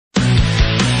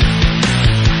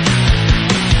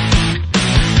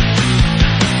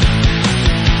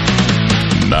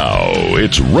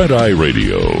it's Red Eye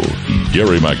Radio.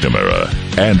 Gary McNamara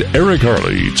and Eric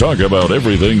Harley talk about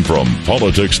everything from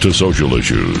politics to social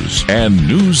issues and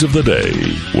news of the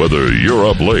day. Whether you're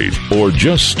up late or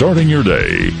just starting your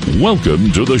day,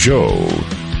 welcome to the show.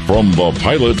 From the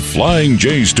Pilot Flying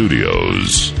J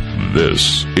Studios,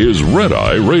 this is Red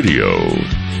Eye Radio.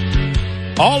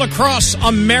 All across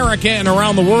America and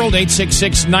around the world,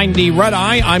 866-90 Red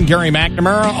Eye. I'm Gary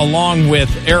McNamara, along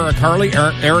with Eric Harley.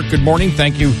 Eric, good morning.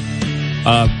 Thank you.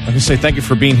 I'm going to say thank you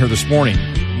for being here this morning.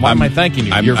 Why am I thanking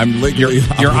you? I'm legally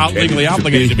legally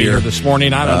obligated to be here this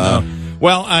morning. I don't know.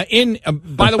 Well,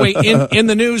 by the way, in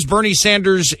the news, Bernie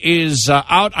Sanders is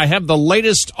out. I have the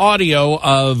latest audio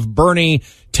of Bernie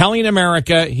telling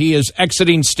America he is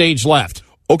exiting stage left.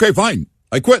 Okay, fine.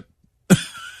 I quit.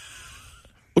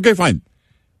 Okay, fine.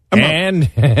 And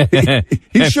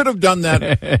he should have done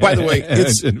that. By the way,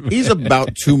 he's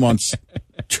about 2 months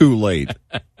too late.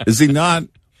 Is he not?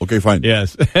 Okay, fine.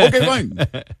 Yes. Okay, fine.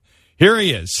 Here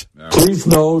he is. Please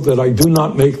know that I do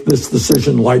not make this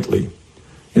decision lightly.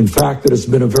 In fact, it has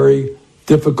been a very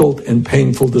difficult and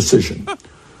painful decision.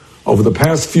 Over the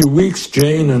past few weeks,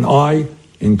 Jane and I,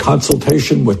 in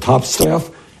consultation with top staff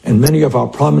and many of our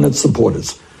prominent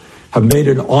supporters, have made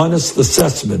an honest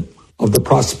assessment of the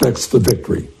prospects for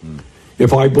victory.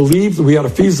 If I believed we had a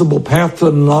feasible path to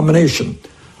the nomination,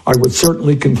 I would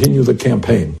certainly continue the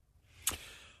campaign.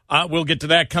 We'll get to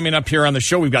that coming up here on the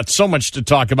show. We've got so much to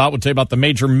talk about. We'll tell you about the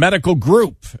major medical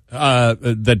group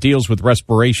that deals with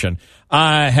respiration.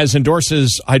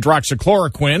 Endorses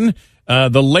hydroxychloroquine.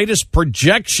 The latest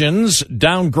projections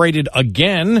downgraded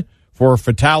again for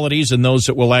fatalities and those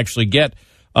that will actually get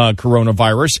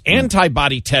coronavirus.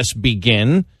 Antibody tests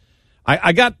begin.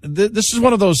 This is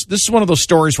one of those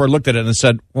stories where I looked at it and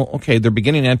said, well, okay, they're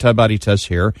beginning antibody tests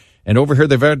here, and over here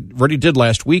they've already did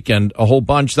last weekend a whole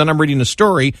bunch. Then I'm reading a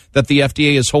story that the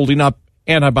FDA is holding up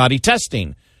antibody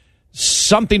testing.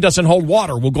 Something doesn't hold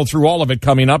water. We'll go through all of it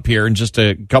coming up here in just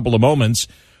a couple of moments.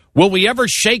 Will we ever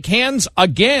shake hands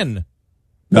again?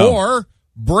 No. Or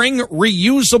bring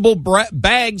reusable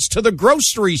bags to the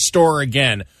grocery store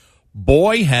again?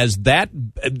 Boy, has that...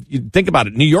 Think about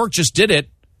it. New York just did it.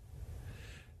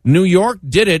 New York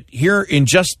did it here in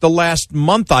just the last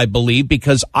month, I believe,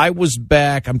 because I was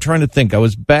back. I'm trying to think. I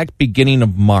was back beginning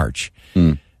of March.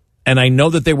 And I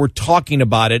know that they were talking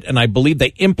about it, and I believe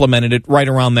they implemented it right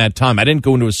around that time. I didn't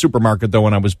go into a supermarket, though,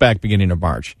 when I was back beginning of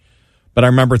March. But I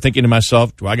remember thinking to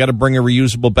myself, do I got to bring a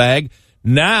reusable bag?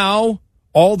 Now,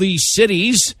 all these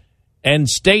cities and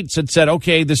states had said,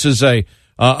 okay, this is a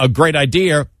great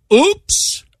idea.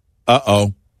 Oops.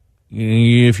 Uh-oh.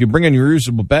 If you bring in your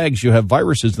reusable bags, you have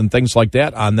viruses and things like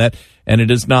that on that, and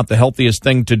it is not the healthiest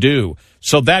thing to do.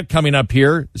 So that coming up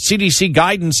here, CDC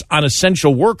guidance on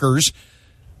essential workers.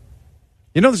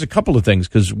 You know, there's a couple of things,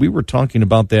 because we were talking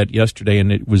about that yesterday,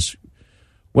 and it was,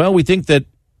 well, we think that,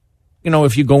 you know,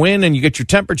 if you go in and you get your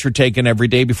temperature taken every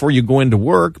day before you go into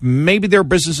work, maybe there are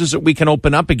businesses that we can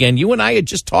open up again. You and I had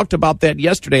just talked about that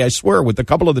yesterday, I swear, with a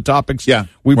couple of the topics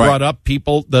we brought up.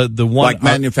 People, the one... Like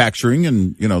manufacturing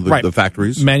and, you know, the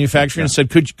factories. Manufacturing, and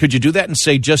said, could you do that and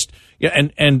say just...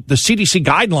 And the CDC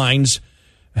guidelines,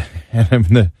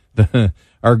 and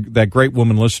that great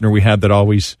woman listener we had that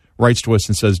always writes to us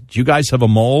and says, do you guys have a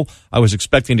mole? I was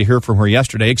expecting to hear from her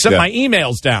yesterday, except my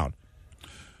email's down.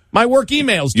 My work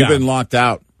email's down. You've been locked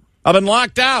out. I've been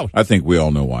locked out. I think we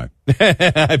all know why.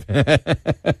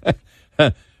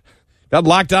 Got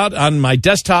locked out on my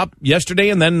desktop yesterday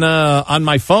and then on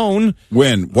my phone.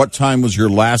 When? What time was your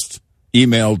last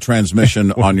email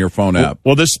transmission on your phone app?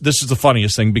 Well, this is the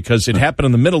funniest thing, because it happened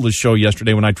in the middle of the show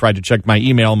yesterday when I tried to check my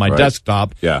email on my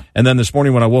desktop. Yeah. And then this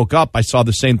morning when I woke up, I saw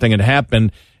the same thing had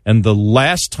happened. And the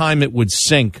last time it would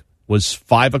sync was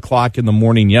 5 o'clock in the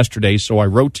morning yesterday. So I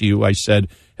wrote to you. I said,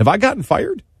 have I gotten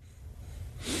fired?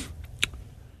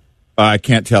 I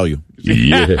can't tell you.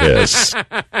 Yes.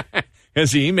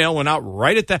 Because the email went out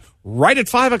right at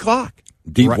 5 o'clock.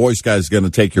 Deep voice guy's going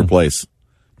to take your place.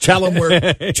 Tell him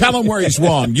where he's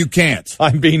wrong. You can't.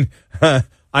 I'm being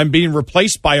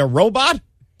replaced by a robot.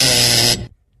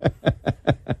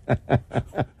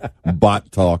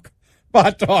 Bot talk.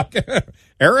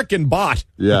 Eric and bot.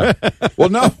 Yeah. Well,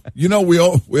 no. You know, we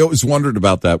always wondered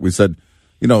about that. We said,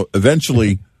 you know,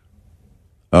 eventually.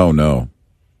 Oh no.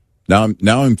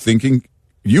 Now I'm thinking.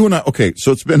 You and I. Okay,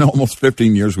 so it's been almost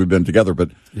 15 years we've been together,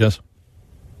 but yes.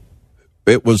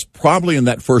 It was probably in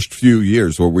that first few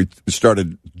years where we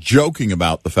started joking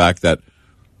about the fact that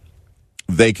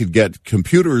they could get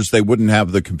computers. They wouldn't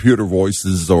have the computer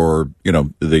voices or, you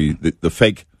know, the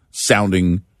fake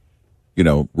sounding, you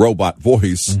know, robot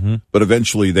voice, but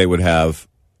eventually they would have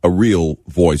a real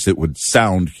voice. It would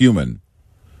sound human.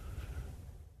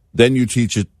 Then you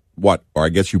teach it what? Or I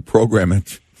guess you program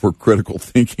it for critical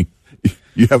thinking.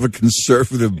 You have a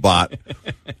conservative bot.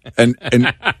 And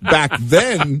back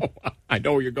then, I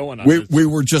know where you're going on this. we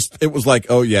were just, it was like,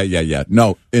 oh, yeah.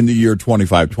 No, in the year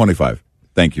 25.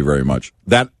 Thank you very much.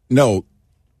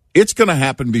 It's going to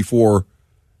happen before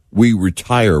we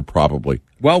retire, probably.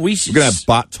 Well, we're going to have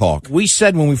bot talk. We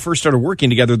said when we first started working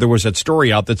together, there was that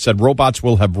story out that said robots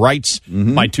will have rights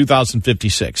by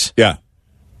 2056. Yeah.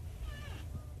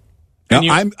 Now,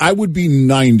 I would be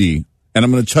 90, and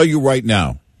I'm going to tell you right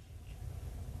now,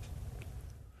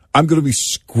 I'm going to be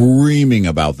screaming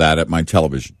about that at my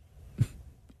television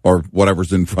or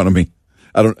whatever's in front of me.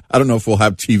 I don't know if we'll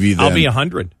have TV then. I'll be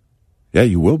 100. Yeah,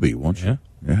 you will be, won't you?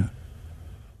 Yeah.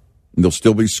 And they'll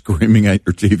still be screaming at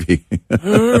your TV.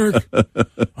 Eric,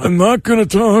 I'm not going to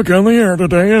talk on the air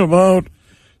today about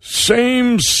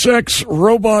same-sex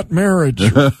robot marriage.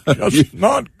 Just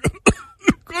not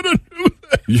going to do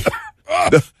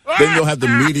that. Then you'll have the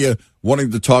media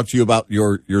wanting to talk to you about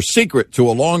your secret to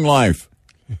a long life.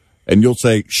 And you'll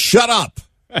say, shut up.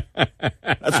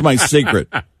 That's my secret.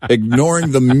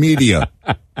 Ignoring the media.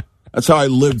 That's how I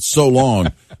lived so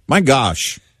long. My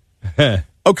gosh.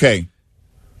 Okay.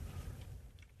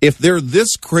 If they're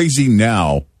this crazy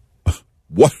now,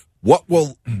 what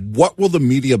will the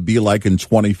media be like in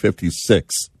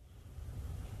 2056?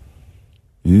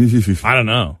 I don't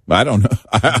know. I don't know.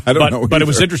 I don't know. But it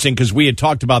was interesting because we had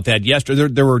talked about that yesterday.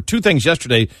 There were two things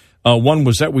yesterday. One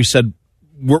was that we said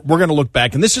we're going to look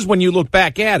back, and this is when you look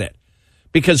back at it,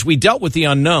 because we dealt with the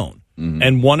unknown. Mm-hmm.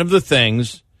 And one of the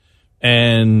things,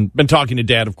 and been talking to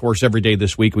Dad, of course, every day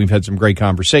this week. We've had some great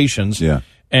conversations. Yeah.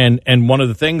 And one of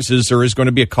the things is there is going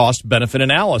to be a cost-benefit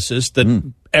analysis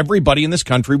that everybody in this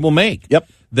country will make. Yep.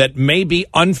 That may be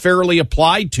unfairly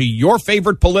applied to your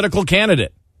favorite political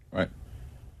candidate. Right.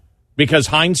 Because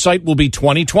hindsight will be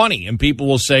 20/20, and people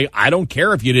will say, I don't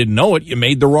care if you didn't know it, you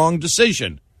made the wrong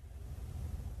decision.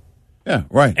 Yeah,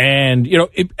 right. And,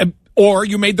 or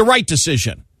you made the right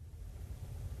decision.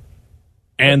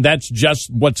 And that's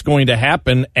just what's going to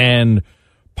happen. And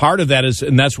part of that is,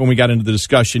 and that's when we got into the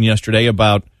discussion yesterday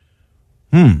about,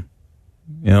 could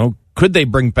they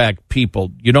bring back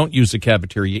people? You don't use the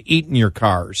cafeteria, you eat in your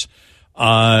cars.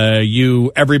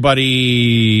 Everybody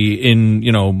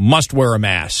must wear a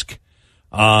mask.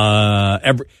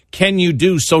 Can you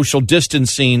do social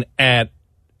distancing at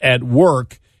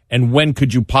work? And when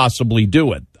could you possibly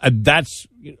do it? That's,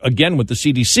 again, what the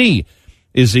CDC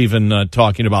is even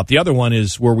talking about. The other one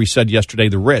is where we said yesterday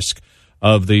the risk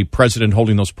of the president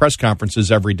holding those press conferences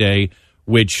every day,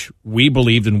 which we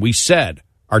believed and we said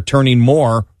are turning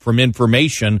more from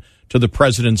information to the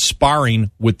president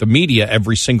sparring with the media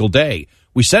every single day.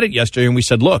 We said it yesterday, and we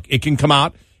said, look, it can come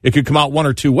out. It could come out one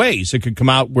or two ways. It could come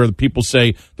out where the people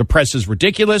say the press is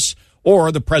ridiculous,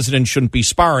 or the president shouldn't be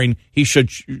sparring. He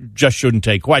shouldn't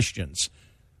take questions.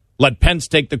 Let Pence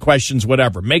take the questions,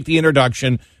 whatever. Make the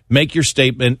introduction, make your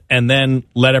statement, and then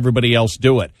let everybody else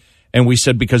do it. And we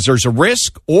said because there's a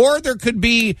risk, or there could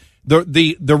be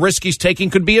the risk he's taking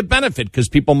could be a benefit, because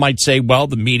people might say, well,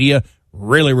 the media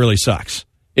really, really sucks.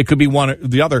 It could be one or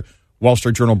the other. Wall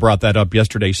Street Journal brought that up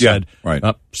yesterday, said, right.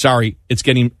 Sorry, it's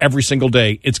getting every single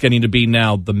day. It's getting to be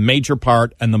now the major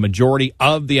part and the majority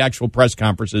of the actual press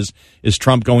conferences is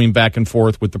Trump going back and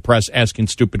forth with the press asking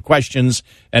stupid questions,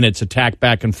 and it's attack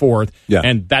back and forth. Yeah.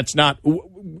 And that's not,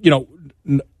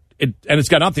 and it's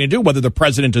got nothing to do whether the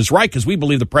president is right, because we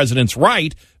believe the president's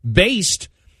right based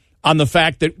on the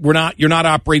fact that you're not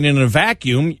operating in a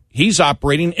vacuum. He's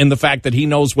operating in the fact that he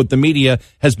knows what the media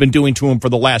has been doing to him for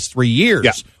the last 3 years.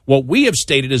 Yeah. What we have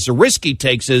stated is the risk he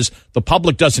takes is the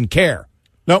public doesn't care.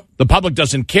 Nope. The public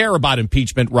doesn't care about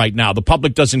impeachment right now. The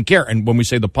public doesn't care. And when we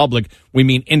say the public, we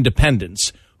mean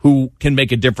independents who can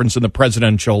make a difference in the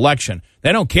presidential election.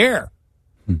 They don't care.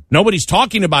 Nobody's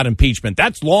talking about impeachment.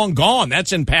 That's long gone.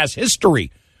 That's in past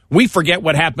history. We forget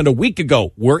what happened a week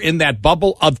ago. We're in that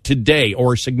bubble of today,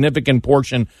 or a significant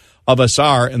portion of us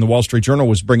are, and the Wall Street Journal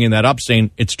was bringing that up,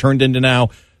 saying it's turned into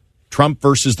now Trump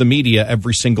versus the media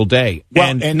every single day.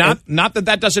 Well, and not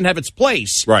that doesn't have its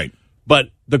place. Right.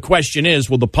 But the question is,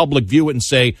 will the public view it and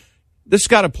say, this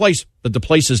got a place, but the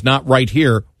place is not right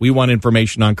here. We want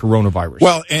information on coronavirus.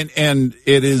 Well, and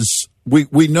it is,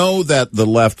 we know that the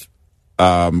left,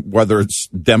 whether it's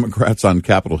Democrats on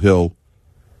Capitol Hill,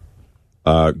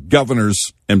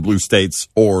 governors in blue states,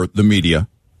 or the media,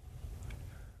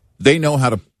 they know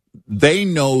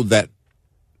that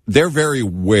they're very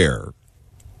aware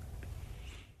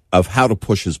of how to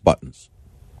push his buttons.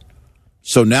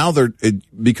 So now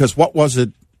because what was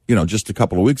it, just a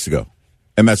couple of weeks ago,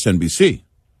 MSNBC,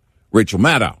 Rachel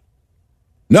Maddow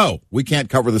no, we can't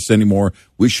cover this anymore.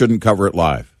 We shouldn't cover it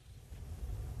live.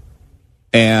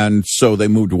 And so they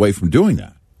moved away from doing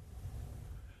that.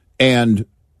 And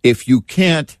if you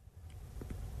can't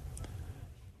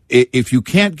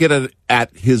get it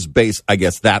at his base, I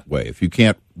guess that way, if you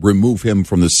can't remove him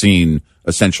from the scene,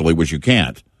 essentially, which you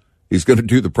can't, he's going to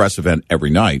do the press event every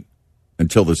night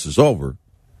until this is over,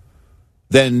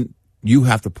 then you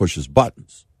have to push his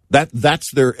buttons.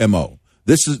 That's their MO.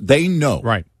 They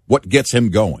know what gets him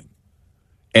going.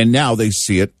 And now they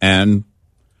see it, and,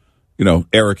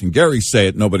 Eric and Gary say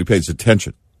it, nobody pays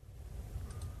attention.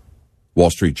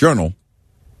 Wall Street Journal,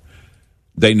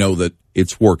 they know that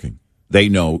it's working. They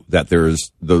know that there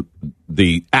is the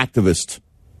activist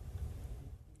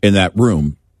in that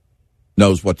room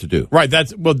knows what to do. Right.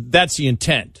 That's the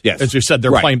intent. Yes. As you said,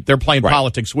 they're playing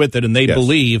politics with it, and they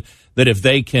believe that if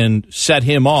they can set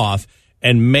him off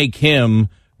and make him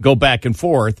go back and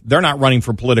forth, they're not running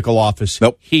for political office.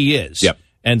 Nope. He is. Yep.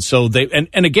 And so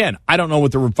and again, I don't know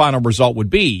what the final result would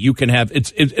be. You can have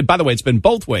by the way, it's been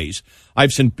both ways.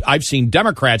 I've seen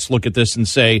Democrats look at this and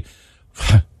say,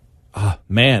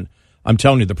 man, I'm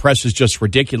telling you, the press is just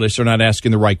ridiculous. They're not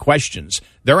asking the right questions.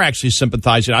 They're actually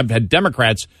sympathizing. I've had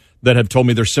Democrats that have told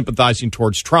me they're sympathizing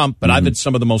towards Trump, but I've had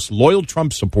some of the most loyal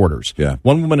Trump supporters. Yeah.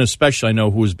 One woman especially I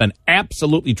know who has been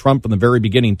absolutely Trump from the very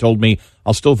beginning told me,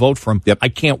 I'll still vote for him. Yep. I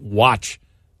can't watch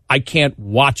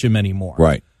him anymore.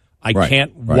 Right.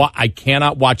 I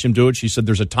cannot watch him do it. She said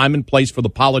there's a time and place for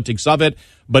the politics of it,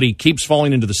 but he keeps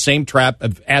falling into the same trap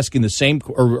of asking the same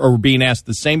or being asked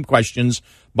the same questions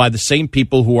by the same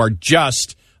people who are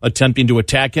just attempting to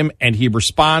attack him, and he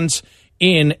responds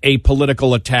in a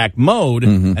political attack mode,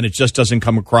 and it just doesn't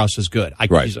come across as good. I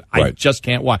just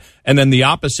can't watch. And then the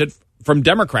opposite from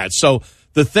Democrats. So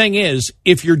the thing is,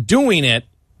 if you're doing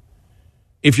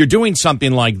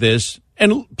something like this,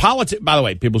 and politics, by the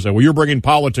way, people say, well, you're bringing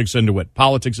politics into it.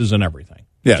 Politics isn't everything.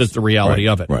 Yes. It's just the reality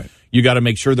of it. Right. You got to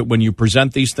make sure that when you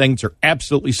present these things, they're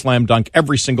absolutely slam dunk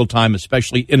every single time,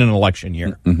 especially in an election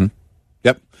year. Mm-hmm.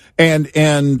 Yep.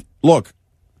 And look,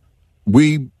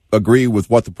 we agree with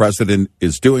what the president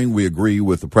is doing. We agree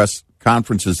with the press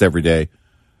conferences every day.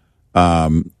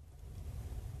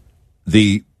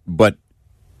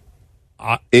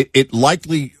 It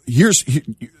likely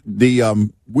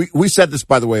we said this,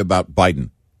 by the way, about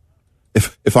Biden.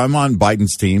 If I'm on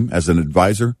Biden's team as an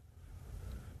advisor,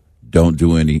 don't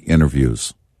do any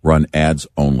interviews. Run ads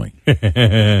only.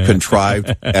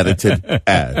 Contrived, edited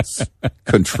ads.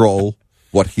 Control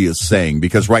what he is saying,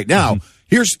 because right now,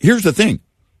 here's the thing.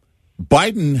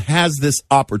 Biden has this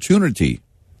opportunity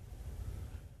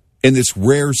in this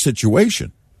rare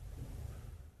situation.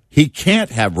 He can't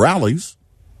have rallies,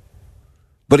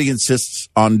 but he insists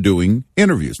on doing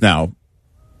interviews. Now,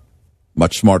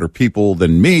 much smarter people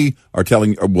than me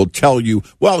will tell you,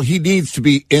 well, he needs to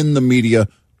be in the media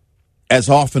as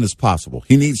often as possible.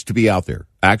 He needs to be out there.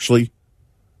 Actually,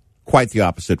 quite the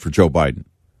opposite for Joe Biden.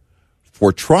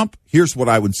 For Trump, here's what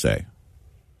I would say.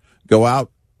 Go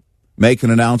out, make an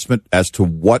announcement as to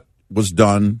what was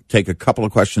done, take a couple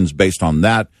of questions based on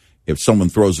that. If someone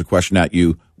throws a question at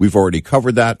you, we've already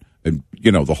covered that. And,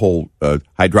 the whole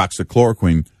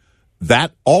hydroxychloroquine,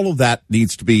 all of that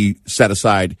needs to be set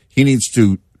aside. He needs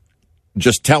to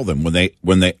just tell them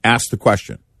when they ask the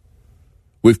question,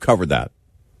 we've covered that.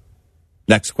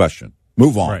 Next question.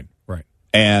 Move on. Right.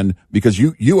 And because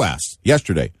you asked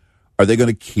yesterday, are they going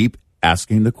to keep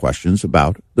asking the questions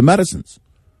about the medicines?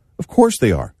 Of course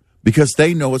they are, because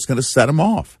they know it's going to set him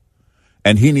off.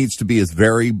 And he needs to be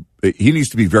very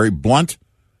blunt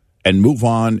and move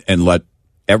on and let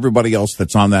everybody else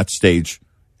that's on that stage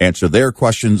answer their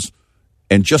questions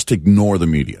and just ignore the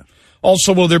media.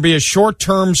 Also, will there be a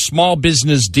short-term small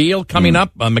business deal coming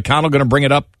up? McConnell going to bring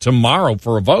it up tomorrow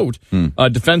for a vote. A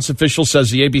defense official says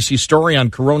the ABC story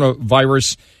on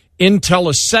coronavirus intel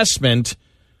assessment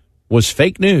was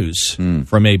fake news from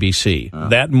ABC.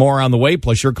 That and more on the way,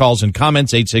 plus your calls and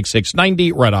comments,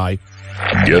 866-90-RED-EYE.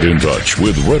 Get in touch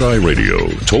with Red Eye Radio,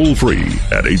 toll free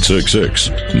at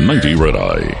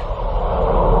 866-90-RED-EYE.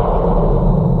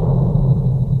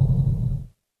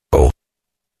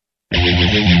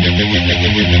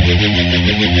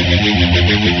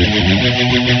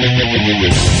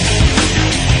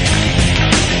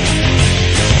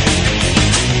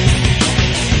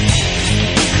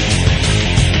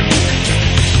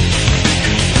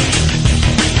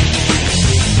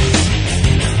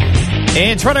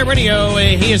 It's Red Eye Radio.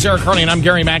 He is Eric Harley, and I'm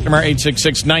Gary McNamara,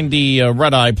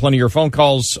 866-90-RED-EYE. Plenty of your phone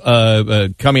calls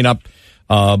coming up.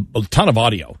 A ton of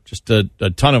audio, just a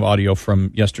ton of audio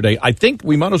from yesterday. I think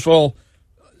we might as well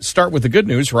start with the good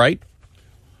news, right?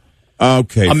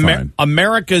 Okay, fine.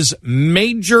 America's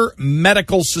major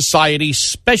medical society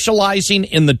specializing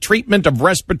in the treatment of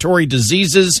respiratory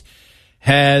diseases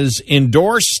has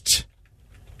endorsed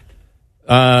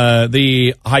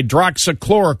the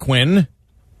hydroxychloroquine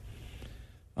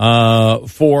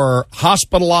for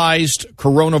hospitalized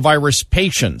coronavirus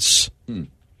patients.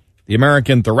 The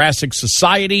American Thoracic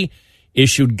Society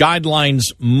issued guidelines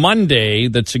Monday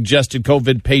that suggested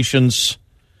COVID patients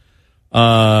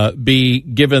be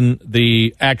given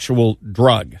the actual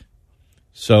drug.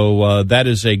 So that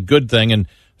is a good thing. And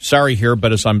sorry here,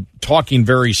 but as I'm talking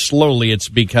very slowly, it's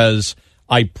because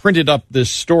I printed up this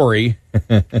story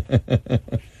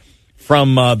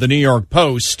from the New York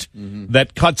Post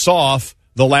that cuts off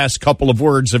the last couple of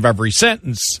words of every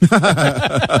sentence.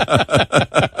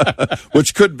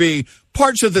 Which could be,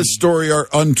 parts of this story are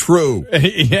untrue.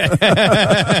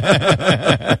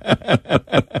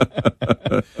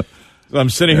 I'm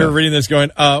sitting here reading this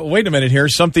going, wait a minute here,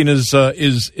 something is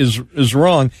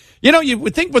wrong. You know, you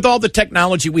would think with all the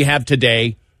technology we have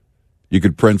today, you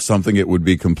could print something, it would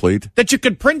be complete. That you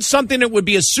could print something, it would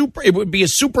be a super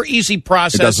easy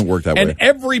process. It doesn't work that way. And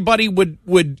everybody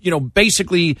would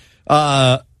basically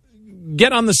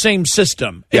get on the same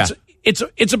system. Yeah.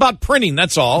 It's about printing,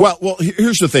 that's all. Well,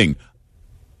 here's the thing.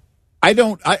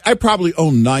 I probably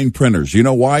own 9 printers. You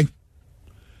know why?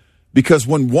 Because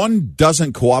when one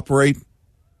doesn't cooperate,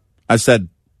 I said,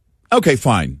 okay,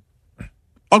 fine.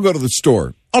 I'll go to the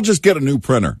store. I'll just get a new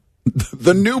printer.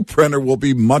 The new printer will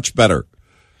be much better.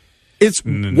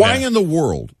 Why in the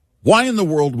world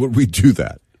would we do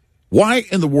that? Why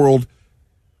in the world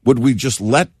would we just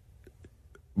let,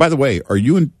 by the way, I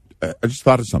just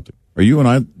thought of something. Are you and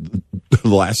I the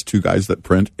last 2 guys that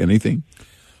print anything?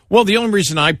 Well, the only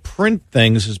reason I print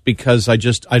things is because I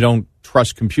don't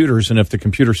trust computers, and if the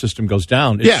computer system goes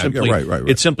down, right.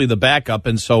 It's simply the backup,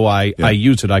 and so I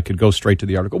use it. I could go straight to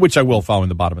the article, which I will following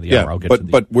the bottom of the hour. I'll get to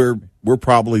but we're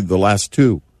probably the last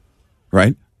 2,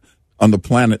 right, on the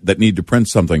planet that need to print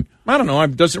something. I don't know.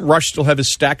 Doesn't Rush still have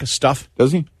his stack of stuff?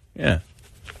 Does he? Yeah.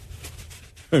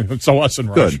 So us and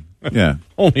Rush. Good. Yeah.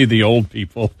 Only the old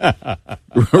people.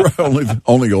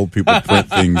 only old people print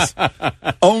things.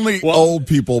 Old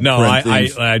people print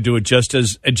things. I do it just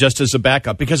as a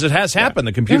backup because it has happened.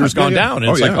 The computer's gone down.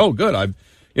 And it's like, oh, good.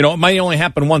 It might only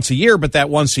happen once a year, but that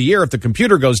once a year, if the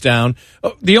computer goes down,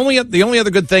 the only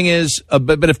other good thing is,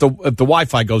 but if the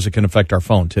Wi-Fi goes, it can affect our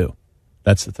phone too.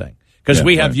 That's the thing because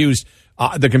we have used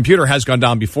the computer has gone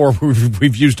down before.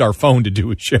 We've used our phone to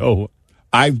do a show.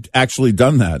 I've actually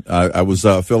done that. I was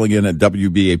filling in at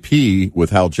WBAP with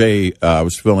Hal J. I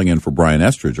was filling in for Brian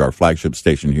Estridge, our flagship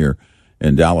station here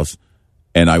in Dallas.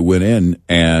 And I went in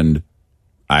and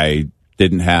I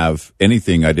didn't have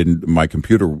anything. My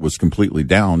computer was completely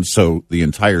down. So the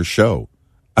entire show,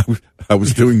 I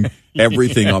was doing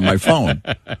everything on my phone.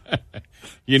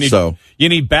 You need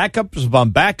backups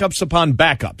upon backups upon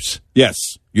backups. Yes,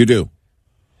 you do.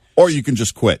 Or you can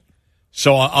just quit.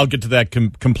 So I'll get to that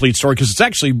complete story because it's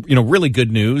actually really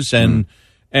good news. And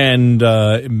do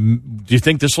you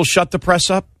think this will shut the press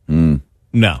up?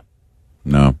 No.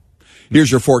 Here's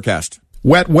your forecast.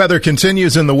 Wet weather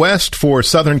continues in the west for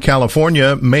Southern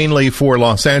California, mainly for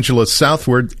Los Angeles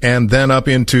southward and then up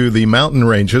into the mountain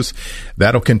ranges.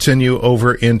 That'll continue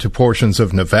over into portions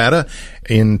of Nevada,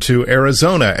 into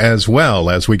Arizona as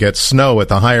well as we get snow at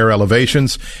the higher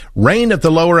elevations. Rain at the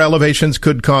lower elevations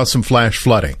could cause some flash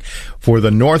flooding. For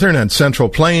the northern and central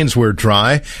plains, we're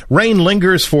dry. Rain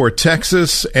lingers for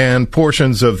Texas and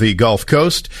portions of the Gulf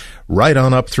Coast, right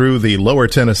on up through the lower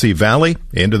Tennessee Valley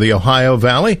into the Ohio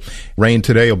Valley. Rain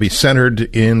today will be centered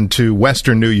into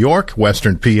western New York,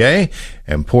 western PA,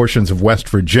 and portions of West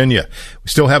Virginia. We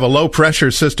still have a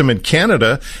low-pressure system in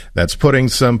Canada that's putting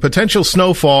some potential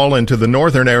snowfall into the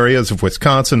northern areas of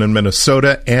Wisconsin and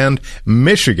Minnesota and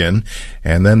Michigan.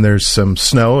 And then there's some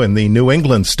snow in the New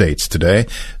England states today.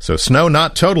 So snow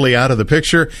not totally out of the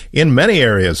picture in many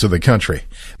areas of the country.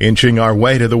 Inching our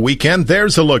way to the weekend,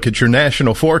 there's a look at your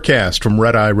national forecast from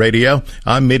Red Eye Radio.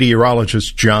 I'm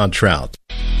meteorologist John Trout.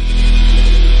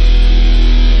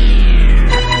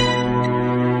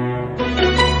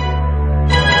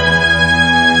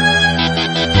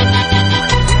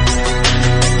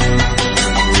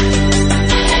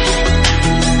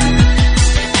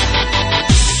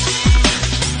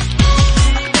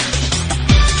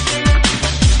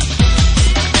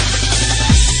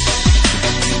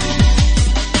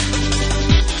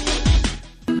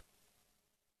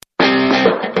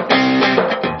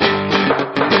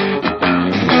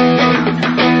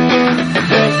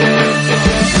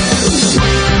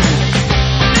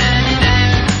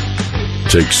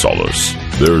 Take solace.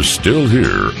 They're still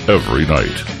here every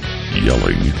night.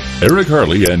 yelling. Eric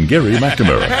Harley and Gary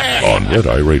McNamara on Red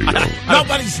Eye Radio.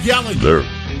 Nobody's yelling. They're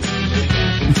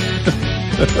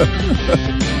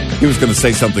He was going to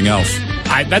say something else.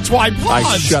 That's why I paused.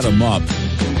 I shut him up.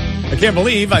 I can't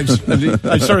believe I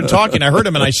started talking. I heard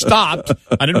him and I stopped.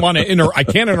 I didn't want to I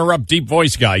can't interrupt deep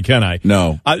voice guy, can I?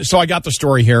 No. So I got the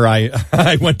story here. I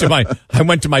went to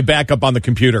my backup on the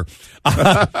computer.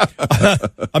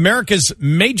 America's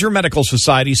major medical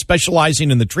society specializing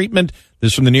in the treatment,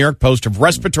 this is from the New York Post, of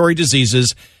respiratory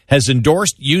diseases, has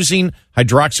endorsed using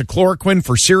hydroxychloroquine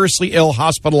for seriously ill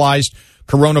hospitalized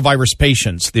coronavirus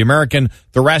patients. The American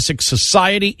Thoracic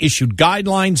Society issued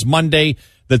guidelines Monday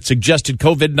that suggested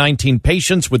COVID-19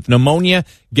 patients with pneumonia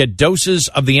get doses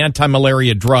of the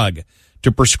anti-malaria drug.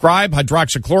 To prescribe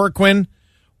hydroxychloroquine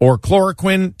or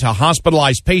chloroquine to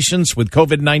hospitalized patients with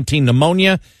COVID-19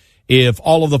 pneumonia, if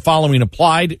all of the following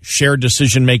applied, shared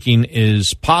decision-making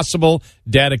is possible.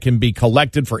 Data can be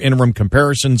collected for interim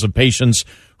comparisons of patients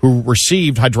who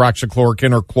received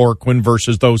hydroxychloroquine or chloroquine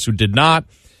versus those who did not.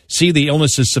 C, the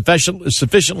illness is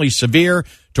sufficiently severe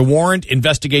to warrant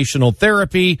investigational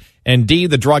therapy. And D,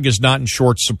 the drug is not in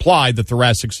short supply, the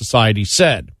Thoracic Society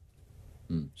said.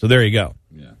 So there you go.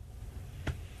 Yeah.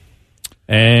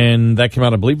 And that came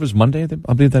out, I believe it was Monday.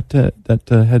 I believe that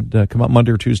had come out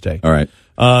Monday or Tuesday. All right.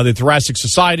 The Thoracic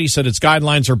Society said its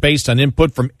guidelines are based on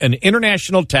input from an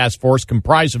international task force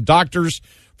comprised of doctors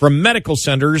from medical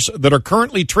centers that are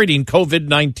currently treating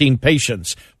COVID-19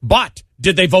 patients. But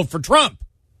did they vote for Trump?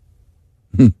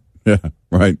 Yeah,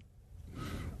 right.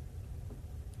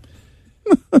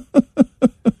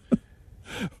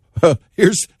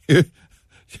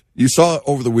 You saw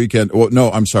over the weekend. Well,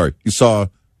 no, I'm sorry. You saw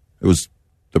it was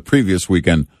the previous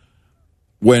weekend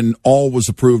when all was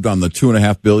approved on the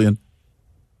 $2.5 billion.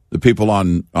 The people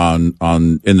on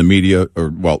in the media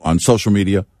on social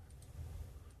media.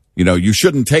 You know, you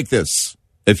shouldn't take this.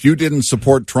 If you didn't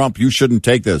support Trump, you shouldn't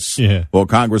take this. Yeah. Well,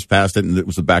 Congress passed it, and it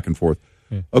was a back and forth.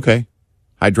 Yeah. Okay.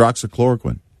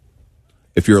 Hydroxychloroquine.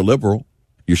 If you're a liberal,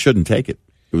 you shouldn't take it.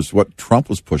 It was what Trump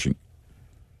was pushing.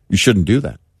 You shouldn't do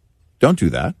that. Don't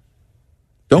do that.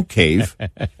 Don't cave.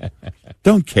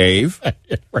 Don't cave.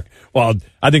 Well,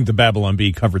 I think the Babylon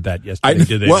Bee covered that yesterday.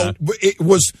 Did they not? It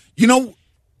was,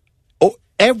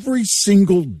 every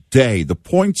single day, the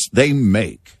points they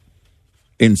make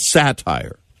in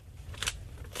satire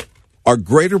are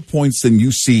greater points than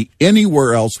you see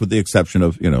anywhere else, with the exception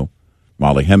of,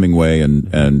 Molly Hemingway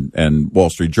and Wall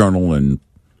Street Journal and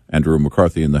Andrew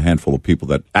McCarthy and the handful of people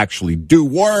that actually do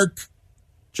work.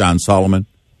 John Solomon.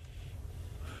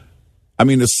 I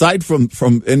mean, aside from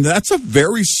and that's a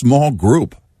very small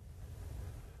group.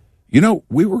 We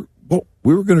were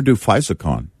going to do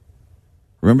FISACON.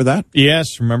 Remember that?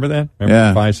 Yes, remember that?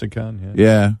 Yeah. FISACON?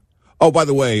 Yeah. Oh, by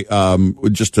the way,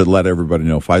 just to let everybody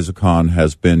know, FISACON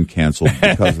has been canceled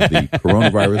because of the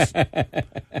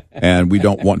coronavirus, and we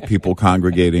don't want people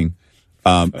congregating.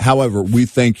 However, we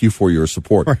thank you for your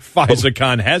support.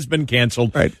 FISACON has been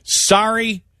canceled. Right.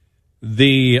 Sorry,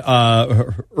 the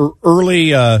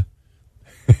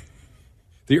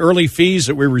early fees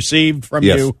that we received from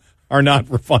you are not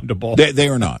refundable. They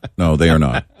are not. No, they are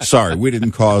not. Sorry, we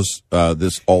didn't cause all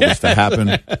this to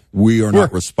happen. We are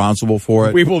not responsible for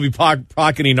it. We will be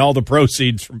pocketing all the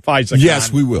proceeds from FISACON.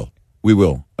 Yes, we will. We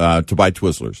will, to buy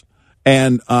Twizzlers.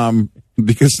 And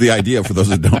because the idea, for those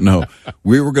that don't know,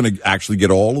 we were going to actually get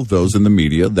all of those in the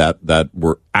media that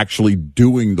were actually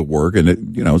doing the work.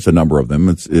 And, it's a number of them.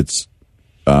 It's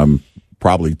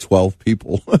probably 12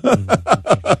 people,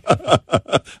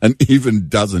 an even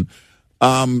dozen.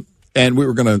 And we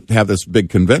were going to have this big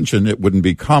convention. It wouldn't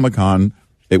be Comic-Con.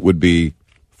 It would be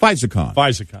FISACON.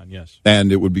 FISACON, yes.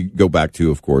 And it would go back to,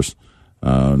 of course,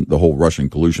 the whole Russian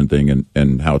collusion thing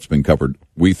and how it's been covered,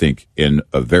 we think, in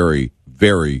a very,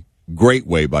 very great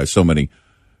way by so many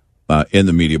in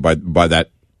the media, by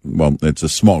that, well, it's a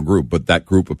small group, but that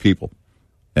group of people.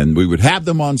 And we would have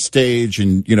them on stage,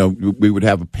 and, we would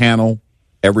have a panel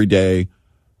every day.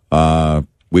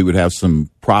 We would have some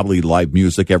probably live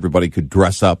music. Everybody could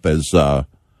dress up as,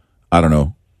 Comey.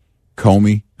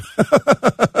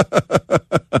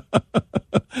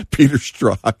 Peter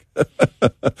Strzok.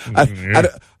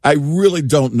 I really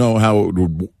don't know how it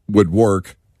would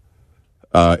work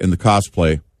in the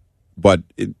cosplay, but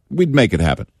we'd make it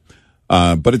happen.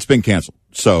 But it's been canceled,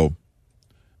 so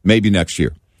maybe next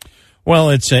year.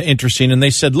 Well, it's interesting, and they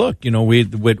said, look, we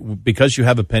because you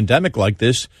have a pandemic like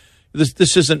this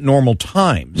isn't normal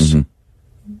times.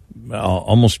 Mm-hmm.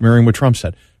 Almost mirroring what Trump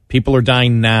said. People are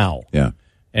dying now. Yeah.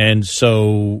 And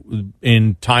so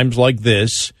in times like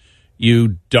this,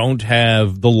 you don't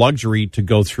have the luxury to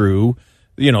go through,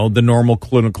 the normal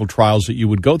clinical trials that you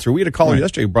would go through. We had a caller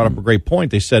yesterday who brought up a great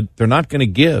point. They said they're not going to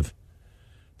give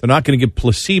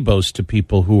placebos to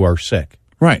people who are sick.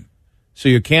 Right. So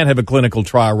you can't have a clinical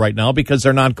trial right now because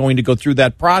they're not going to go through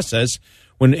that process.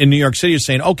 When in New York City, you're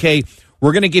saying, okay,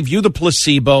 we're going to give you the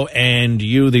placebo and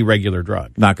you the regular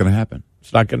drug. Not going to happen.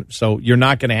 It's not going. So you're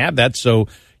not going to have that. So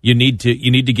you need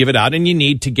to give it out, and you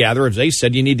need to gather, as they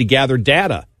said, you need to gather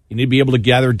data. You need to be able to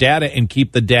gather data and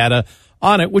keep the data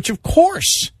on it, which of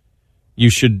course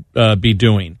you should be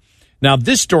doing. Now,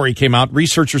 this story came out.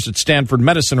 Researchers at Stanford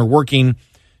Medicine are working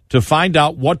to find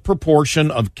out what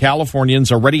proportion of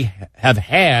Californians already have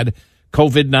had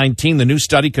COVID-19. The new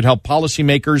study could help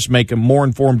policymakers make more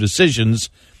informed decisions.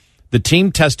 The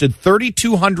team tested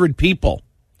 3,200 people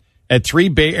at 3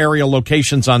 Bay Area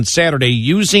locations on Saturday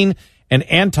using an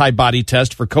antibody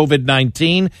test for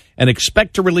COVID-19 and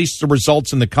expect to release the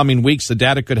results in the coming weeks. The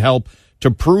data could help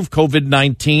to prove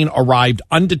COVID-19 arrived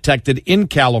undetected in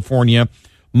California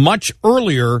much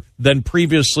earlier than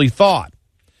previously thought.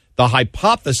 The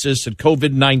hypothesis that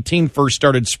COVID-19 first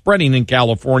started spreading in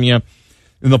California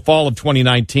in the fall of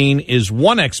 2019 is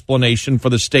one explanation for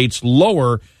the state's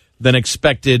lower than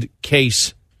expected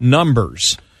case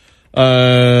numbers.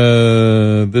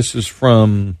 This is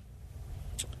from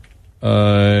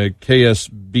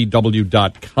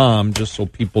KSBW.com, just so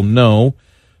people know.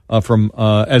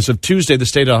 As of Tuesday, the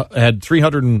state had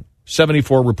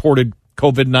 374 reported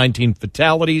COVID-19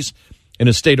 fatalities in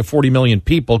a state of 40 million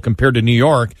people, compared to New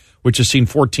York, which has seen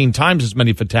 14 times as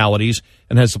many fatalities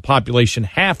and has a population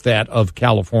half that of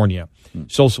California.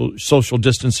 Social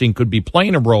distancing could be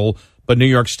playing a role, but New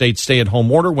York State's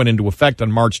stay-at-home order went into effect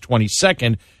on March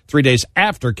 22nd, 3 days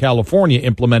after California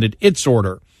implemented its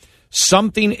order.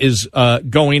 Something is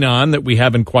going on that we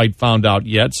haven't quite found out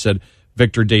yet, said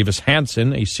Victor Davis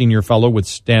Hansen, a senior fellow with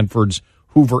Stanford's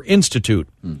Hoover Institute.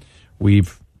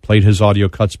 We've played his audio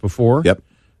cuts before. Yep.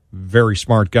 Very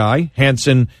smart guy.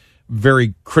 Hansen,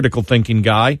 very critical thinking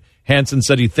guy. Hansen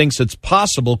said he thinks it's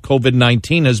possible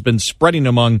COVID-19 has been spreading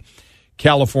among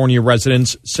California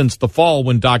residents since the fall,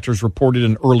 when doctors reported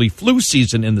an early flu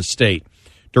season in the state.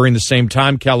 During the same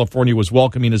time, California was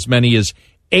welcoming as many as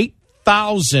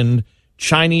 8,000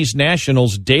 Chinese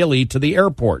nationals daily to the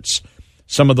airports.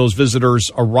 Some of those visitors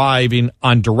arriving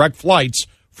on direct flights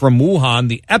from Wuhan,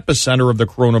 the epicenter of the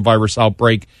coronavirus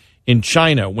outbreak in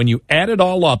China. When you add it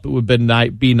all up, it would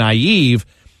be naive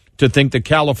to think that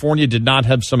California did not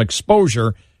have some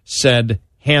exposure, said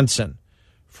Hansen.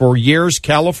 For years,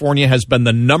 California has been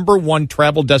the number one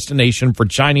travel destination for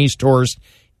Chinese tourists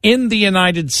in the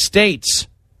United States.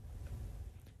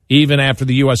 Even after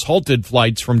the U.S. halted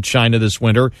flights from China this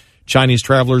winter, Chinese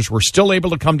travelers were still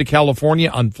able to come to California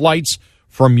on flights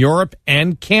from Europe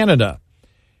and Canada.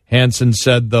 Hansen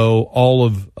said, though,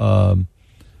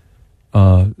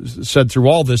 said through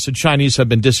all this, the Chinese have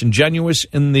been disingenuous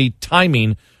in the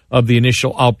timing of the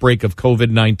initial outbreak of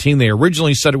COVID-19. They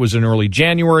originally said it was in early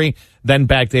January, then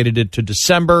backdated it to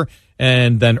December,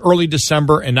 and then early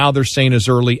December, and now they're saying as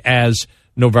early as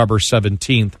November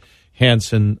 17th,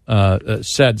 Hansen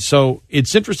said. So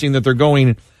it's interesting that they're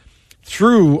going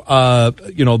through,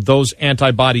 those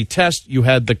antibody tests. You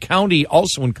had the county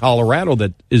also in Colorado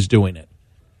that is doing it.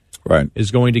 Right. Is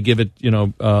going to give it,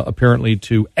 apparently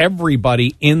to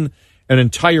everybody in an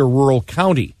entire rural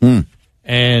county.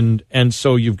 And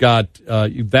so you've got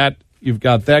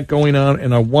that going on,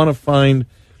 and I want to find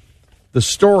the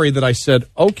story that I said,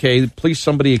 okay, please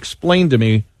somebody explain to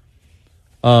me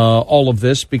all of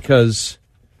this, because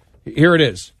here it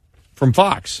is from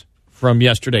Fox from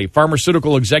yesterday.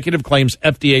 Pharmaceutical executive claims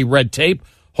FDA red tape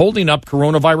holding up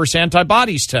coronavirus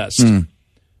antibodies test.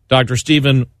 Dr.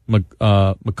 Stephen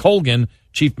McColgan,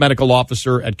 chief medical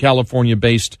officer at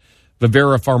California-based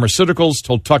Vivera Pharmaceuticals,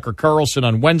 told Tucker Carlson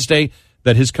on Wednesday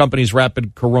that his company's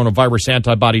rapid coronavirus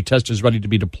antibody test is ready to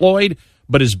be deployed,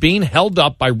 but is being held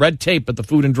up by red tape at the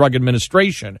Food and Drug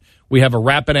Administration. We have a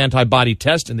rapid antibody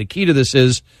test, and the key to this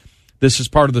is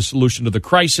part of the solution to the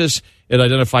crisis. It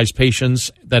identifies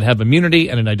patients that have immunity,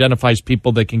 and it identifies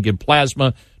people that can give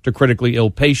plasma to critically ill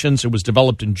patients. It was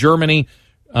developed in Germany,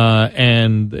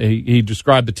 and he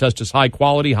described the test as high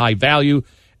quality, high value,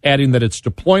 adding that its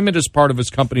deployment is part of his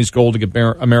company's goal to get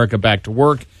America back to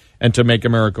work and to make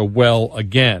America well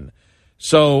again.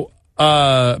 So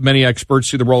many experts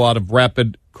see the rollout of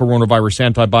rapid coronavirus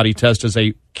antibody test as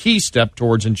a key step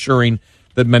towards ensuring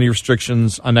that many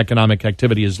restrictions on economic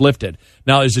activity is lifted.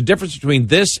 Now, is the difference between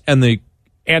this and the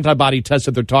antibody test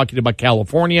that they're talking about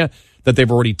California that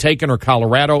they've already taken, or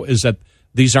Colorado, is that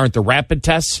these aren't the rapid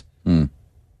tests?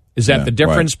 Is that the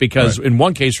difference? Right, because in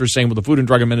one case, we're saying, well, the Food and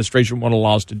Drug Administration won't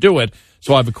allow us to do it.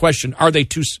 So I have a question. Are they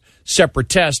two separate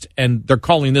tests? And they're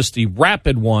calling this the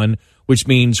rapid one, which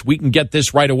means we can get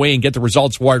this right away and get the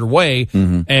results right away.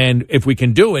 Mm-hmm. And if we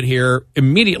can do it here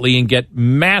immediately and get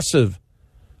massive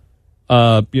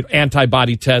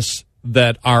antibody tests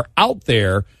that are out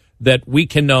there that we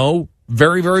can know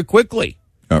very, very quickly.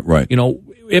 Right.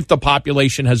 If the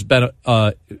population has been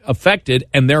affected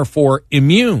and therefore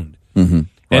immune. Mm-hmm.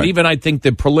 And even I think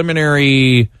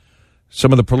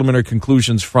some of the preliminary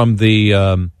conclusions from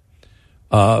the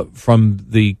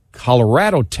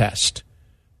Colorado test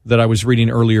that I was reading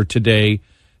earlier today,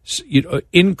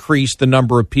 increased the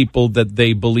number of people that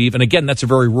they believe. And again, that's a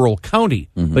very rural county,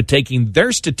 but taking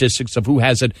their statistics of who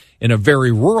has it in a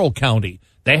very rural county,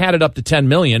 they had it up to 10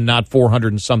 million, not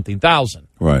 400 and something thousand.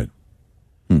 Right.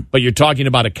 But you're talking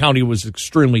about a county that was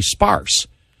extremely sparse.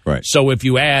 Right. So if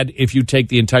you take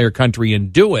the entire country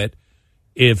and do it,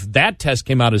 if that test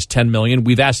came out as 10 million,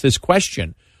 we've asked this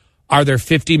question. Are there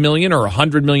 50 million or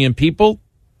 100 million people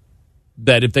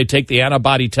that if they take the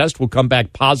antibody test will come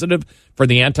back positive for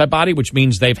the antibody, which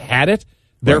means they've had it?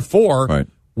 Right. Therefore,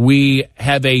 we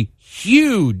have a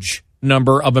huge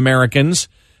number of Americans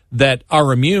that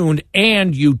are immune,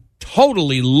 and you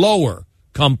completely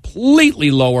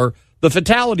lower the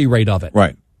fatality rate of it.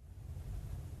 Right.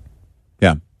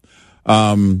 Yeah.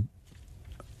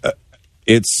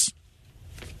 It's,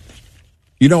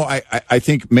 I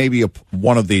think maybe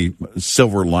one of the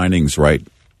silver linings, right,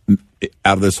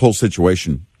 out of this whole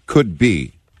situation could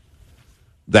be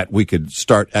that we could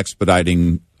start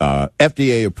expediting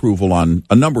FDA approval on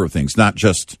a number of things, not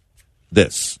just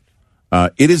this.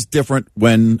 It is different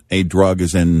when a drug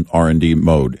is in R&D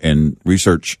mode and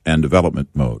research and development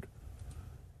mode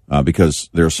because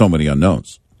there are so many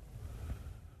unknowns.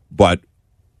 But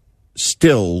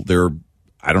still,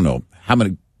 I don't know how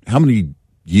many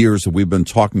years have we been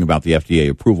talking about the FDA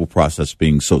approval process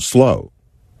being so slow.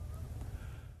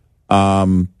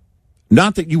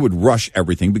 Not that you would rush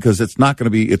everything, because it's not going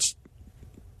to be. It's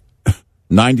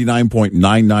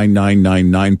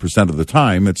 99.99999% of the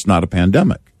time it's not a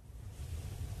pandemic.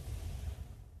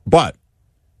 But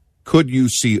could you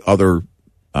see other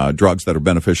drugs that are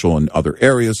beneficial in other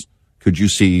areas? Could you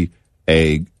see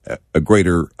a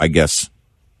greater, I guess,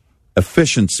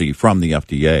 efficiency from the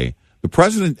FDA? The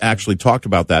president actually talked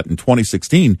about that in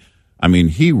 2016. I mean,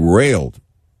 he railed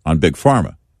on Big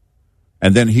Pharma.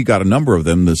 And then he got a number of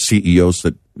them, the CEOs,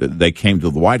 that they came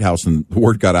to the White House, and the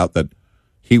word got out that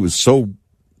he was so,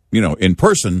 in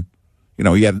person,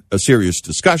 he had a serious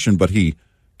discussion, but he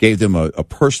gave them a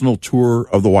personal tour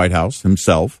of the White House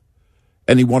himself,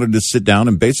 and he wanted to sit down,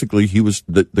 and basically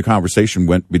the conversation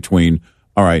went between,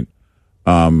 all right,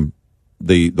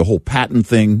 the whole patent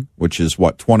thing, which is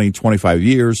 20, 25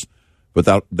 years, but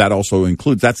that also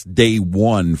includes, that's day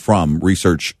one from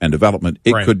research and development.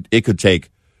 It could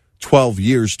take 12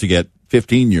 years to get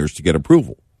 15 years to get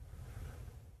approval.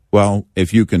 Well,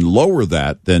 if you can lower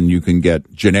that, then you can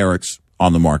get generics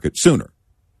on the market sooner.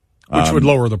 Which would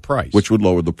lower the price. Which would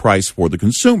lower the price for the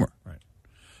consumer. Right.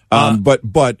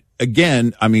 But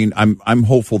again, I mean, I'm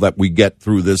hopeful that we get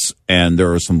through this, and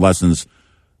there are some lessons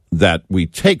that we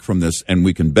take from this and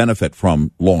we can benefit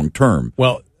from long term.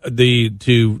 Well,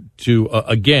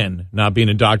 again, not being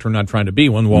a doctor, not trying to be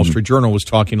one, the Wall Street Journal was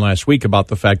talking last week about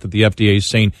the fact that the FDA is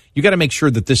saying you got to make sure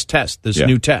that this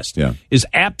new test, is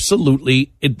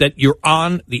absolutely, that you're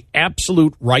on the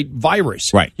absolute right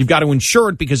virus. Right. You've got to ensure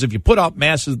it, because if you put out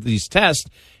masses of these tests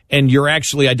and you're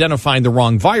actually identifying the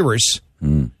wrong virus,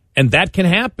 and that can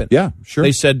happen. Yeah, sure.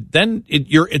 They said then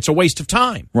it's a waste of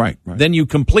time. Right. Then you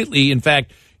completely, in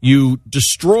fact, you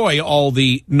destroy all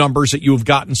the numbers that you have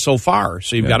gotten so far.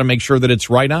 So you've got to make sure that it's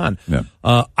right on. Yeah.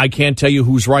 I can't tell you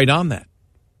who's right on that.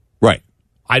 Right.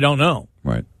 I don't know.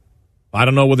 Right. I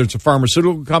don't know whether it's the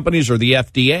pharmaceutical companies or the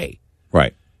FDA.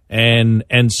 Right.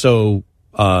 And so,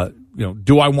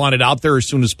 do I want it out there as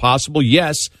soon as possible?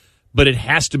 Yes, but it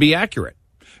has to be accurate.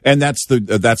 And that's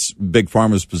Big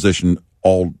Pharma's position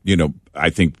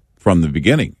I think from the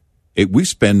beginning. We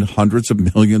spend hundreds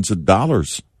of millions of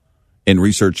dollars in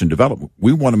research and development.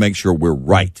 We want to make sure we're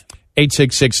right.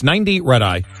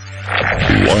 866-90-RED-EYE.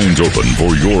 Lines open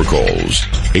for your calls.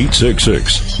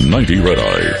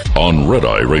 866-90-RED-EYE on Red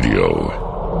Eye Radio.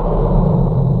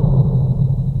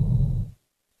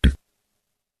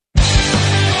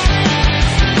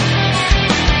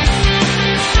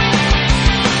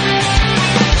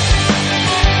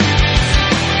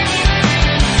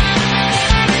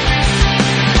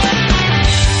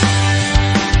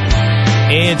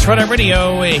 It's Red Eye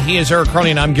Radio. He is Eric Carney,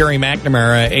 and I'm Gary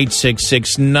McNamara,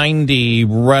 866-90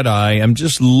 Red Eye. I'm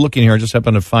just looking here. I just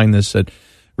happened to find this at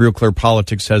Real Clear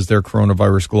Politics has their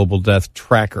coronavirus global death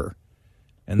tracker.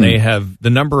 And they have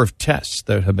the number of tests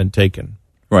that have been taken.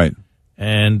 Right.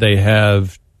 And they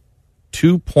have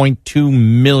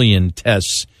 2.2 million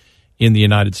tests in the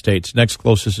United States. Next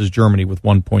closest is Germany with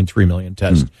 1.3 million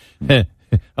tests. I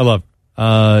love.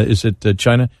 Is it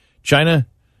China? China,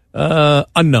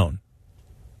 unknown.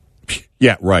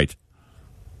 Yeah, right.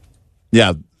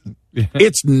 Yeah,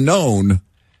 it's known.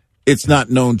 It's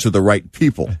not known to the right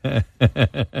people.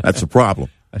 That's a problem.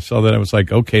 I saw that. I was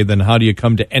like, okay, then how do you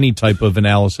come to any type of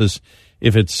analysis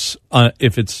if it's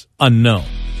unknown?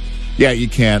 Yeah, you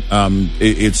can't.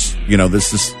 It's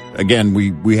this is again.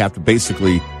 We have to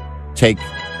basically take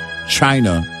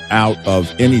China out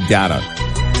of any data,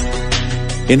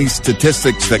 any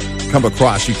statistics that come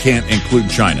across. You can't include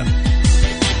China.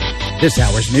 This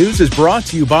hour's news is brought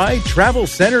to you by Travel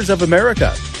Centers of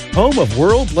America, home of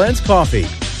World Blends Coffee,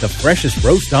 the freshest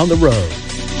roast on the road.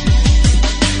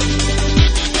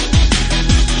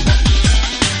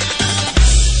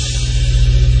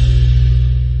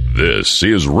 This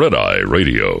is Red Eye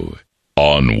Radio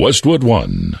on Westwood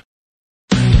One.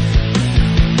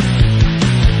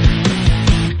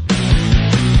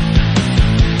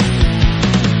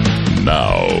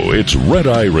 Now it's Red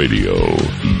Eye Radio.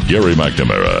 Gary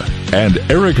McNamara and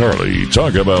Eric Harley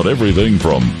talk about everything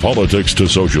from politics to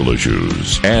social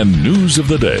issues and news of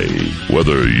the day.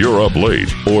 Whether you're up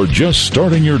late or just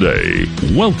starting your day,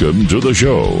 welcome to the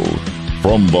show.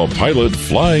 From the Pilot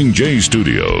Flying J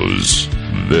Studios,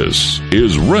 this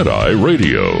is Red Eye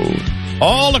Radio.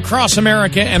 All across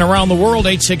America and around the world,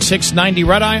 866-90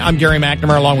 Red Eye. I'm Gary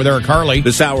McNamara along with Eric Harley.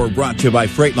 This hour brought to you by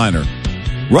Freightliner.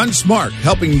 Run smart.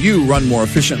 Helping you run more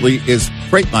efficiently is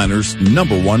Freightliner's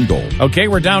 #1 goal. Okay,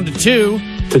 we're down to 2.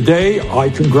 Today, I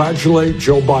congratulate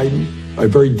Joe Biden, a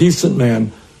very decent man,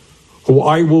 who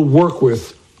I will work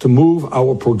with to move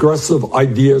our progressive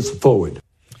ideas forward.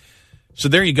 So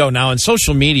there you go. Now, on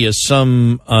social media,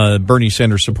 some Bernie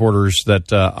Sanders supporters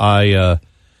that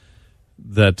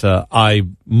I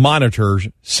monitor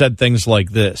said things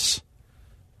like this.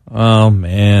 Oh,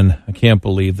 man, I can't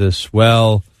believe this.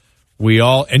 Well, we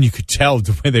all, and you could tell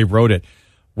the way they wrote it,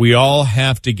 we all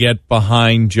have to get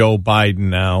behind Joe Biden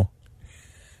now.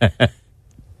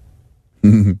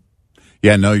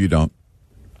 Yeah, no, you don't.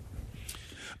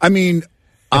 I mean,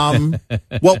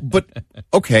 well, but,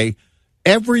 okay,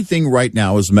 everything right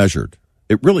now is measured.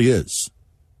 It really is.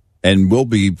 And will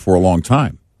be for a long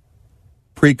time.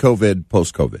 Pre-COVID,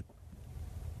 post-COVID.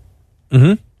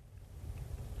 Mm-hmm.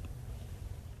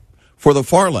 For the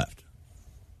far left.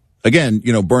 Again,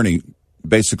 Bernie,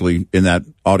 basically in that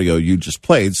audio you just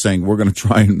played, saying we're going to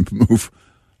try and move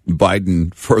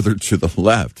Biden further to the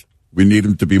left. We need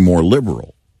him to be more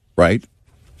liberal, right?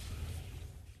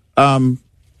 I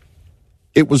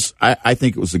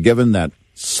think it was a given that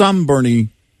some Bernie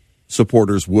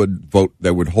supporters would vote, they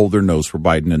would hold their nose for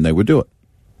Biden, and they would do it.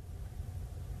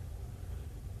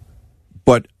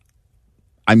 But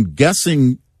I'm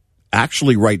guessing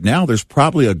actually right now there's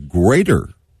probably a greater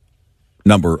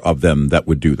number of them that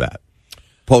would do that.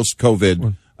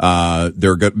 Post-COVID,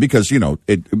 they're good because,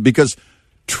 because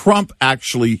Trump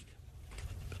actually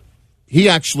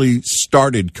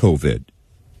started COVID.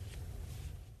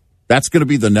 That's going to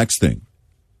be the next thing.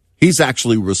 He's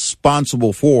actually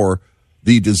responsible for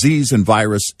the disease and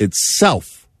virus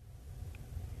itself.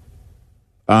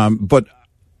 But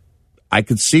I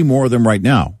could see more of them right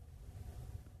now.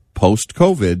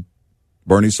 Post-COVID,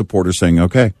 Bernie supporters saying,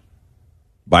 okay,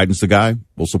 Biden's the guy.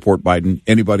 We'll support Biden.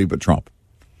 Anybody but Trump.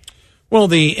 Well,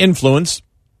 the influence,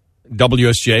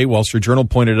 WSJ, Wall Street Journal,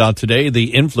 pointed out today,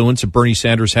 the influence that Bernie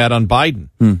Sanders had on Biden.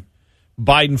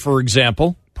 Biden, for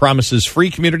example, promises free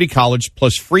community college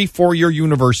plus free 4-year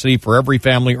university for every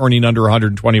family earning under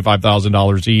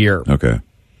 $125,000 a year. Okay.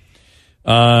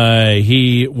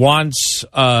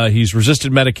 He's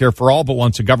resisted Medicare for all, but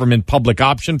wants a government public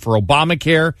option for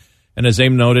Obamacare. And as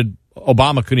Aim noted,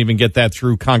 Obama couldn't even get that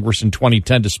through Congress in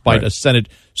 2010 despite a Senate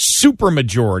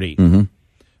supermajority. Mm-hmm.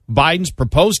 Biden's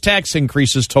proposed tax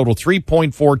increases total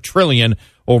 $3.4 trillion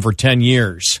over 10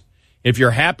 years. If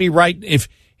you're happy,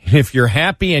 if you're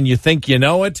happy and you think you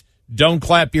know it, don't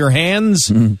clap your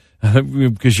hands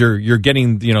because you're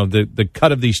getting the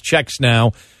cut of these checks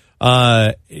now.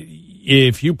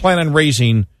 If you plan on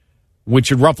raising,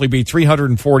 which would roughly be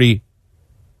 $340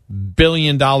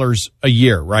 billion a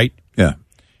year, right? Yeah.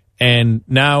 And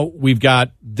now we've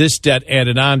got this debt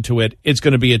added on to it. It's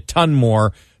going to be a ton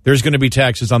more. There's going to be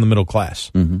taxes on the middle class.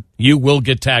 Mm-hmm. You will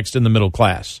get taxed in the middle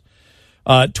class.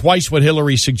 Twice what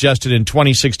Hillary suggested in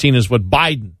 2016 is what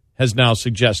Biden has now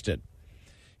suggested.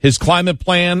 His climate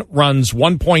plan runs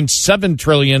 $1.7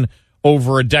 trillion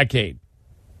over a decade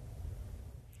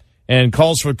and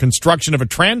calls for construction of a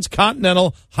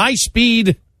transcontinental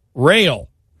high-speed rail.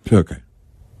 Okay.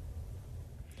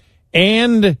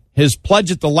 And his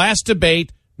pledge at the last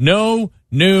debate, no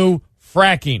new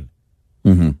fracking.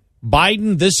 Mm-hmm.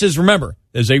 Biden, this is, remember,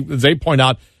 as they point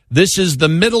out, this is the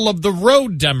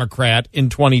middle-of-the-road Democrat in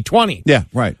 2020. Yeah,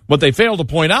 right. What they fail to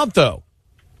point out, though,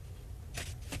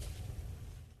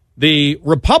 the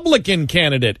Republican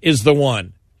candidate is the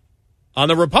one on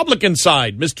the Republican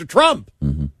side, Mr. Trump,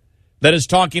 that is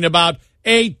talking about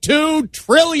a $2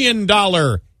 trillion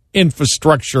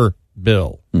infrastructure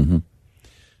bill. Mm-hmm.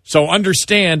 So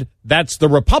understand that's the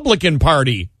Republican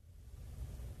Party.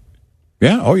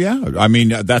 Yeah. Oh, yeah. I mean,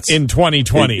 that's in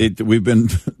 2020. We've been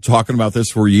talking about this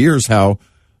for years, how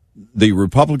the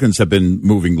Republicans have been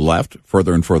moving left,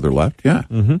 further and further left. Yeah.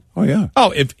 Mm-hmm. Oh, yeah.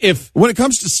 Oh, if when it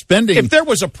comes to spending, if there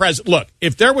was a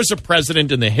if there was a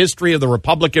president in the history of the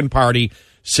Republican Party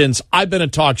since I've been a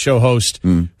talk show host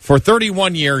for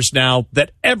 31 years now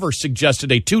that ever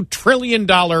suggested a $2 trillion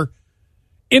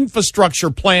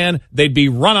infrastructure plan, they'd be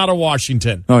run out of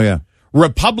Washington. Oh, yeah.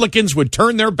 Republicans would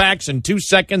turn their backs in 2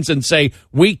 seconds and say,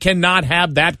 we cannot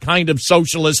have that kind of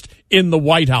socialist in the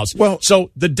White House. Well,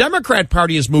 so the Democrat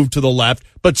Party has moved to the left,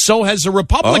 but so has the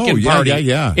Republican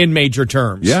Party in major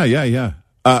terms. Yeah.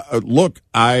 Look,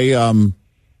 you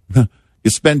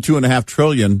spend $2.5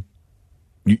 trillion.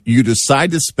 You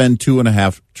decide to spend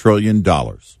 $2.5 trillion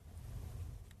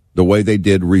the way they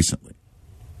did recently.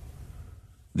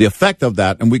 The effect of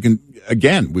that, and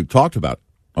we've talked about it.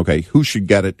 Okay, who should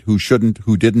get it, who shouldn't,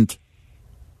 who didn't,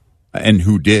 and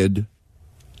who did.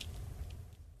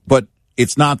 But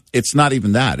it's not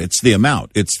even that. It's the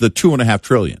amount. It's the $2.5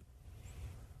 trillion.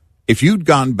 If you'd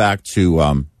gone back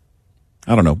to,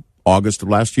 August of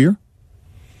last year,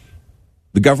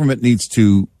 the government needs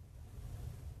to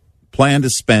plan to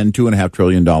spend $2.5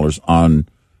 trillion on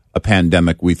a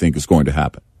pandemic we think is going to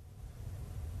happen.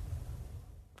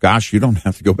 Gosh, you don't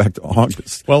have to go back to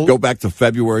August. Well, go back to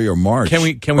February or March.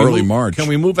 March. Can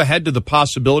we move ahead to the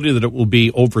possibility that it will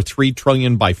be over $3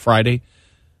 trillion by Friday?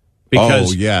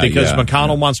 Because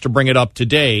McConnell wants to bring it up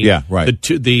today. Yeah, right.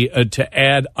 To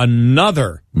add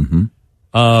another.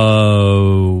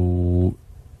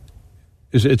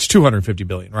 It's $250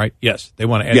 billion, right? Yes, they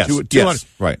want to add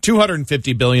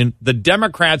 $250 billion. The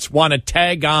Democrats want to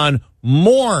tag on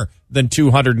more than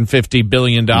 $250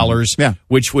 billion,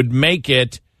 which would make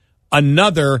it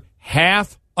another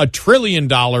 $500 billion,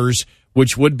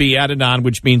 which would be added on,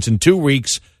 which means in 2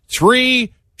 weeks,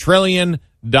 $3 trillion.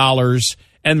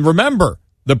 And remember,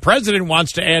 the president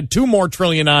wants to add $2 more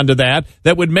trillion onto that.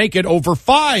 That would make it over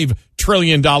 $5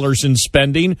 trillion in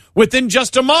spending within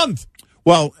just a month.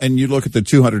 Well, and you look at the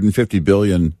 $250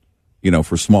 billion,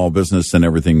 for small business and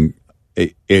everything,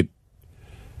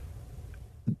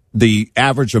 the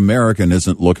average American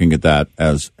isn't looking at that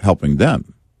as helping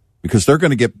them, because they're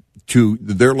going to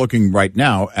they're looking right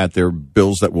now at their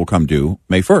bills that will come due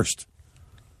May 1st.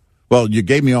 Well, you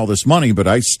gave me all this money, but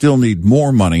I still need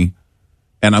more money,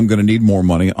 and I'm going to need more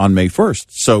money on May 1st.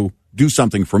 So do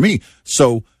something for me.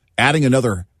 So adding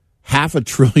another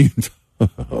 $500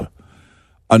 billion,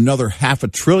 another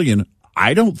 $500 billion,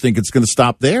 I don't think it's going to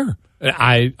stop there.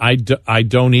 I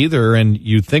don't either. And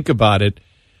you think about it,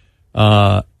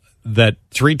 that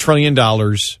 $3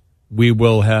 trillion we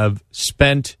will have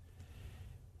spent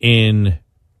in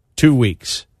 2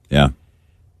 weeks. Yeah.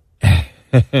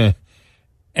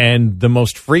 And the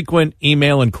most frequent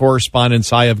email and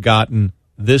correspondence I have gotten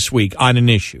this week on an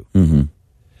issue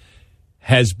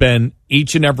has been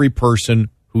each and every person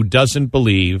who doesn't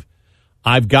believe.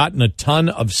 I've gotten a ton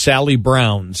of Sally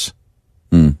Brown's,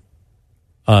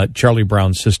 Charlie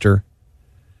Brown's sister,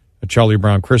 a Charlie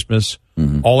Brown Christmas.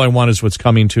 All I want is what's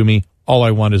coming to me. All I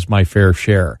want is my fair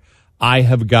share. I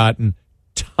have gotten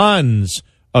tons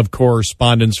of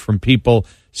correspondence from people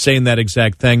saying that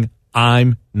exact thing.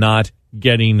 I'm not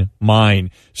getting mine.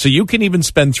 So you can even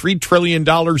spend $3 trillion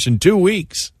in 2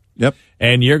 weeks. Yep.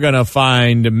 And you're going to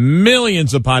find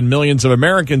millions upon millions of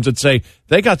Americans that say,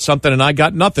 they got something and I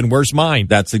got nothing. Where's mine?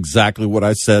 That's exactly what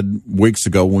I said weeks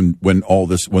ago when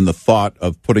the thought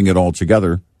of putting it all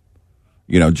together,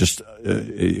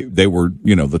 they were,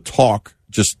 the talk,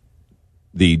 just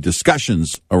the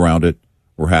discussions around it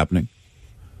were happening.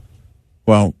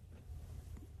 Well,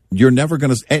 you're never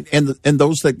going to, and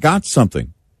those that got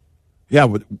something. Yeah,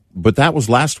 but that was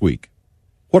last week.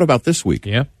 What about this week?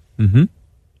 Yeah.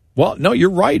 Well, no, you're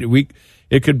right.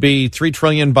 It could be $3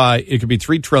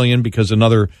 trillion because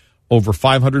another over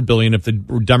 $500 billion. If the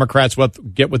Democrats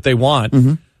get what they want,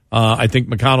 I think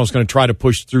McConnell's going to try to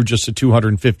push through just the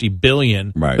 $250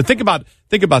 billion. Right. But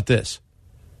think about this.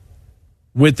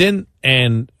 Within,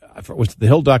 and was the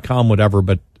Hill.com, whatever,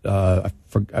 but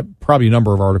probably a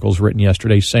number of articles written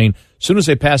yesterday saying as soon as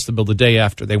they passed the bill the day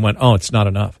after, they went, oh, it's not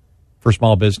enough for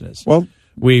small business. Well,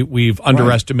 we've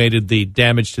underestimated the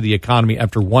damage to the economy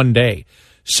after one day.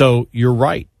 So you're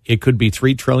right. It could be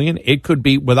 $3 trillion. It could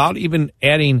be without even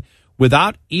adding the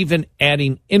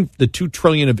 $2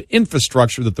 trillion of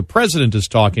infrastructure that the president is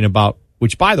talking about,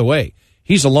 which, by the way,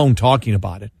 he's alone talking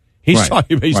about it. He's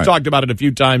talked about it a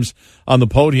few times on the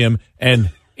podium,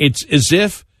 and it's as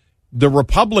if the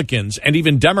Republicans and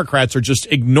even Democrats are just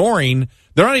ignoring.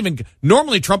 They're not even.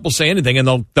 Normally, Trump will say anything,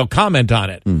 and they'll comment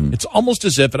on it. Mm-hmm. It's almost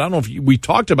as if, and I don't know if we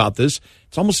talked about this.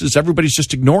 It's almost as if everybody's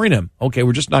just ignoring him. Okay,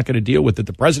 we're just not going to deal with it.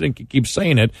 The president keeps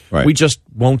saying it. Right. We just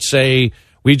won't say.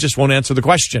 We just won't answer the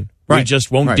question. Right. We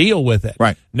just won't deal with it.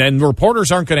 Right. And the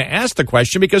reporters aren't going to ask the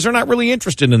question because they're not really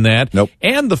interested in that. Nope.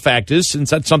 And the fact is,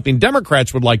 since that's something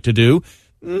Democrats would like to do,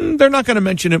 they're not going to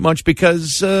mention it much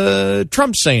because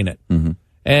Trump's saying it. Mm-hmm.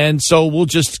 And so we'll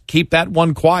just keep that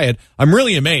one quiet. I'm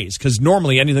really amazed because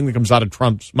normally anything that comes out of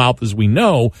Trump's mouth, as we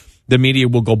know, the media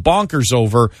will go bonkers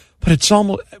over. But it's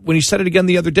almost, when he said it again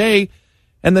the other day,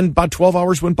 and then about 12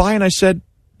 hours went by and I said,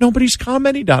 nobody's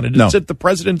commenting on it. It's if the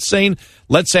president's saying,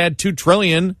 let's add $2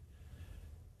 trillion.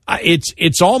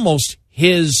 It's almost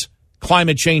his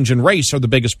climate change and race are the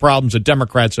biggest problems that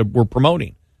Democrats were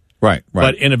promoting. Right.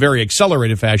 But in a very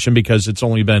accelerated fashion because it's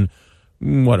only been,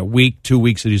 a week, 2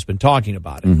 weeks that he's been talking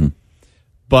about it. Mm-hmm.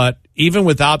 But even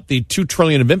without the $2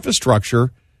 trillion of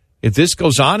infrastructure, if this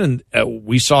goes on, and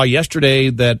we saw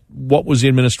yesterday that what was the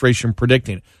administration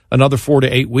predicting? Another 4 to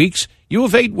 8 weeks. You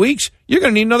have 8 weeks, you're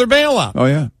going to need another bailout. Oh,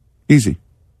 yeah. Easy.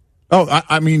 Oh,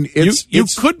 I mean, you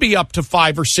could be up to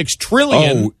 $5 or $6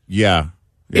 trillion. Oh, yeah.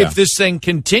 If this thing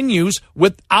continues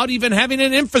without even having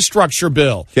an infrastructure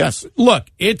bill. Yes. Look,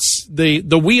 it's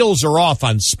the wheels are off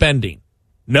on spending.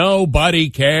 Nobody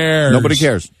cares. Nobody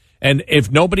cares. And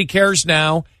if nobody cares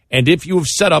now, and if you have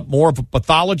set up more of a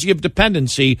pathology of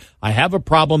dependency, I have a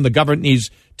problem. The government needs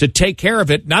to take care of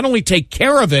it. Not only take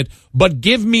care of it, but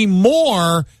give me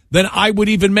more than I would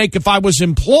even make if I was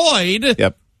employed.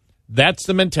 Yep. That's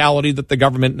the mentality that the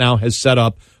government now has set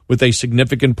up with a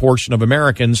significant portion of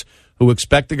Americans who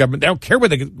expect the government. They don't care where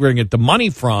they're going to get the money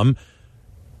from.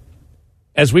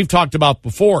 As we've talked about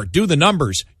before, do the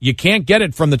numbers. You can't get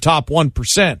it from the top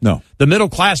 1%. No. The middle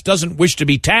class doesn't wish to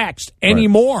be taxed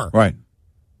anymore. Right.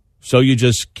 So you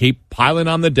just keep piling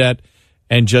on the debt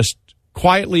and just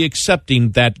quietly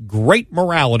accepting that great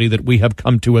morality that we have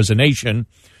come to as a nation,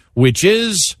 which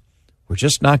is we're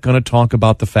just not going to talk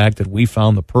about the fact that we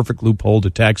found the perfect loophole to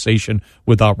taxation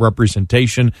without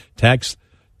representation. Tax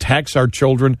our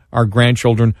children, our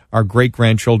grandchildren, our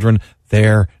great-grandchildren.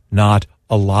 They're not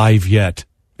alive yet.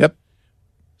 Yep.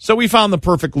 So we found the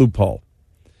perfect loophole.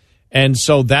 And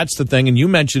so that's the thing. And you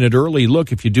mentioned it early.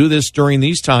 Look, if you do this during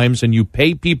these times and you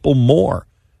pay people more,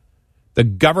 the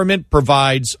government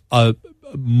provides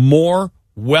more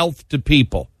wealth to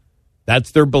people.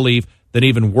 That's their belief, than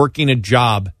even working a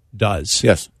job does.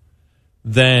 Yes.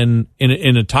 Then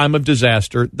in a time of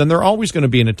disaster, then they're always going to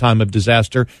be in a time of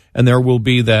disaster, and there will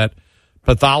be that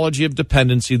pathology of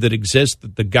dependency that exists,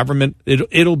 that the government,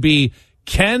 it'll be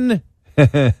Kevin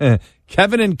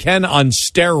and Ken on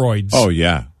steroids. Oh,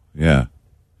 yeah. Yeah.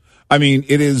 I mean,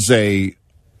 it is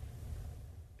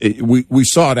we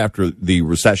saw it after the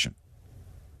recession.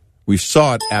 We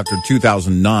saw it after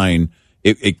 2009.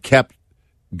 It kept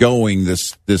going,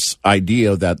 this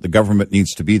idea that the government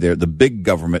needs to be there. The big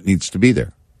government needs to be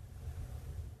there.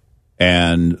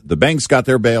 And the banks got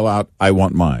their bailout. I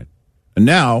want mine. And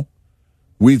now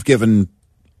we've given,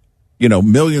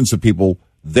 millions of people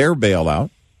their bailout,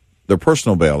 their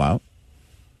personal bailout.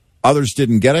 Others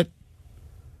didn't get it.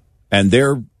 And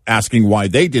they're asking why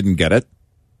they didn't get it.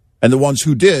 And the ones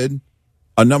who did,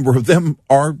 a number of them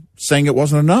are saying it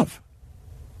wasn't enough.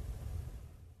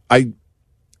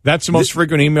 That's the most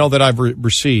frequent email that I've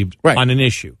received on an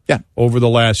issue. Yeah. Over the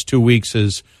last 2 weeks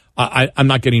is, I'm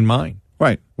not getting mine.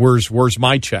 Right. Where's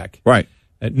my check? Right.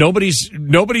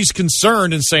 Nobody's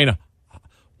concerned and saying,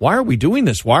 why are we doing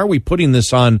this? Why are we putting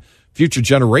this on future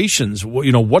generations?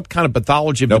 What kind of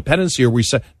pathology of dependency are we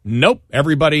saying? Nope.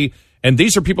 Everybody, and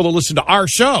these are people that listen to our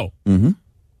show. Mm-hmm.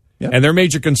 Yep. And their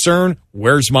major concern,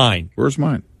 where's mine? Where's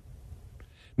mine?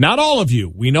 Not all of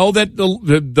you. We know that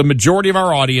the majority of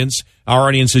our audience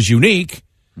is unique,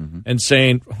 and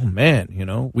saying, oh,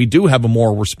 man, we do have a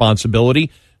moral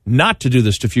responsibility not to do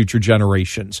this to future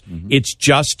generations. Mm-hmm. It's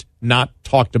just not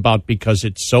talked about because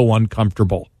it's so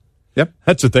uncomfortable. Yep.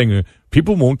 That's the thing.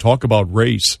 People won't talk about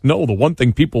race. No, the one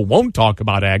thing people won't talk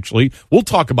about, actually, we'll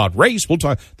talk about race.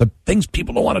 The things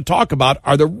people don't want to talk about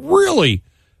are the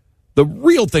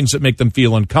real things that make them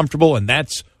feel uncomfortable, and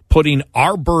that's putting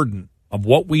our burden of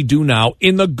what we do now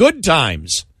in the good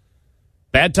times.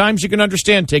 Bad times, you can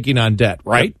understand taking on debt,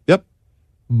 right? Yep.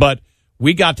 But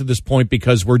we got to this point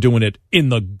because we're doing it in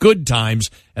the good times,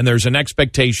 and there's an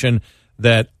expectation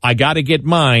that I got to get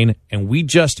mine, and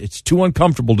it's too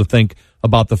uncomfortable to think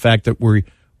about the fact that we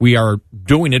are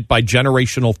doing it by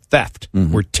generational theft.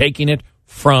 Mm-hmm. We're taking it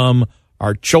from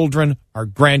our children, our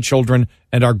grandchildren,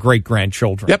 and our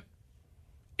great-grandchildren. Yep.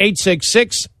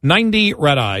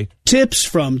 866-90-RED-EYE. Tips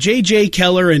from J.J.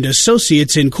 Keller and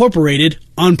Associates Incorporated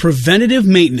on preventative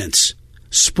maintenance.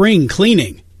 Spring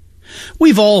cleaning.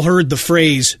 We've all heard the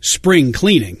phrase spring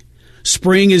cleaning.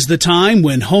 Spring is the time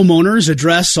when homeowners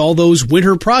address all those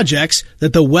winter projects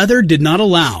that the weather did not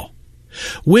allow.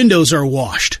 Windows are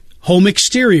washed, home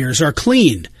exteriors are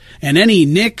cleaned, and any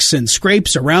nicks and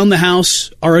scrapes around the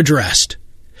house are addressed.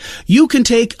 You can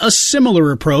take a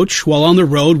similar approach while on the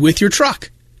road with your truck.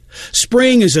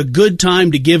 Spring is a good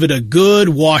time to give it a good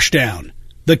wash down.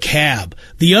 The cab,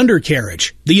 the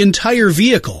undercarriage, the entire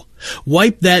vehicle.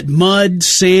 Wipe that mud,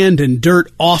 sand, and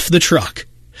dirt off the truck.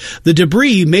 The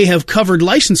debris may have covered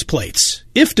license plates,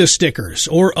 IFTA stickers,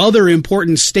 or other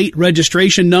important state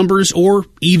registration numbers, or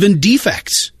even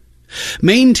defects.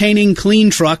 Maintaining clean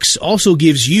trucks also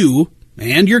gives you,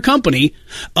 and your company,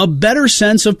 a better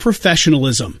sense of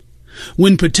professionalism.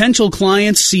 When potential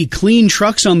clients see clean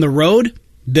trucks on the road,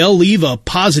 they'll leave a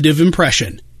positive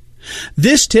impression.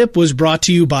 This tip was brought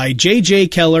to you by J.J.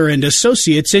 Keller and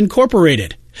Associates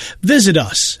Incorporated. Visit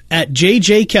us at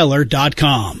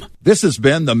jjkeller.com. This has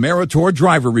been the Meritor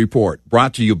Driver Report,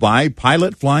 brought to you by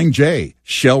Pilot Flying J,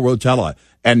 Shell Rotella,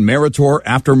 and Meritor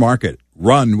Aftermarket.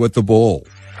 Run with the bull.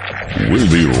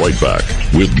 We'll be right back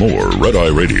with more Red Eye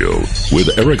Radio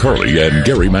with Eric Harley and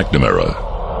Gary McNamara.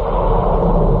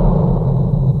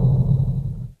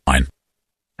 Fine.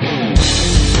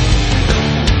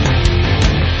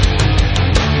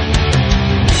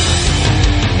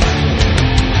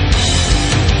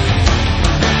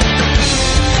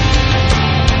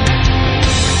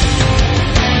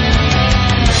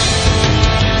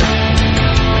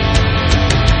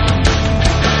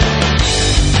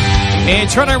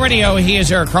 It's Red Eye Radio. He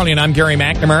is Eric Harley, and I'm Gary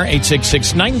McNamara,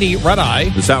 866-90-RED-EYE.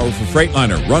 This hour for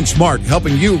Freightliner. Run smart,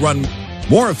 helping you run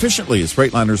more efficiently is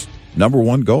Freightliner's number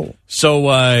one goal.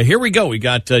 So here we go. We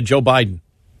got Joe Biden.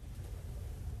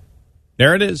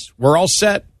 There it is. We're all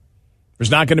set.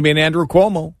 There's not going to be an Andrew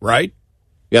Cuomo, right?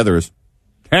 Yeah, there is.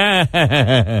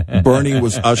 Bernie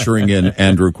was ushering in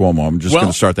Andrew Cuomo. I'm just going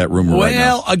to start that rumor right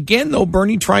now. Well, again, though,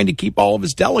 Bernie trying to keep all of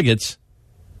his delegates.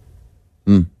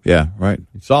 Yeah, right.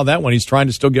 You saw that one. He's trying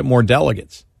to still get more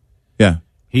delegates. Yeah.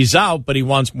 He's out, but he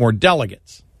wants more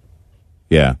delegates.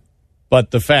 Yeah.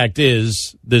 But the fact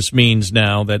is, this means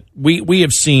now that we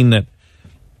have seen that,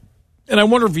 and I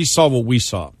wonder if he saw what we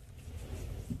saw,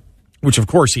 which of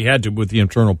course he had to with the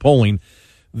internal polling,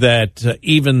 that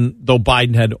even though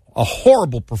Biden had a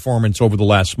horrible performance over the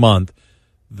last month,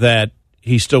 that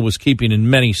he still was keeping in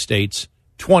many states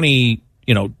 20,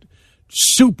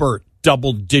 super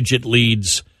double-digit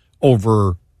leads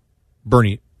over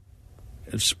Bernie.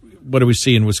 What do we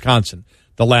see in Wisconsin?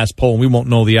 The last poll, and we won't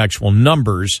know the actual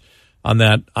numbers on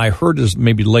that. I heard as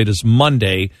maybe late as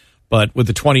Monday, but with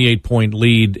the 28-point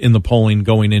lead in the polling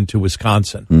going into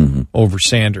Wisconsin over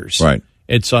Sanders. Right.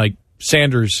 It's like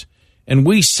Sanders, and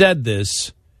we said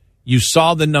this, you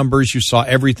saw the numbers, you saw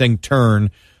everything turn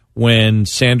when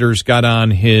Sanders got on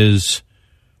his,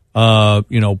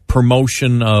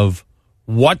 promotion of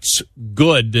what's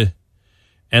good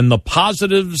and the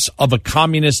positives of a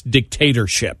communist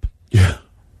dictatorship. Yeah.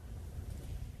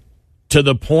 To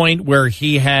the point where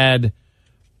he had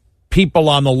people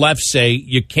on the left say,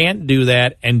 you can't do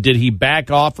that. And did he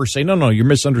back off or say, no, you're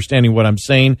misunderstanding what I'm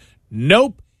saying?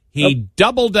 Nope. He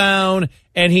doubled down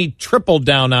and he tripled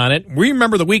down on it. We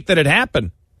remember the week that it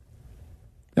happened.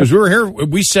 As we were here,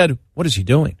 we said, what is he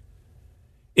doing?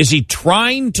 Is he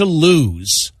trying to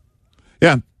lose?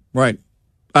 Yeah, right.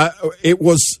 It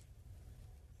was,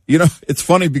 it's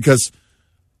funny because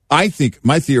I think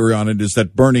my theory on it is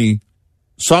that Bernie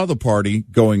saw the party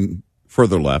going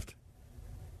further left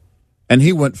and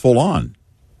he went full on.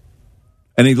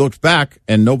 And he looked back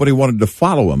and nobody wanted to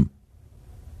follow him.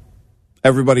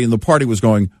 Everybody in the party was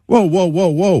going, whoa, whoa, whoa,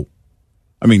 whoa.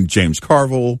 I mean, James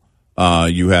Carville,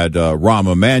 you had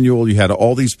Rahm Emanuel, you had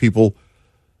all these people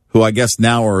who I guess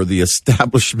now are the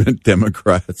establishment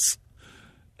Democrats.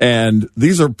 And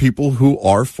these are people who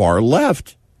are far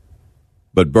left.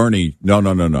 But Bernie, no.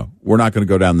 We're not going to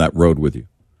go down that road with you.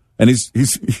 And he's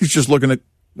just looking at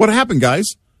what happened,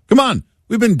 guys. Come on.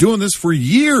 We've been doing this for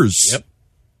years. Yep.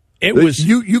 It was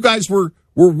you guys were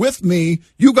with me.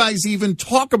 You guys even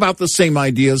talk about the same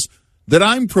ideas that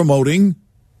I'm promoting.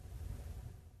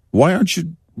 Why aren't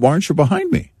you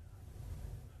behind me?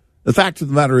 The fact of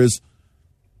the matter is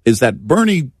that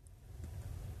Bernie,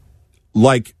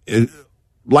 like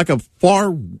a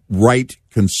far right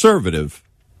conservative,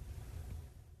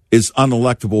 is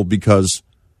unelectable because,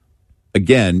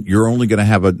 again, you're only going to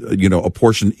have a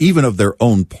portion even of their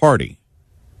own party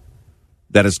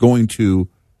that is going to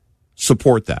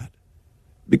support that.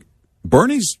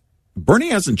 Bernie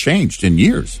hasn't changed in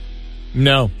years.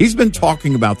 No. He's been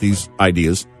talking about these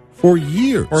ideas for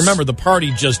years. Remember, the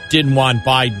party just didn't want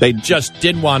Biden. They just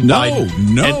didn't want Biden.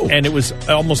 No. And it was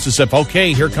almost as if,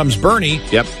 okay, here comes Bernie.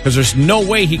 Yep. Because there's no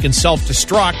way he can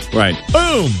self-destruct. Right.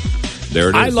 Boom. There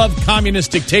it is. I love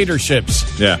communist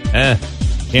dictatorships. Yeah.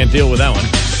 Can't deal with that one.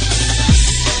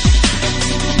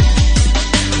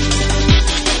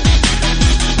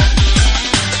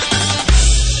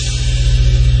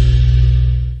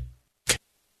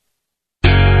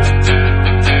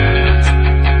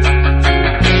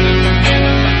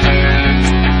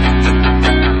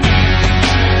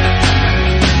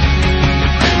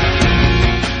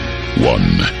 One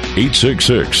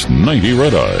 866-90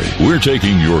 Red Eye. We're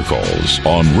taking your calls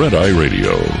on Red Eye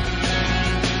Radio.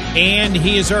 And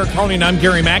he is Eric Honing. I'm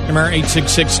Gary McNamara,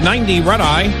 866-90 Red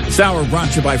Eye. This hour brought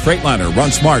to you by Freightliner.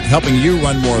 Run smart. Helping you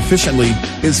run more efficiently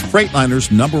is Freightliner's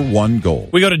 #1 goal.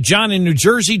 We go to John in New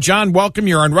Jersey. John, welcome.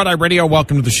 You're on Red Eye Radio.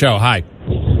 Welcome to the show. Hi.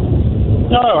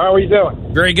 Hello. How are you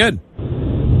doing? Very good.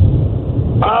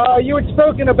 You had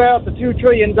spoken about the $2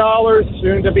 trillion,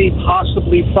 soon to be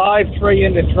possibly $5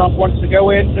 trillion that Trump wants to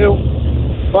go into.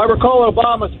 Well, I recall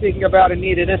Obama speaking about a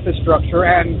needed infrastructure,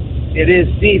 and it is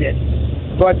needed.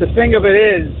 But the thing of it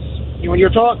is, when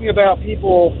you're talking about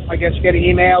people, I guess, getting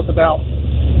emails about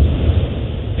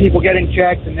people getting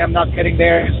checks and them not getting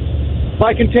theirs,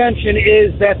 my contention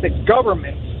is that the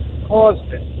government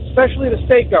caused it, especially the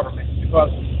state government,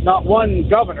 because not one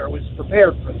governor was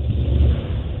prepared for this.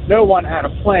 No one had a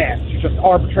plan to just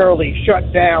arbitrarily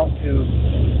shut down to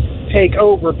take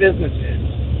over businesses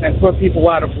and put people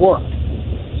out of work.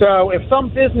 So if some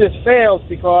business fails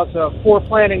because of poor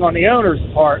planning on the owner's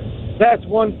part, that's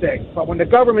one thing. But when the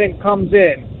government comes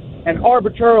in and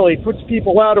arbitrarily puts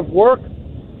people out of work,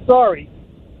 sorry,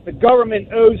 the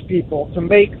government owes people to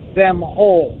make them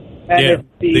whole. And if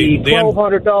the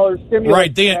 $1,200 stimulus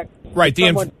check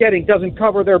someone's getting doesn't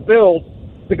cover their bills,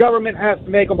 the government has to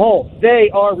make them whole. They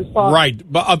are responsible. Right,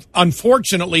 but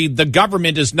unfortunately, the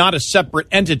government is not a separate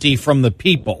entity from the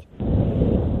people.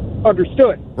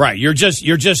 Understood. Right, you're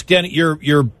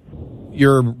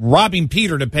robbing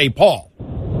Peter to pay Paul.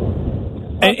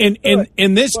 And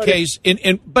in this case,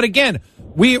 but again,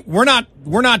 we're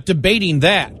not debating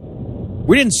that.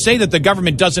 We didn't say that the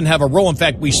government doesn't have a role. In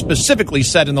fact, we specifically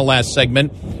said in the last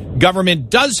segment, government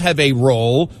does have a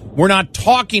role. We're not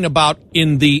talking about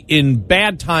in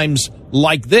bad times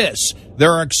like this.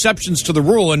 There are exceptions to the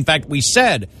rule. In fact, we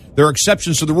said there are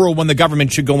exceptions to the rule when the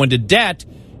government should go into debt,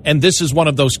 and this is one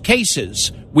of those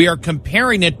cases. We are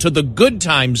comparing it to the good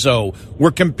times, though.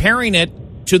 We're comparing it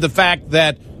to the fact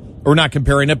that, or not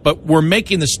comparing it, but we're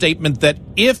making the statement that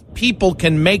if people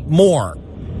can make more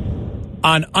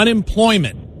on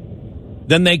unemployment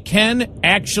than they can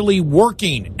actually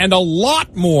working, and a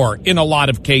lot more in a lot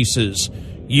of cases,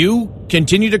 you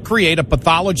continue to create a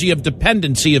pathology of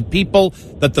dependency of people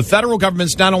that the federal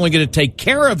government's not only going to take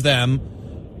care of them,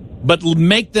 but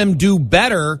make them do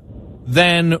better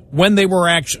than when they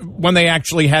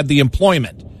actually had the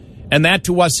employment. And that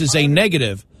to us is a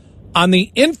negative. On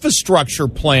the infrastructure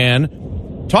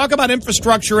plan, talk about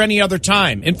infrastructure any other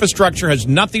time. Infrastructure has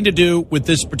nothing to do with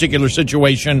this particular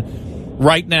situation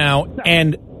right now.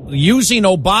 And using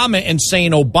Obama and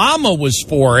saying Obama was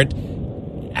for it,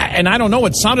 and I don't know,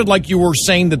 it sounded like you were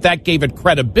saying that gave it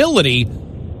credibility.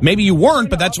 Maybe you weren't,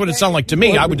 but that's what it sounded like to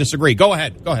me. I would disagree. Go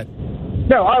ahead.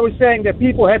 No, I was saying that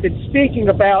people have been speaking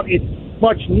about it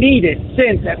much needed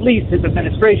since at least his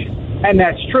administration, and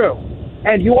that's true.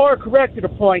 And you are correct to the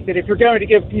point that if you're going to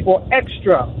give people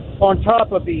extra on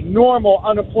top of the normal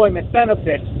unemployment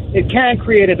benefits, it can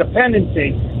create a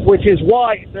dependency, which is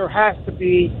why there has to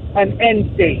be an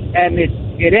end date, and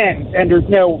it ends, and there's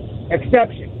no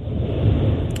exception.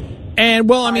 And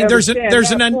well, I mean, there's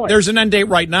an end date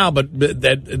right now, but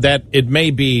that it may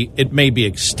be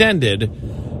extended.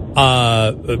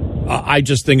 I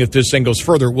just think if this thing goes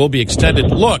further, it will be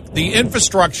extended. Look, the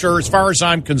infrastructure, as far as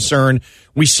I'm concerned,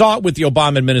 we saw it with the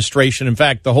Obama administration. In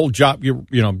fact, the whole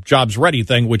jobs ready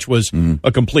thing, which was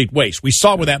a complete waste. We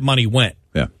saw where that money went.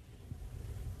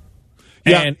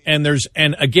 Yeah.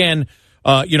 And again,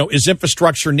 is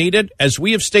infrastructure needed? As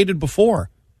we have stated before,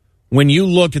 when you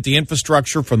look at the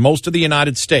infrastructure for most of the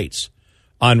United States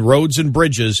on roads and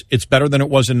bridges, it's better than it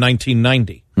was in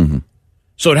 1990. Mm-hmm.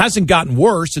 So it hasn't gotten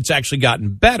worse. It's actually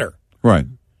gotten better. Right.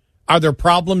 Are there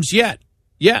problems yet?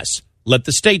 Yes. Let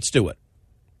the states do it.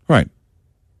 Right.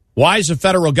 Why is the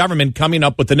federal government coming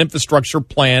up with an infrastructure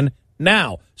plan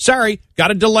now? Sorry, got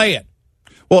to delay it.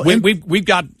 Well, we've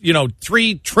got,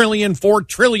 $3 trillion, $4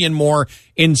 trillion more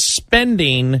in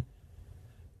spending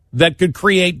that could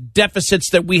create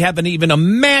deficits that we haven't even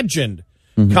imagined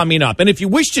coming up. And if you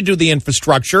wish to do the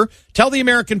infrastructure, tell the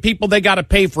American people they got to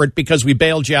pay for it because we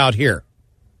bailed you out here.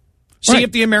 See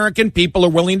if the American people are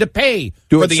willing to pay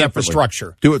for the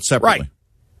infrastructure. Do it separately. Right.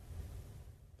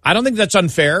 I don't think that's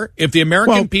unfair. If the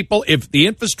American people, if the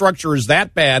infrastructure is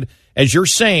that bad, as you're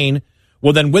saying,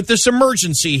 well, then with this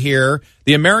emergency here,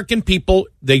 the American people,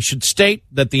 they should state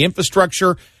that the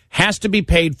infrastructure has to be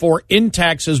paid for in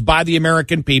taxes by the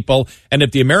American people. And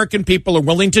if the American people are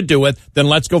willing to do it, then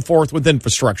let's go forth with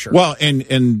infrastructure. Well,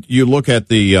 and you look at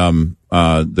the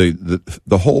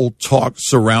whole talk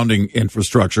surrounding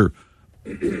infrastructure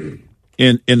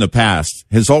in the past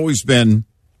has always been,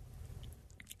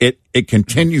 it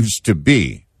continues to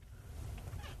be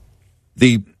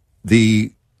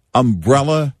the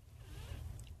umbrella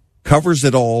covers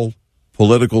it all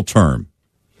political term.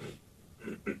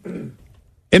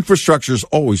 Infrastructure is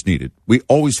always needed. We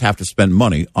always have to spend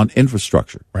money on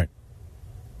infrastructure. Right.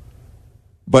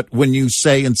 But when you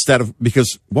say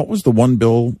because what was the one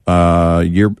bill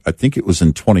year? I think it was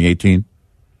in 2018,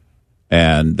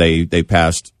 and they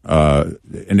passed, and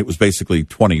it was basically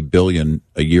 $20 billion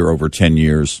a year over 10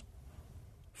 years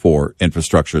for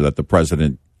infrastructure that the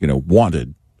president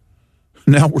wanted.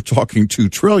 Now we're talking $2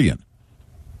 trillion.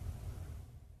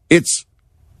 It's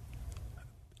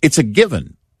a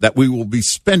given that we will be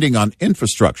spending on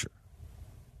infrastructure.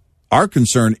 Our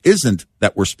concern isn't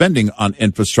that we're spending on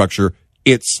infrastructure,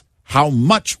 it's how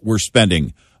much we're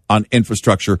spending on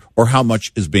infrastructure or how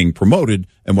much is being promoted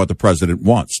and what the president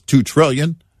wants. $2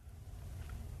 trillion?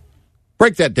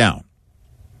 Break that down.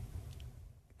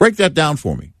 Break that down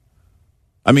for me.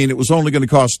 I mean, it was only going to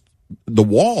cost the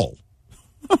wall.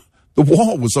 The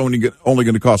wall was only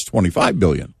going to cost $25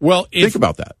 billion. Well, think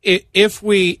about that. If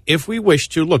we wish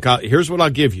to look, here's what I'll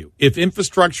give you. If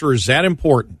infrastructure is that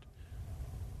important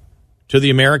to the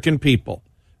American people,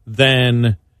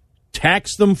 then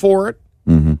tax them for it.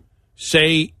 Mm-hmm.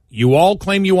 Say you all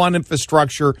claim you want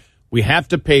infrastructure. We have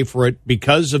to pay for it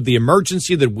because of the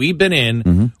emergency that we've been in.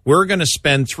 Mm-hmm. We're going to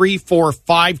spend $3, $4,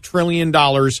 $5 trillion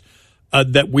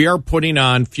that we are putting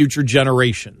on future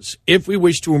generations. If we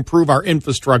wish to improve our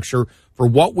infrastructure for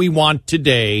what we want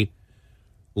today,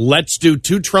 let's do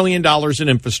 $2 trillion in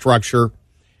infrastructure.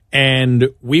 And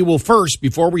we will first,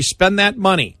 before we spend that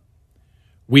money,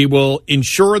 we will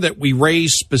ensure that we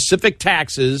raise specific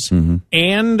taxes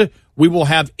and we will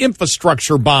have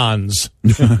infrastructure bonds.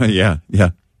 Yeah.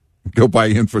 Go buy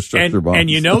infrastructure bonds. And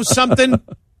you know something?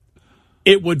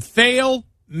 It would fail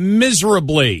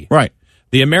miserably. Right.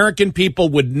 The American people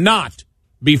would not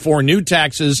be for new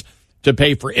taxes to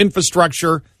pay for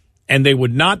infrastructure, and they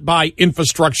would not buy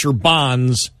infrastructure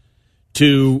bonds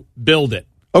to build it.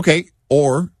 Okay,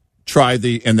 or try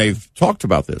and they've talked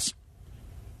about this,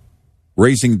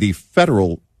 raising the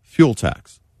federal fuel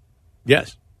tax.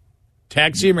 Yes.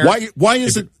 Tax the American. Why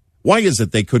is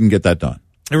it they couldn't get that done?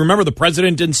 And remember, the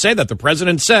president didn't say that. The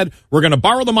president said, we're going to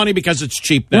borrow the money because it's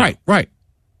cheap now. Right.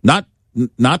 Not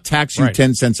tax you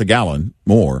 10 cents a gallon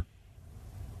more.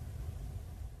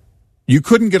 You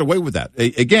couldn't get away with that.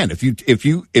 Again, if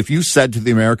you said to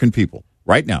the American people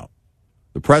right now,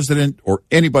 the president or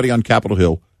anybody on Capitol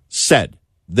Hill said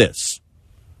this,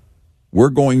 we're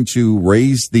going to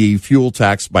raise the fuel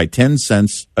tax by 10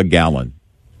 cents a gallon.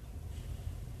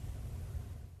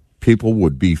 People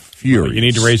would be furious. Well, you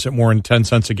need to raise it more than 10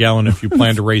 cents a gallon if you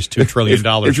plan to raise $2 trillion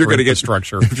if you're for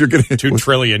infrastructure. If you're going to $2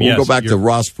 trillion, we'll go back to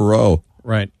Ross Perot.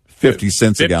 Right. 50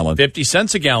 cents a gallon. 50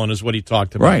 cents a gallon is what he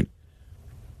talked about. Right.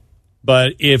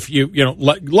 But if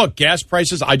look, gas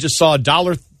prices, I just saw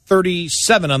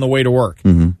 $1.37 on the way to work.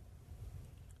 Mm-hmm.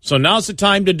 So now's the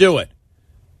time to do it.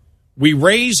 We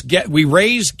raise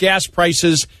gas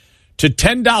prices to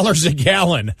 $10 a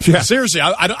gallon. Yeah. Seriously,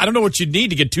 I don't know what you need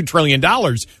to get $2 trillion.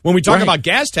 When we talk about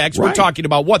gas tax, we're talking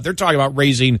about what? They're talking about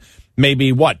raising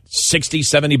maybe, $60,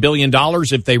 $70 billion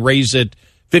if they raise it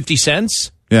 50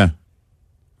 cents? Yeah.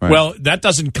 Right. Well, that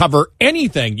doesn't cover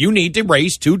anything. You need to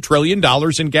raise $2 trillion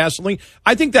in gasoline.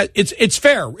 I think that it's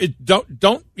fair.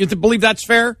 Don't you believe that's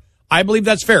fair? I believe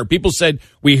that's fair. People said,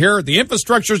 we hear the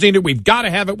infrastructure is needed. We've got to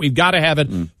have it. We've got to have it.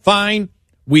 Fine.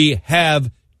 We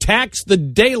have taxed the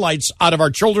daylights out of our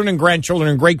children and grandchildren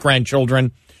and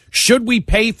great-grandchildren. Should we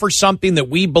pay for something that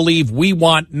we believe we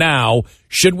want now?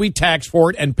 Should we tax for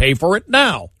it and pay for it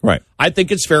now? Right. I think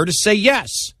it's fair to say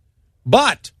yes.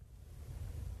 But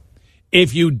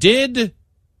if you did,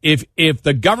 if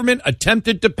the government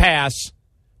attempted to pass,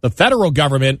 the federal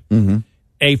government, and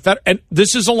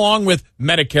this is along with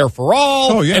Medicare for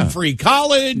all and free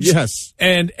college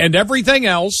and everything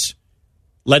else,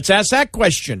 let's ask that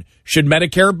question. Should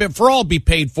Medicare for all be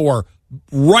paid for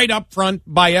right up front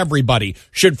by everybody?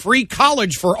 Should free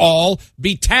college for all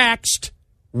be taxed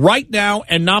right now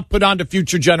and not put on to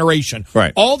future generation?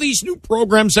 Right. All these new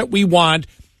programs that we want,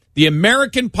 the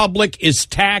American public is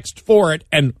taxed for it.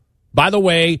 And by the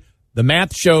way, the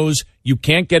math shows you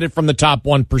can't get it from the top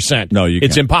 1%. No, you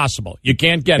can't. It's impossible. You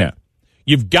can't get it.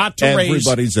 You've got to raise.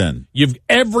 Everybody's in.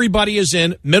 Everybody is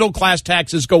in. Middle class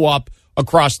taxes go up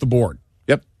across the board.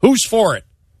 Yep. Who's for it?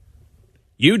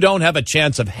 You don't have a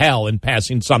chance of hell in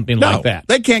passing something like that.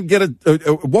 They can't get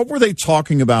it. What were they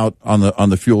talking about on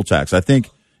the fuel tax? I think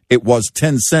it was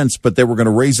 10 cents, but they were going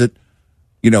to raise it,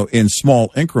 in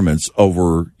small increments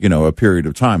over, a period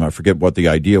of time. I forget what the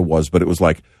idea was, but it was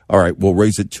like, all right, we'll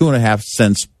raise it 2.5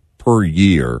 cents per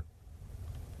year.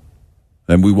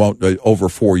 And we won't over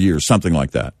 4 years, something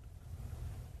like that.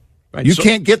 Right, you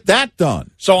can't get that done.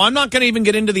 So I'm not going to even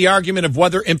get into the argument of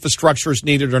whether infrastructure is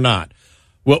needed or not.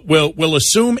 We'll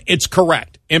assume it's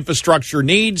correct. Infrastructure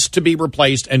needs to be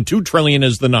replaced, and $2 trillion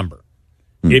is the number.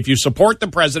 If you support the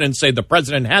president, say the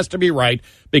president has to be right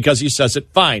because he says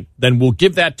it, fine. Then we'll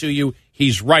give that to you.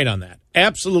 He's right on that.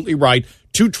 Absolutely right.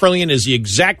 $2 trillion is the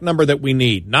exact number that we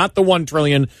need, not the $1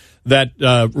 trillion that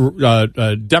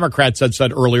Democrats had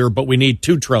said earlier, but we need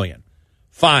 $2 trillion.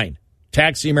 Fine.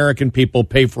 Tax the American people.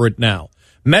 Pay for it now.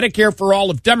 Medicare for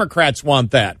all, if Democrats want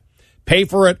that, pay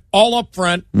for it all up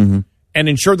front. And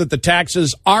ensure that the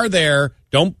taxes are there.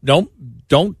 Don't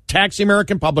tax the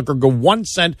American public or go 1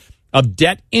 cent of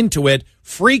debt into it.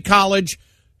 Free college,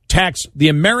 tax the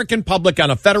American public on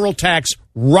a federal tax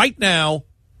right now.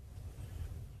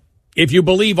 If you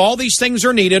believe all these things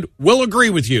are needed, we'll agree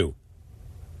with you.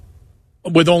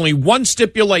 With only one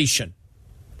stipulation.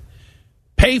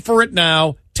 Pay for it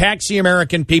now. Tax the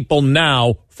American people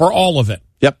now for all of it.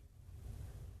 Yep.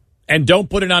 And don't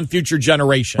put it on future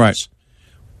generations. Right.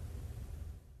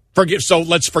 So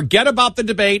let's forget about the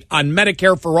debate on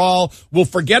Medicare for all. We'll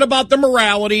forget about the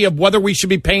morality of whether we should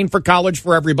be paying for college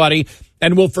for everybody.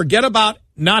 And we'll forget about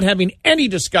not having any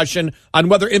discussion on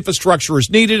whether infrastructure is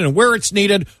needed and where it's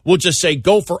needed. We'll just say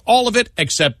go for all of it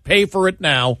except pay for it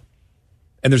now.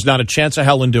 And there's not a chance of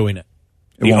hell in doing it.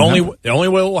 The only way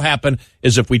it will happen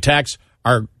is if we tax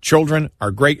our children,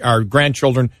 our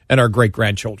grandchildren, and our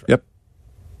great-grandchildren. Yep.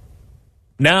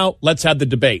 Now let's have the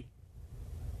debate.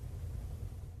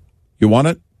 You want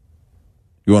it?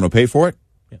 You want to pay for it?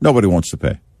 Yeah. Nobody wants to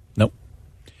pay. Nope.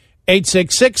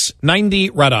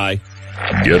 866-90-RED-EYE.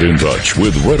 Get in touch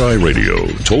with Red Eye Radio,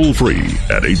 toll free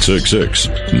at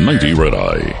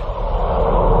 866-90-RED-EYE.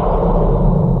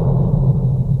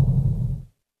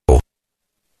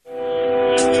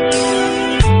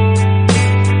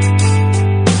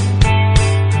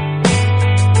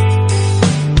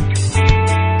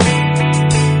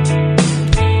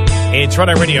 It's Red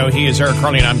Eye Radio. He is Eric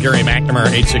Carly, and I'm Gary McNamara,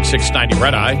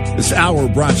 866-90-RED-EYE. This hour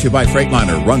brought to you by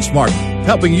Freightliner. Run smart.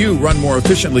 Helping you run more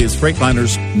efficiently is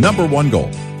Freightliner's #1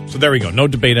 goal. So there we go. No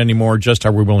debate anymore, just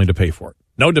are we willing to pay for it.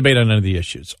 No debate on any of the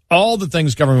issues. All the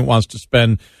things government wants to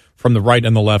spend from the right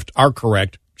and the left are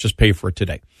correct. Just pay for it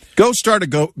today. Go start a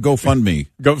GoFundMe.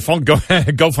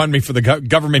 GoFundMe for the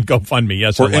government GoFundMe.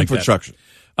 Yes, for I like infrastructure.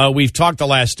 We've talked the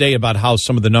last day about how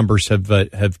some of the numbers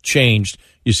have changed.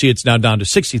 You see, it's now down to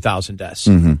 60,000 deaths,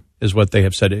 is what they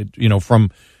have said.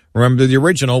 From remember the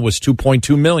original was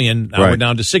 2.2 million. Now we're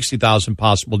down to 60,000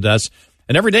 possible deaths,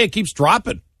 and every day it keeps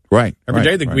dropping. Right. Every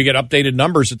day we get updated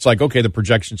numbers. It's like, okay, the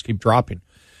projections keep dropping,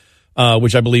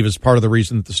 which I believe is part of the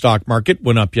reason that the stock market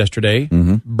went up yesterday.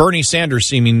 Bernie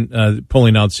Sanders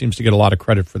pulling out seems to get a lot of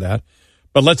credit for that.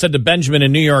 But let's head to Benjamin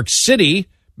in New York City.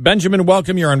 Benjamin,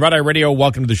 welcome. You're on Red Eye Radio.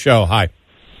 Welcome to the show. Hi.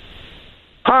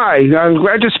 Hi. I'm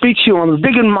glad to speak to you. I'm a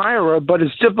big admirer, but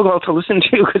it's difficult to listen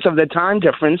to you because of the time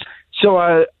difference. So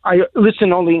I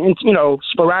listen only,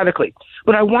 sporadically.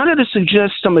 But I wanted to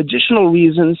suggest some additional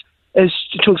reasons as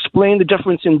to explain the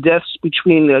difference in deaths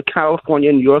between California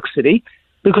and New York City.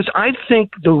 Because I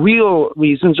think the real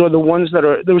reasons are the ones there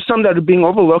are some that are being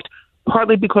overlooked,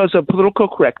 partly because of political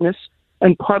correctness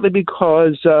and partly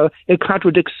because it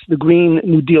contradicts the Green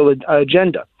New Deal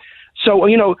agenda. So,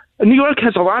 New York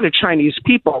has a lot of Chinese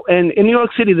people, and in New York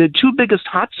City, the two biggest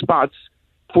hotspots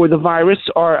for the virus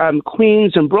are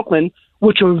Queens and Brooklyn,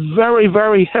 which are very,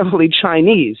 very heavily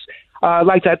Chinese.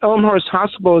 Like that Elmhurst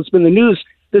Hospital has been in the news,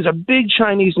 there's a big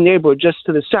Chinese neighborhood just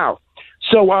to the south.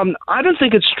 So I don't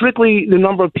think it's strictly the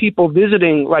number of people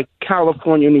visiting like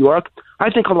California, New York. I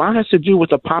think a lot has to do with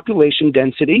the population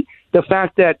density, the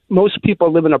fact that most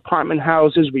people live in apartment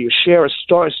houses where you share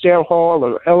a stair hall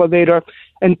or elevator,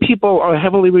 and people are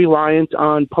heavily reliant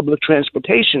on public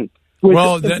transportation.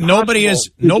 Well, nobody is.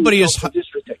 All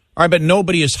right, but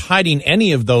nobody is hiding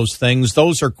any of those things.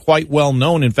 Those are quite well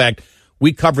known. In fact,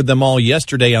 we covered them all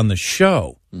yesterday on the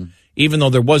show. Even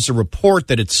though there was a report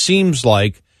that it seems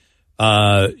like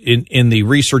in the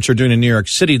research they're doing in New York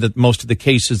City that most of the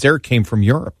cases there came from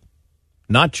Europe,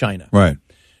 not China. Right.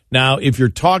 Now, if you're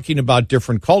talking about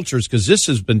different cultures, because this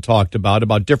has been talked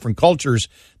about different cultures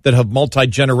that have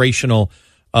multi-generational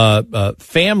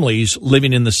families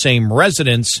living in the same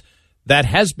residence, that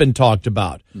has been talked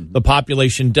about. The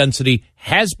population density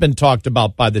has been talked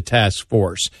about by the task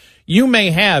force. You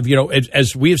may have,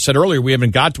 as we have said earlier, we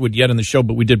haven't got to it yet in the show,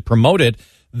 but we did promote it,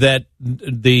 that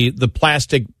the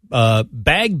plastic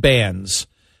bag bans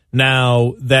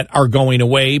now that are going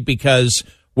away, because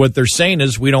what they're saying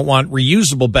is we don't want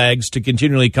reusable bags to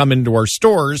continually come into our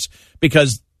stores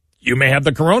because you may have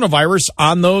the coronavirus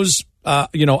on those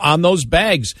on those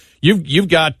bags. You've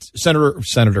got Senator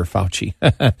Fauci,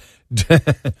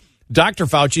 Dr.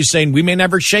 Fauci saying we may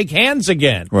never shake hands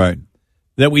again. Right.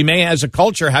 That we may, as a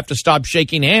culture, have to stop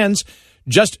shaking hands,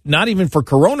 just not even for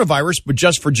coronavirus, but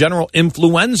just for general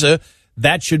influenza.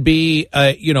 That should be,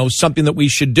 something that we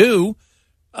should do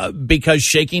because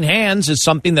shaking hands is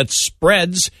something that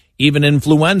spreads even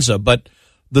influenza. But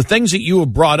the things that you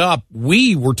have brought up,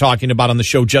 we were talking about on the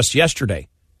show just yesterday.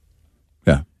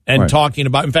 Yeah. And talking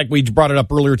about, in fact, we brought it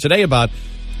up earlier today about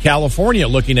California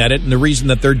looking at it and the reason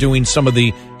that they're doing some of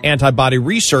the antibody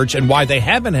research and why they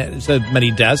haven't had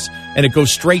many deaths, and it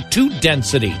goes straight to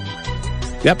density.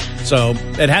 Yep. So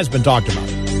it has been talked about.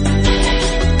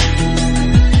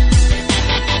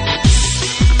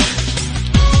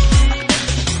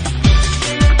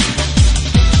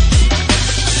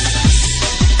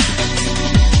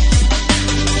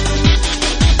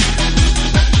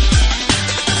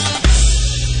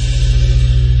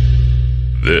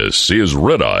 This is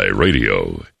Red Eye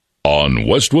Radio on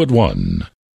Westwood One.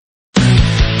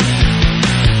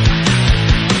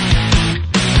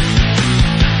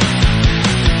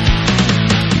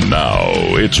 Now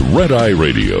it's Red Eye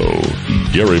Radio.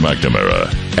 Gary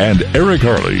McNamara and Eric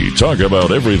Harley talk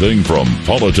about everything from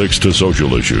politics to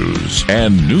social issues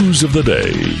and news of the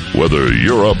day. Whether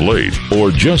you're up late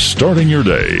or just starting your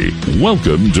day,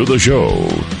 welcome to the show.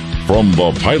 From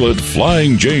the Pilot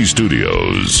Flying J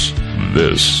Studios,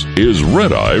 this is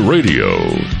Red Eye Radio.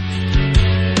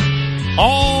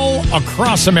 All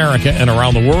across America and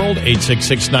around the world,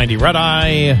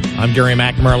 866-90-RED-EYE. I'm Gary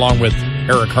McNamara along with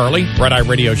Eric Harley,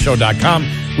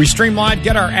 RedEyeRadioshow.com. We stream live,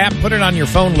 get our app, put it on your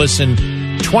phone, listen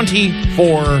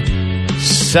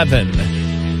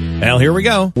 24/7. Well, here we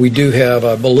go. We do have,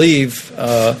 I believe,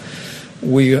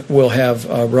 we will have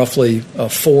roughly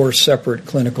 4 separate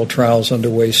clinical trials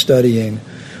underway studying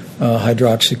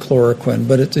hydroxychloroquine.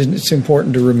 But it's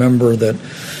important to remember that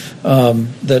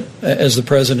that, as the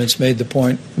President's made the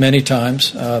point many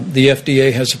times, the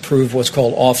FDA has approved what's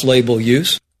called off-label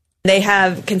use. They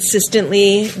have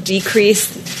consistently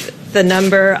decreased the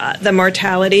number, the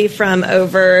mortality from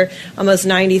over almost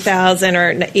 90,000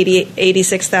 or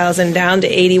 86,000 down to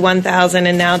 81,000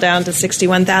 and now down to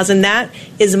 61,000. That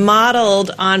is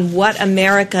modeled on what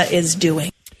America is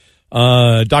doing.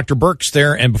 Dr. Birx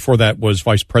there, and before that was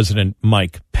Vice President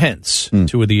Mike Pence.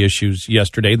 Two of the issues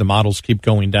yesterday. The models keep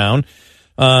going down.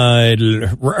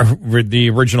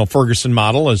 The original Ferguson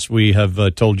model, as we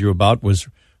have told you about, was,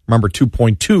 remember,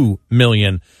 2.2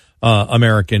 million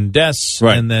American deaths.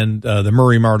 Right. And then the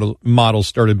Murray model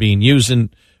started being used.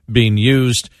 We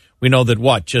know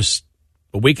that, just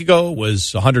a week ago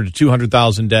was 100 to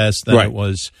 200,000 deaths. Then it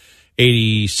was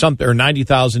 80-something or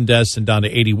 90,000 deaths and down to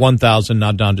 81,000,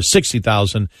 now down to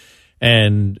 60,000.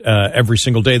 And every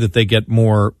single day that they get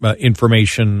more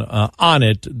information on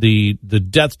it, the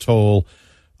death toll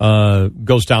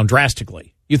goes down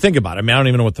drastically. You think about it. I mean, I don't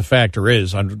even know what the factor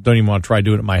is. I don't even want to try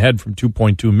doing it in my head, from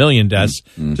 2.2 million deaths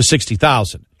to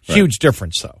 60,000. Right. Huge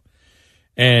difference, though.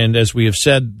 And as we have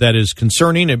said, that is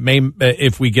concerning. It may,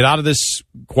 if we get out of this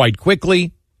quite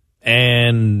quickly,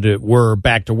 and we're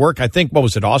back to work. I think, what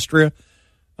was it, Austria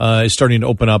is starting to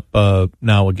open up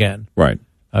now again. Right.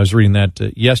 I was reading that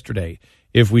yesterday.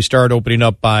 If we start opening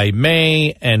up by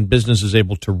May and business is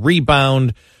able to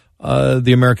rebound,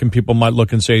 the American people might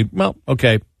look and say, well,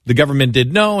 okay, the government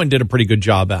did know and did a pretty good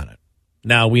job on it.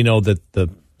 Now we know that the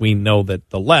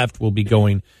left will be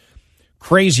going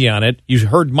crazy on it. You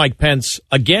heard Mike Pence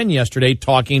again yesterday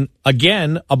talking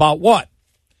again about what?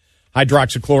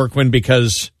 Hydroxychloroquine,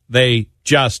 because they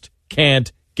just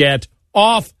can't get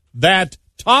off that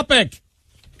topic.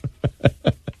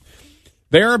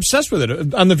 They're obsessed with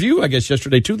it. On The View, I guess,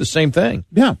 yesterday, too, the same thing.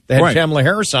 Yeah, they had right. Kamala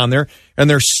Harris on there, and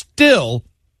they're still,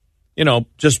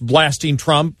 just blasting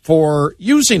Trump for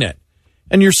using it.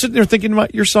 And you're sitting there thinking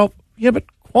about yourself, yeah, but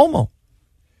Cuomo.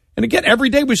 And again, every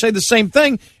day we say the same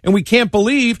thing, and we can't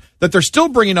believe that they're still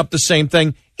bringing up the same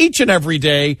thing each and every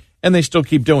day, and they still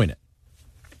keep doing it.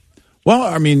 Well,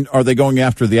 I mean, are they going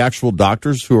after the actual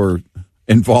doctors who are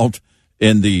involved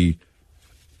in the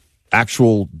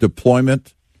actual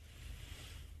deployment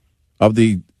of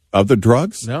the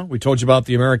drugs? No, we told you about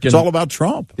the American. It's all about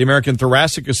Trump. The American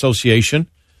Thoracic Association,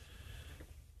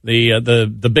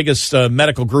 the biggest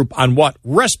medical group on what?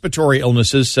 Respiratory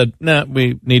illnesses, said, nah,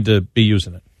 we need to be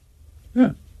using it.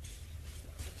 Yeah.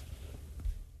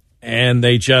 And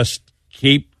they just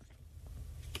keep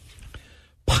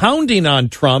pounding on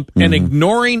Trump and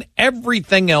ignoring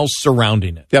everything else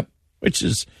surrounding it. Yep. Which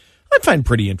is, I find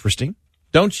pretty interesting.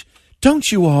 Don't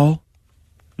you all?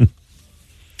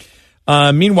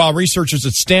 Meanwhile, researchers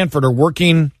at Stanford are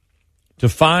working to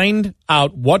find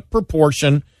out what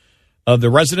proportion of the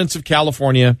residents of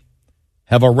California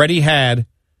have already had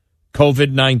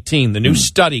COVID-19. The new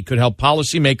study could help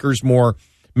policymakers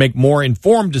make more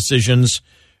informed decisions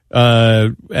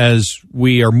as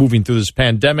we are moving through this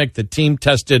pandemic. The team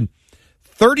tested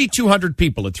 3,200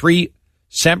 people at 3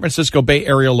 San Francisco Bay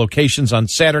Area locations on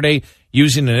Saturday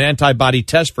using an antibody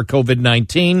test for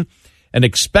COVID-19 and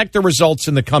expect the results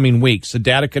in the coming weeks. The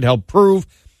data could help prove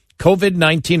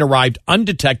COVID-19 arrived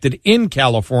undetected in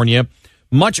California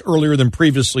much earlier than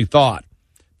previously thought.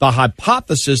 The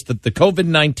hypothesis that the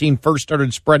COVID-19 first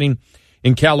started spreading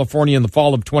in California in the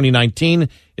fall of 2019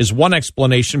 is one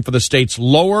explanation for the state's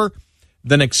lower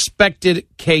than expected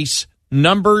case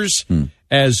numbers.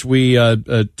 As we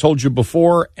told you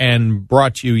before and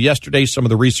brought to you yesterday, some of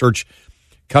the research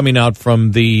coming out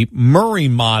from the Murray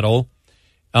model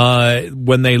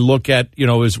when they look at,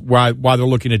 is why they're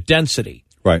looking at density.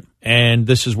 Right. And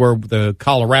this is where the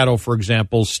Colorado, for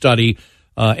example, study,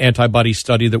 antibody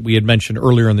study that we had mentioned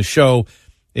earlier in the show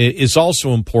is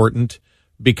also important,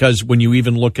 because when you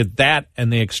even look at that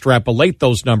and they extrapolate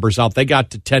those numbers out, they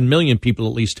got to 10 million people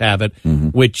at least have it,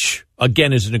 which,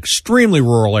 again, is an extremely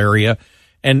rural area.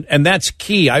 And that's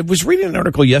key. I was reading an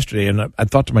article yesterday, and I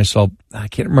thought to myself, I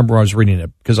can't remember where I was reading it,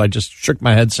 because I just shook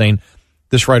my head saying,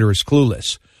 this writer is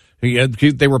clueless.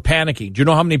 They were panicking. Do you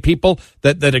know how many people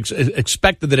that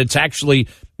expected that it's actually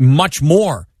much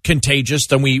more contagious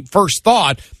than we first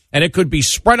thought, and it could be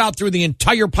spread out through the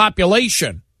entire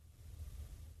population?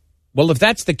 Well, if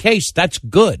that's the case, that's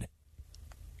good.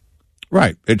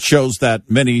 Right. It shows that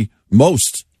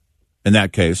most in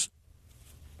that case,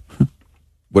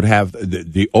 would have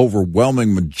the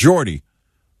overwhelming majority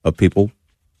of people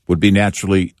would be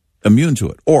naturally immune to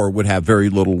it, or would have very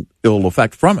little ill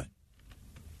effect from it.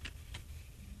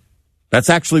 That's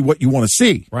actually what you want to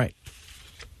see. Right.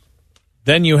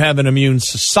 Then you have an immune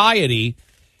society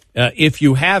if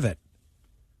you have it.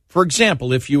 For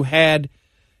example, if you had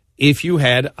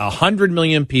 100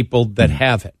 million people that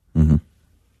have it,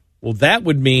 well, that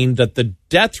would mean that the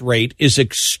death rate is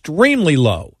extremely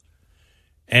low.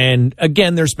 And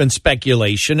again, there's been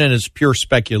speculation, and it's pure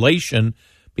speculation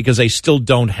because they still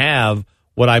don't have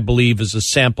what I believe is a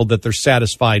sample that they're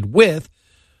satisfied with.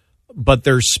 But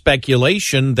there's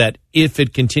speculation that if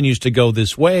it continues to go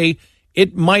this way,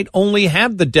 it might only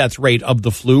have the death rate of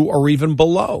the flu or even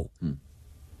below.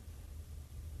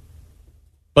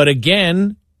 But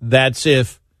again, that's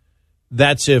if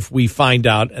we find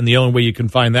out, and the only way you can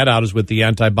find that out is with the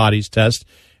antibodies test,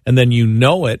 and then you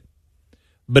know it.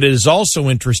 But it is also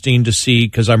interesting to see,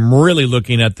 because I'm really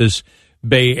looking at this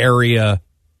Bay Area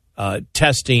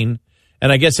testing,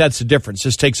 and I guess that's the difference.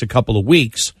 This takes a couple of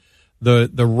weeks.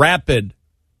 The rapid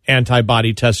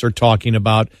antibody tests are talking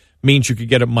about means you could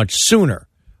get it much sooner,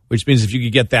 which means if you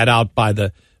could get that out by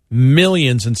the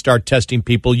millions and start testing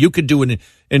people, you could do an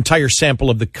entire sample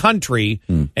of the country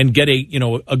and get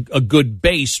a good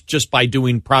base just by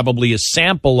doing probably a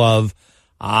sample of,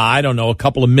 I don't know, a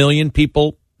couple of million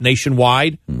people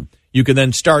nationwide. You can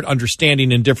then start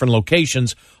understanding in different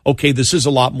locations, okay, this is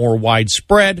a lot more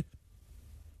widespread.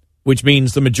 which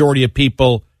means the majority of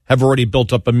people have already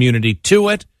built up immunity to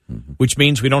it, which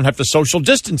means we don't have to social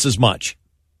distance as much.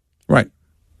 Right.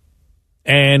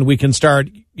 And we can start,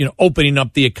 opening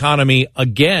up the economy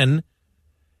again.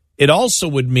 It also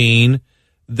would mean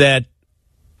that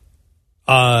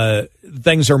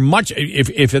things are much,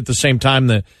 if at the same time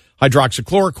the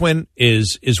hydroxychloroquine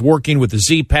is working with the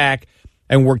Z-Pack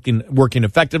and working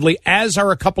effectively, as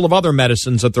are a couple of other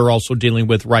medicines that they're also dealing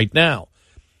with right now.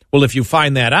 Well, if you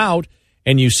find that out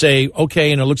and you say,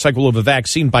 okay, and it looks like we'll have a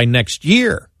vaccine by next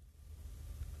year,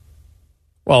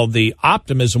 well, the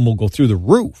optimism will go through the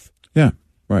roof. Yeah,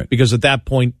 right. Because at that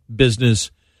point,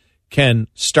 business can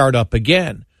start up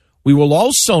again. We will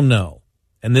also know,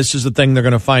 and this is the thing they're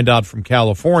going to find out from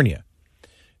California,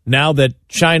 now that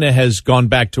China has gone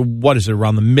back to, what is it,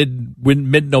 around the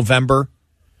mid-November,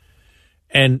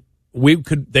 and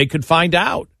they could find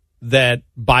out that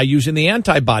by using the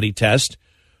antibody test,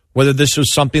 whether this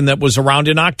was something that was around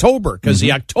in October, because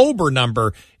the October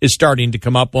number is starting to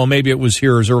come up. Well, maybe it was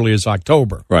here as early as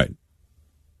October. Right.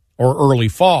 Or early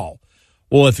fall.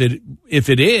 Well, if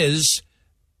it is,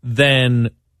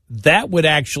 then that would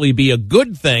actually be a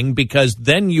good thing, because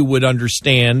then you would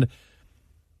understand,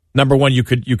 number one, you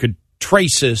could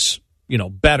trace this,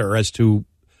 better as to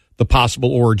the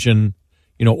possible origins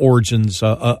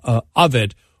of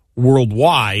it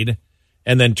worldwide,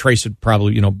 and then trace it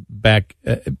probably, back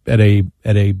at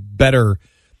a better,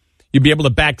 you'd be able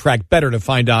to backtrack better to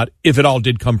find out if it all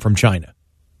did come from China.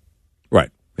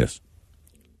 Right. Yes.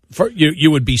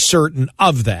 You would be certain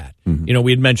of that. Mm-hmm.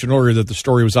 We had mentioned earlier that the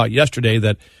story was out yesterday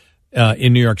that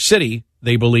in New York City,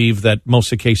 they believe that most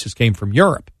of the cases came from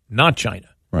Europe, not China.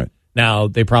 Right. Now,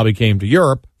 they probably came to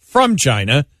Europe from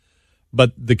China,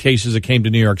 but the cases that came to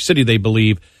New York City, they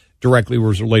believe directly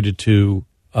was related to,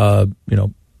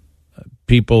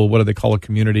 people, what do they call it,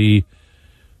 community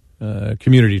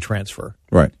transfer.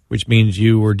 Right. Which means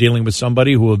you were dealing with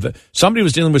somebody somebody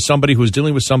was dealing with somebody who was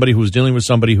dealing with somebody who was dealing with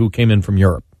somebody who came in from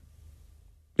Europe.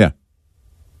 Yeah.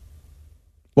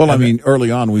 Well,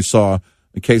 early on we saw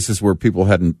cases where people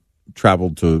hadn't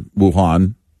traveled to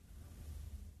Wuhan,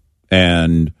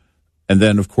 and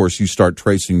then of course you start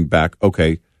tracing back.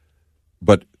 Okay,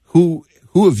 but who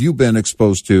have you been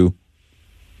exposed to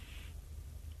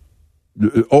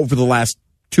over the last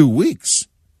 2 weeks?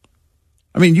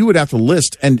 You would have to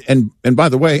list, and by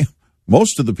the way,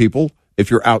 most of the people,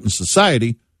 if you're out in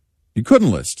society, you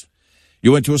couldn't list.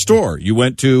 You went to a store, you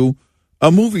went to a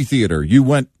movie theater, you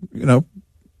went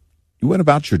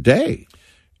about your day.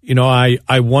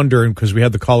 I wonder, because we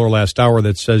had the caller last hour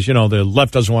that says, the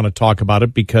left doesn't want to talk about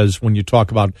it because when you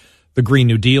talk about the Green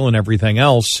New Deal and everything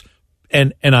else,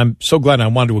 and I'm so glad I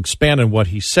wanted to expand on what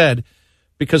he said,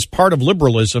 because part of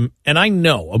liberalism, and I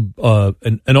know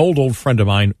an old friend of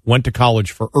mine went to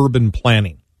college for urban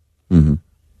planning. Mm-hmm.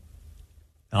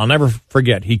 I'll never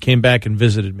forget, he came back and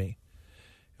visited me,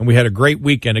 and we had a great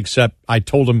weekend, except I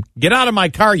told him, get out of my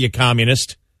car, you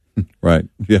communist. Right,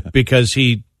 yeah. Because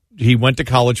he went to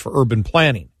college for urban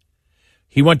planning.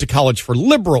 He went to college for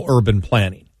liberal urban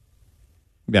planning.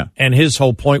 Yeah. And his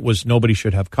whole point was nobody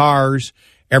should have cars.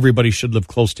 Everybody should live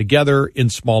close together in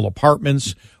small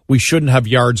apartments. We shouldn't have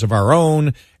yards of our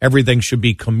own. Everything should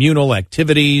be communal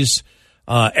activities.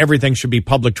 Everything should be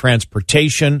public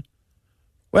transportation.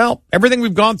 Well, everything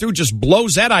we've gone through just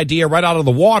blows that idea right out of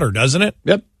the water, doesn't it?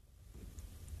 Yep.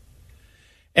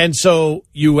 And so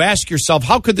you ask yourself,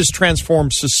 how could this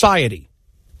transform society?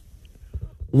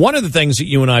 One of the things that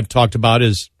you and I have talked about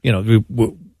is,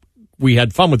 we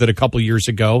had fun with it a couple of years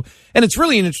ago, and it's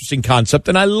really an interesting concept,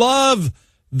 and I love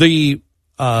the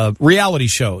reality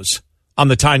shows on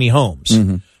the tiny homes.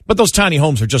 Mm-hmm. But those tiny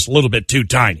homes are just a little bit too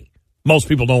tiny. Most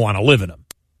people don't want to live in them.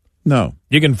 No.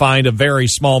 You can find a very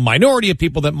small minority of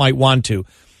people that might want to.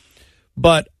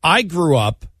 But I grew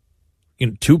up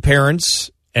in 2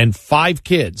 parents and 5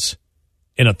 kids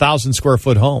in a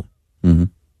 1,000-square-foot home. Mm-hmm.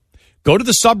 Go to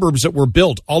the suburbs that were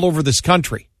built all over this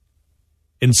country,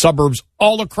 in suburbs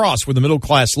all across where the middle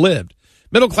class lived.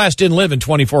 Middle class didn't live in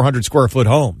 2,400-square-foot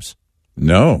homes.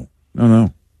 No.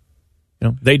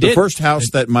 They did. The first house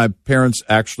that my parents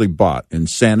actually bought in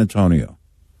San Antonio.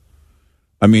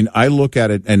 I look at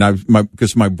it, and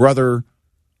because my brother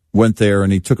went there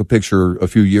and he took a picture a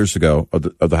few years ago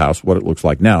of the house, what it looks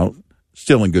like now,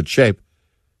 still in good shape,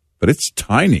 but it's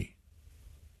tiny.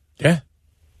 Yeah.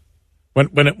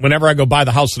 Whenever I go by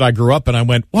the house that I grew up in, I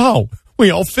went, wow,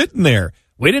 we all fit in there.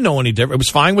 We didn't know any different. It was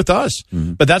fine with us.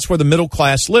 Mm-hmm. But that's where the middle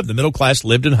class lived. The middle class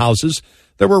lived in houses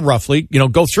that were roughly,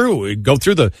 go through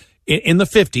in the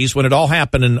 50s when it all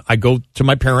happened. And I go to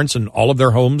my parents and all of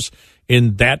their homes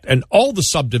in that and all the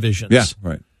subdivisions. Yeah,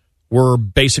 right. were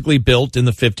basically built in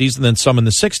the 50s and then some in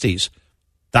the 60s.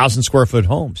 1,000-square-foot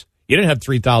homes. You didn't have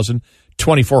 3,000,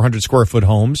 2,400-square-foot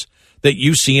homes that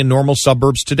you see in normal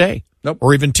suburbs today. Nope.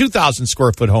 Or even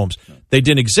 2,000-square-foot homes. No. They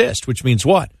didn't exist, which means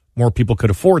what? More people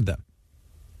could afford them.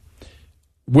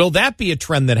 Will that be a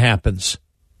trend that happens?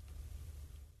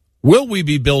 Will we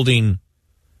be building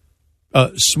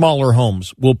smaller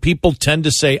homes? Will people tend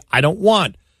to say, I don't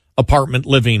want apartment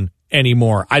living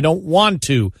anymore. I don't want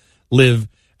to live.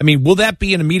 I mean, will that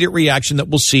be an immediate reaction that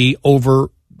we'll see over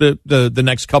the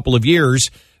next couple of years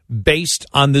based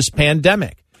on this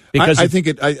pandemic? Because I think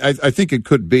it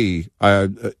could be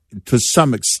to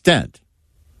some extent.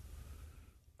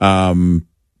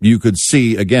 You could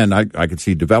see, again, I could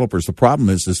see developers. The problem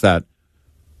is that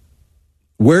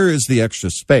where is the extra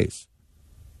space?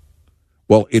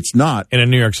 Well, it's not. And in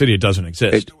New York City, it doesn't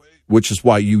exist. Which is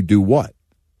why you do what?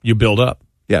 You build up.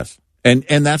 Yes. And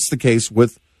that's the case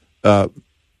with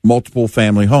multiple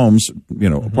family homes,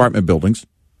 apartment buildings.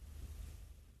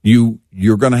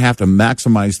 You're going to have to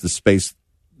maximize the space,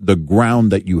 the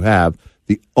ground that you have.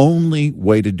 The only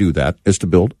way to do that is to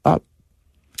build up.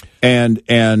 And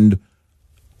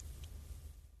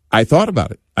I thought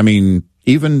about it. I mean,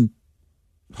 even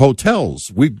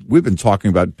hotels. We've been talking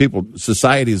about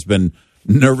society has been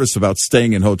nervous about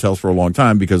staying in hotels for a long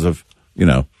time because of,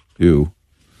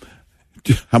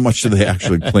 how much do they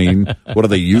actually clean? What do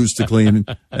they use to clean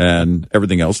and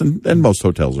everything else? And most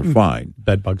hotels are fine.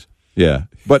 Bed bugs. Yeah.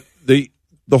 But the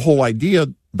whole idea,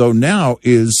 though, now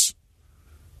is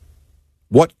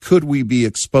what could we be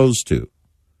exposed to?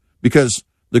 Because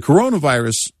the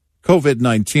coronavirus,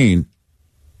 COVID-19,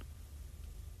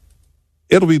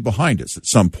 it'll be behind us at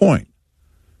some point.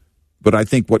 But I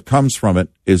think what comes from it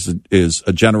is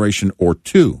a generation or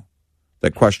two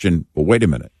that question, well, wait a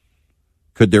minute.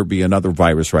 Could there be another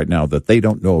virus right now that they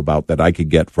don't know about that I could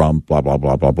get from blah, blah,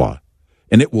 blah, blah, blah?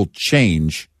 And it will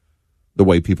change the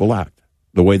way people act,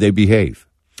 the way they behave.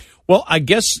 Well, I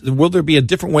guess, will there be a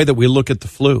different way that we look at the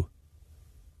flu?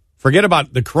 Forget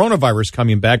about the coronavirus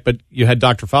coming back, but you had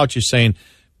Dr. Fauci saying,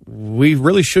 we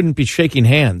really shouldn't be shaking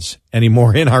hands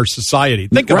anymore in our society.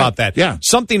 Think about that. Yeah.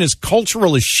 Something as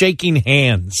cultural as shaking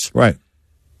hands. Right.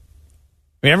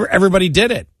 I mean, everybody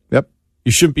did it. Yep.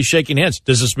 You shouldn't be shaking hands.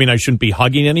 Does this mean I shouldn't be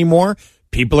hugging anymore?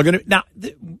 People are going to... Now,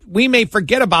 we may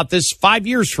forget about this 5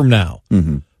 years from now,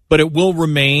 but it will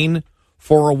remain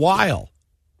for a while.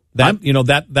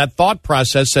 That thought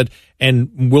process said,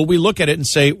 and will we look at it and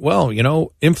say, well,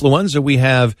 influenza, we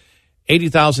have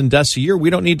 80,000 deaths a year. We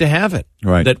don't need to have it.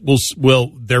 Right. That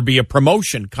will there be a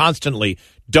promotion constantly?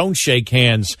 Don't shake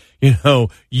hands.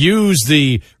 Use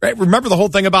the right. Remember the whole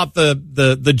thing about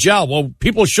the gel. Well,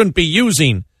 people shouldn't be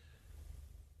using,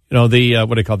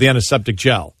 the antiseptic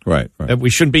gel. Right. We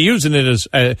shouldn't be using it as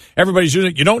everybody's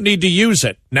using it. You don't need to use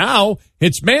it. Now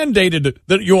it's mandated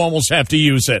that you almost have to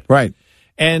use it. Right.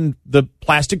 And the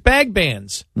plastic bag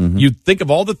bans. You think of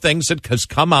all the things that has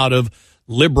come out of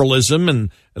liberalism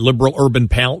and liberal urban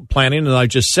planning, and I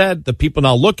just said that people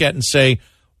now look at and say,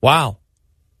 "Wow,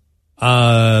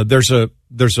 there's a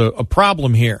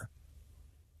problem here,"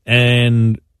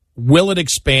 and will it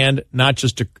expand not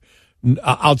just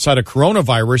outside of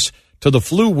coronavirus to the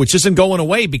flu, which isn't going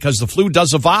away because the flu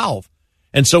does evolve,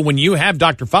 and so when you have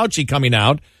Dr. Fauci coming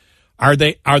out,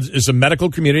 is the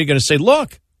medical community going to say,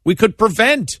 "Look, we could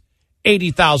prevent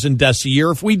 80,000 deaths a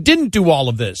year if we didn't do all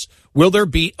of this"? Will there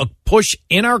be a push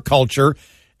in our culture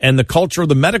and the culture of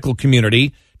the medical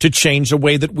community to change the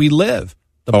way that we live?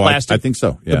 I think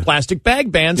so. Yeah. The plastic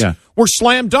bag bans were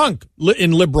slam dunk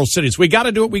in liberal cities. We got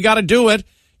to do it. We got to do it.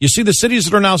 You see the cities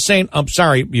that are now saying, I'm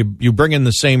sorry, you bring in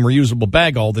the same reusable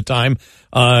bag all the time.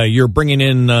 You're bringing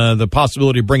in the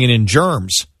possibility of bringing in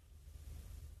germs.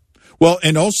 Well,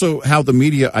 and also how the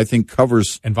media, I think,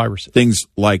 covers and viruses. Things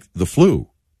like the flu.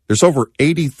 There's over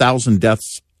 80,000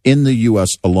 deaths in the U.S.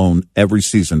 alone every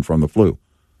season from the flu,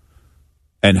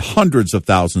 and hundreds of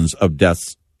thousands of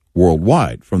deaths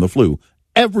worldwide from the flu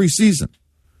every season.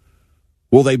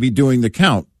 Will they be doing the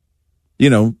count,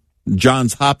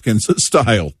 Johns Hopkins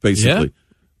style, basically,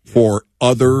 for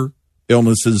other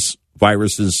illnesses,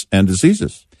 viruses, and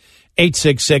diseases?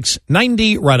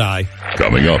 866-90-RED-EYE.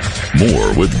 Coming up,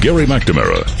 more with Gary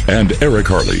McNamara and Eric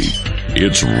Harley.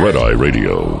 It's Red Eye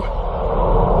Radio.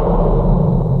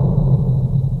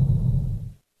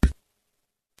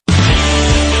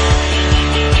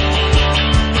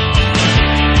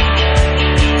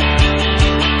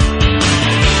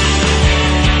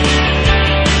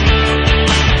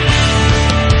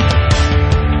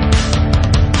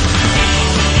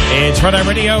 It's Red Eye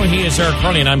Radio. He is Eric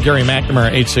Harley, and I'm Gary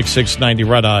McNamara,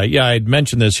 866-90-RED-EYE. Yeah, I'd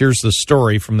mentioned this. Here's the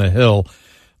story from the Hill.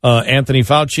 Anthony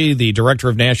Fauci, the director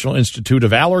of National Institute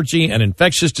of Allergy and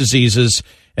Infectious Diseases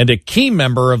and a key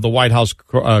member of the White House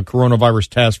coronavirus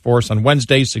task force, on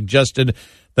Wednesday suggested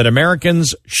that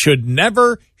Americans should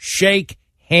never shake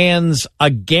hands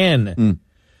again.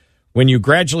 When you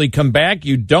gradually come back,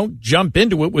 you don't jump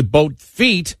into it with both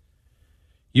feet.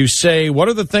 You say, what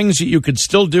are the things that you could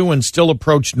still do and still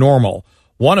approach normal?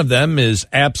 One of them is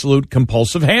absolute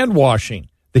compulsive hand washing.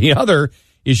 The other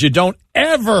is you don't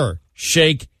ever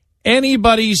shake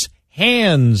anybody's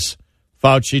hands,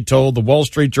 Fauci told the Wall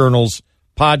Street Journal's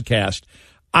podcast.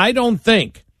 I don't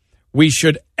think we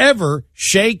should ever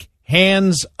shake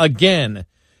hands again.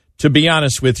 To be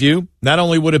honest with you, not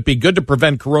only would it be good to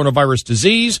prevent coronavirus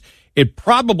disease, it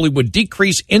probably would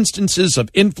decrease instances of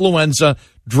influenza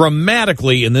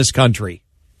dramatically in this country.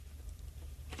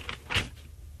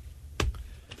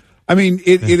 I mean,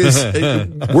 it is.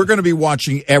 We're going to be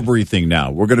watching everything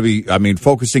now. We're going to be,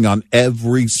 focusing on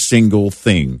every single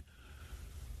thing.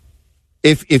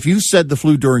 If you said the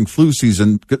flu during flu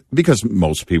season, because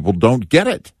most people don't get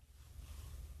it,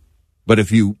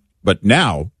 but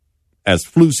now, as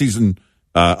flu season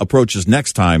approaches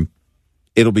next time,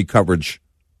 it'll be coverage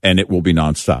and it will be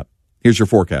nonstop. Here's your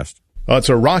forecast. Well, it's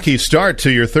a rocky start to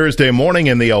your Thursday morning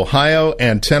in the Ohio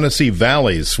and Tennessee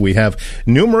valleys. We have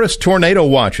numerous tornado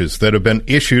watches that have been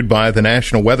issued by the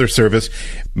National Weather Service,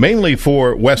 mainly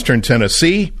for western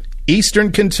Tennessee,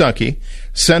 eastern Kentucky,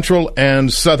 central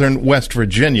and southern West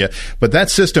Virginia. But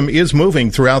that system is moving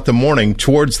throughout the morning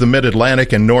towards the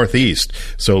mid-Atlantic and northeast.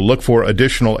 So look for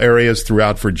additional areas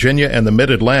throughout Virginia and the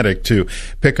mid-Atlantic to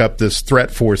pick up this threat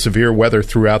for severe weather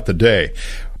throughout the day.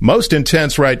 Most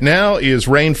intense right now is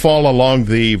rainfall along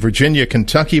the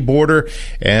Virginia-Kentucky border,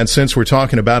 and since we're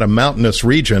talking about a mountainous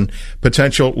region,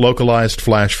 potential localized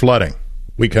flash flooding.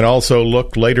 We can also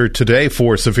look later today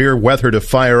for severe weather to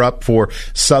fire up for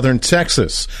southern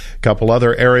Texas. A couple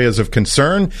other areas of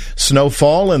concern: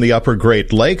 snowfall in the upper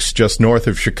Great Lakes just north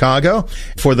of Chicago.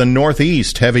 For the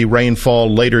northeast, heavy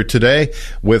rainfall later today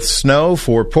with snow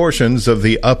for portions of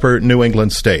the upper New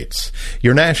England states.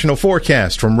 Your national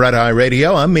forecast from Red Eye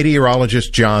Radio. I'm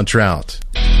meteorologist John Trout.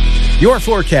 Your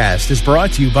forecast is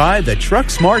brought to you by the Truck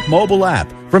Smart mobile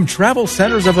app from Travel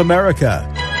Centers of America.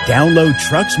 Download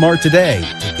Truck Smart today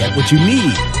to get what you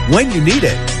need when you need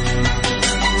it.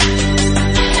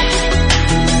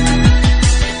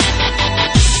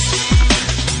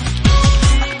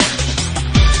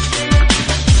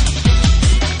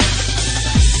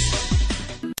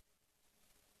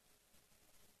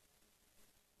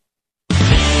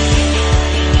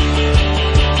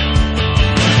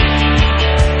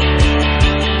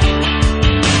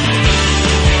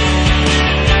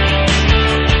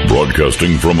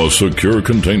 Broadcasting from a secure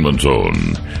containment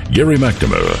zone, Gary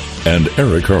McNamara and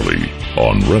Eric Harley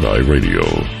on Red Eye Radio.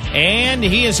 And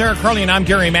he is Eric Harley, and I'm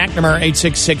Gary McNamara,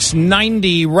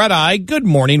 866-90 Red Eye. Good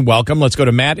morning. Welcome. Let's go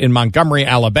to Matt in Montgomery,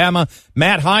 Alabama.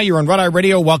 Matt, hi. You're on Red Eye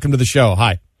Radio. Welcome to the show.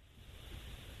 Hi.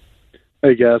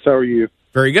 Hey, guys. How are you?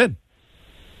 Very good.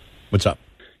 What's up?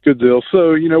 Good deal.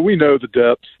 So, we know the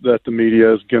depths that the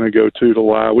media is going to go to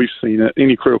lie. We've seen it.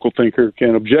 Any critical thinker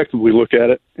can objectively look at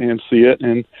it and see it.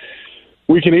 And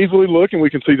we can easily look and we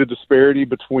can see the disparity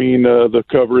between the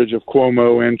coverage of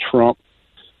Cuomo and Trump.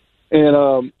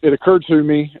 And it occurred to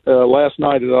me last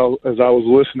night as I was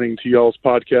listening to y'all's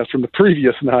podcast from the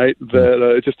previous night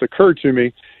that it just occurred to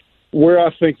me where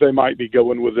I think they might be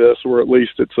going with this, or at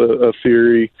least it's a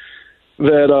theory,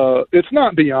 that it's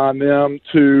not beyond them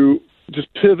to just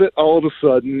pivot all of a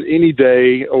sudden any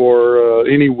day or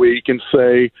any week and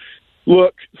say,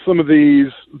 look, some of these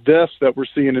deaths that we're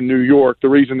seeing in New York, the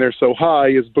reason they're so high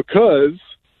is because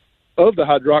of the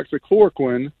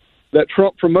hydroxychloroquine that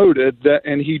Trump promoted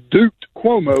and he duped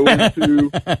Cuomo into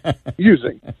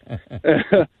using.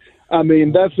 I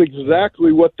mean, that's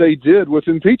exactly what they did with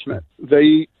impeachment.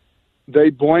 They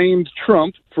blamed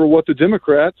Trump for what the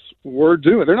Democrats were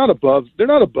doing. They're not above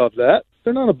that.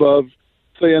 They're not above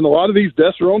saying a lot of these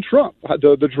deaths are on Trump.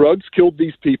 The drugs killed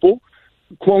these people.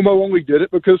 Cuomo only did it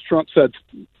because Trump said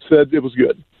it was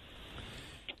good.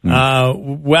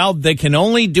 Well, they can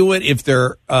only do it if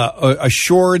they're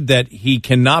assured that he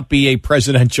cannot be a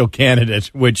presidential candidate,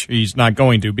 which he's not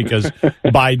going to because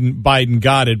Biden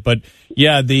got it. But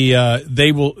yeah,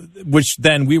 they will, which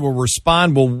then we will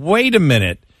respond. Well, wait a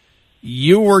minute.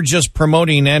 You were just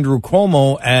promoting Andrew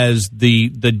Cuomo as the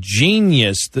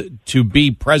genius to be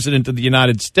president of the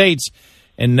United States,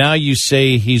 and now you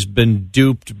say he's been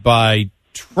duped by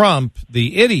Trump,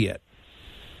 the idiot.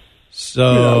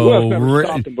 So well, it's never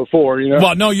stopped them before,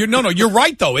 Well, no, you're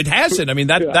right though. It hasn't. I mean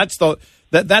that's the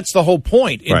whole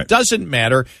point. It doesn't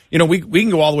matter. We can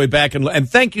go all the way back and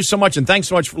thank you so much, and thanks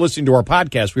so much for listening to our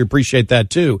podcast. We appreciate that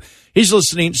too. He's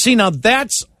listening. See, now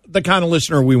that's the kind of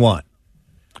listener we want.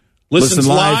 Listens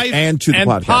live and to the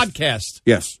podcast.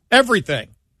 Yes, everything.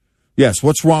 Yes.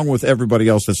 What's wrong with everybody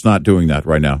else that's not doing that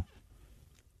right now?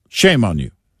 Shame on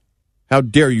you. How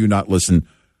dare you not listen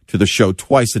to the show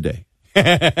twice a day?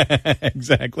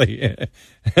 Exactly.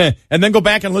 And then go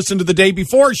back and listen to the day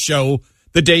before show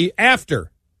the day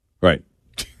after. Right.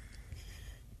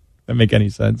 That make any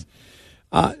sense?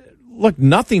 Look,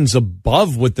 nothing's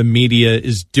above what the media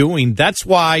is doing. That's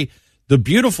why the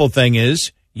beautiful thing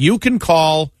is you can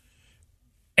call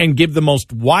and give the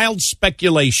most wild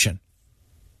speculation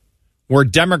where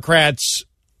Democrats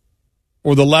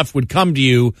or the left would come to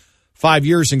you 5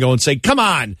 years ago and say, come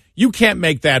on, you can't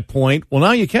make that point. Well,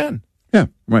 now you can. Yeah,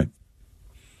 right.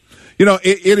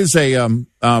 It is a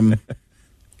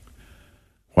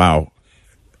wow.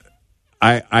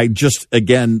 I just,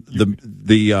 again,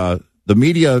 the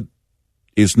media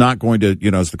is not going to,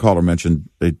 as the caller mentioned,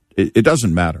 it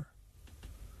doesn't matter.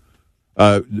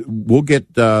 We'll get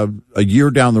a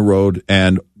year down the road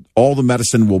and all the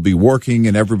medicine will be working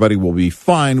and everybody will be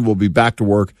fine. We'll be back to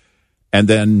work. And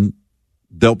then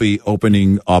they'll be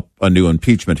opening up a new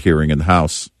impeachment hearing in the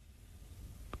House.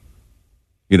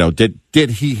 Did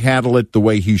he handle it the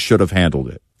way he should have handled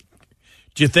it?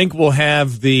 Do you think we'll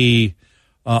have the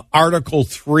Article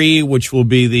 3, which will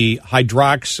be the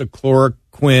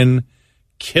hydroxychloroquine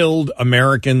killed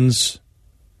Americans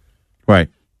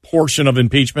portion of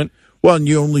impeachment? Well, and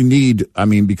you only need,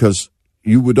 because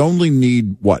you would only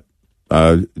need,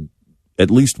 at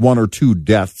least one or two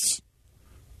deaths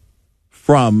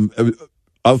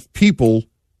of people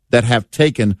that have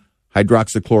taken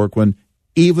hydroxychloroquine,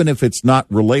 even if it's not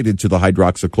related to the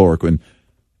hydroxychloroquine.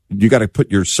 You got to put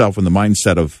yourself in the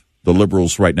mindset of the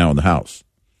liberals right now in the House.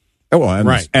 Oh,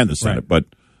 well, and the Senate, but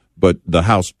the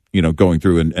House, going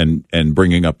through and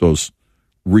bringing up those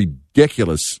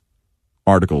ridiculous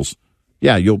articles.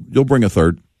 Yeah, you'll bring a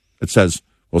third. It says,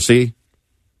 well, see,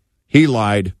 he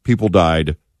lied, people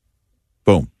died,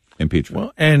 boom, impeachment.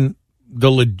 Well, and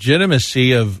the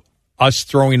legitimacy of us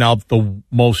throwing out the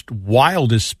most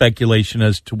wildest speculation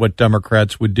as to what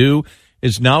Democrats would do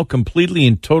is now completely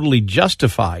and totally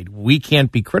justified. We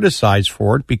can't be criticized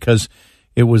for it because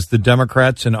it was the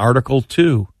Democrats in Article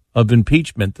 2 of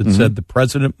impeachment that said the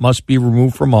president must be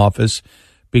removed from office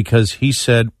because he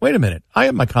said, wait a minute, I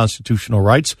have my constitutional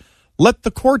rights. Let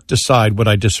the court decide what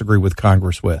I disagree with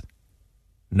Congress with.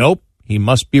 Nope, he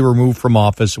must be removed from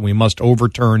office and we must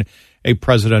overturn a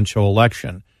presidential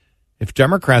election. If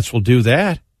Democrats will do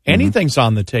that, anything's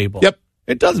on the table. Yep.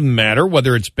 It doesn't matter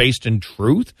whether it's based in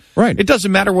truth. Right. It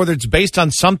doesn't matter whether it's based on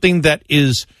something that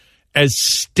is as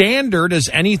standard as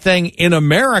anything in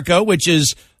America, which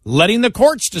is letting the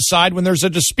courts decide when there's a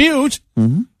dispute.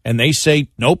 And they say,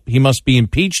 nope, he must be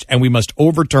impeached and we must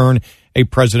overturn a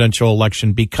presidential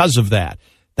election because of that.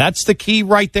 That's the key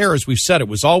right there. As we've said, it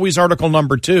was always Article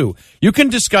number 2. You can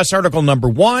discuss Article number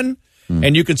 1.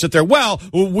 And you can sit there, well,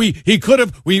 he could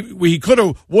have,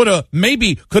 would have,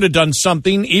 maybe could have done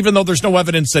something, even though there's no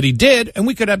evidence that he did, and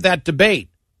we could have that debate.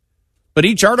 But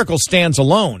each article stands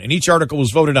alone, and each article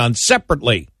was voted on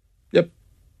separately. Yep.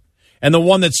 And the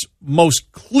one that's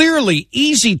most clearly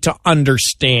easy to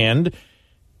understand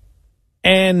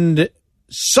and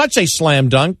such a slam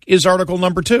dunk is Article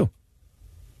number 2.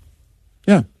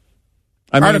 Yeah.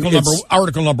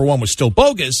 Article number 1 was still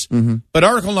bogus, but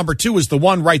Article number 2 is the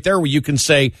one right there where you can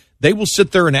say, they will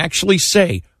sit there and actually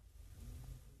say,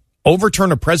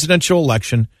 overturn a presidential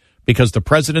election because the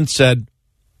president said,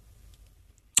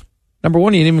 number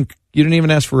 1, you didn't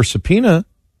even ask for a subpoena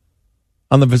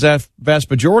on the vast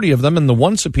majority of them, and the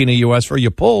one subpoena you asked for,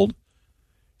 you pulled.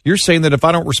 You're saying that if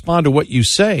I don't respond to what you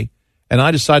say and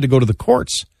I decide to go to the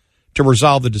courts to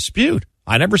resolve the dispute,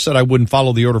 I never said I wouldn't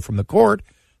follow the order from the court,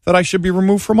 that I should be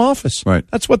removed from office. Right.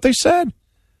 That's what they said.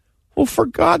 Well, for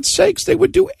God's sakes, they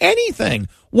would do anything.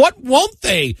 What won't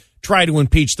they try to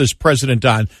impeach this president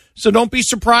on? So don't be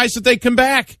surprised if they come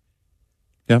back.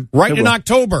 Yeah, right in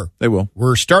October. They will.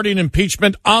 We're starting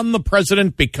impeachment on the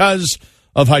president because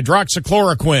of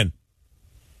hydroxychloroquine.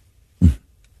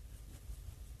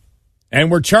 And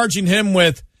we're charging him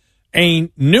with a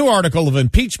new article of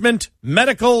impeachment,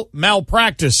 medical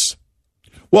malpractice.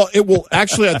 Well, it will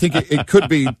actually, I think it could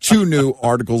be 2 new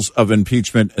articles of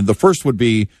impeachment. And the first would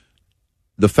be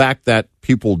the fact that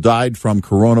people died from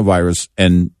coronavirus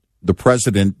and the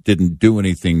president didn't do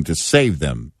anything to save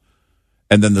them.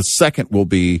 And then the second will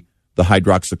be the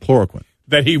hydroxychloroquine.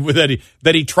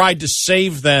 that he tried to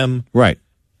save them Right.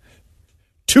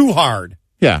 too hard.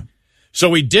 Yeah.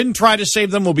 So he didn't try to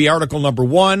save them will be article number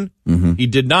 1. Mm-hmm. He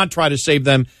did not try to save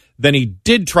them. Then he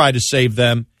did try to save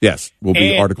them. Yes, will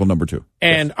be article number 2.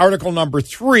 And yes. article number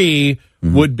 3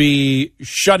 would be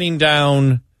shutting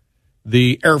down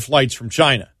the air flights from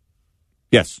China.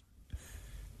 Yes.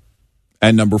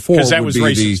 And number 4 that would was be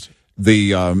racist.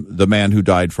 the man who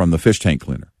died from the fish tank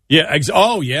cleaner. Yeah.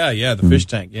 The fish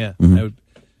tank. Yeah.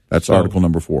 That's article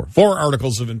number 4. 4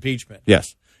 articles of impeachment.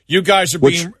 Yes. You guys are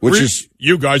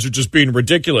you guys are just being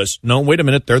ridiculous. No, wait a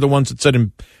minute. They're the ones that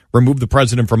said remove the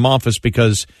president from office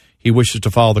because he wishes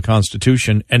to follow the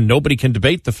Constitution, and nobody can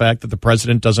debate the fact that the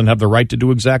president doesn't have the right to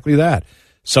do exactly that.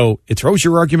 So it throws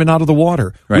your argument out of the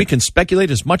water. Right. We can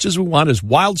speculate as much as we want as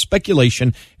wild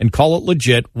speculation and call it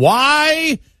legit.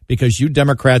 Why? Because you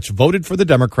Democrats voted for the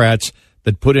Democrats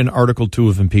that put in Article 2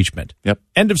 of impeachment. Yep.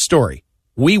 End of story.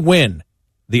 We win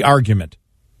the argument.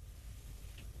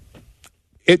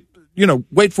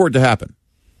 Wait for it to happen.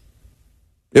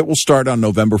 It will start on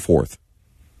November 4th,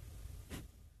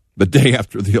 the day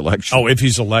after the election. Oh, if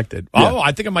he's elected. Yeah. Oh,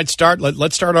 I think it might start.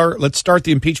 Let's start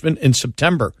the impeachment in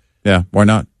September. Yeah, why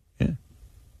not? Yeah.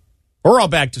 We're all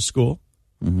back to school.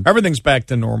 Mm-hmm. Everything's back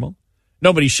to normal.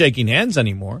 Nobody's shaking hands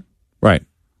anymore. Right.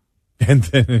 And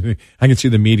then I can see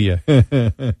the media.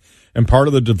 And part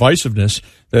of the divisiveness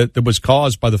that was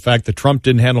caused by the fact that Trump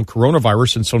didn't handle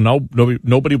coronavirus, and so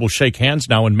nobody will shake hands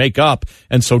now and make up.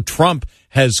 And so Trump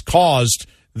has caused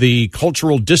the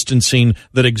cultural distancing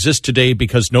that exists today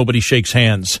because nobody shakes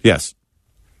hands. Yes.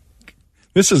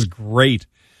 This is great.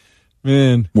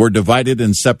 Man. We're divided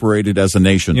and separated as a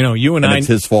nation. You and I, it's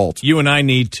his fault. You and I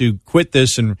need to quit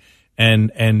this and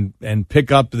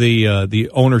pick up the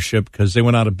ownership because they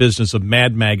went out of business of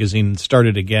Mad Magazine and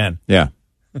started again. Yeah.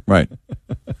 Right.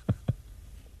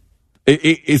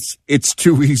 It's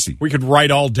too easy. We could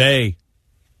write all day.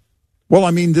 Well,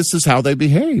 I mean, this is how they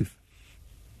behave.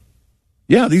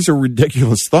 Yeah, these are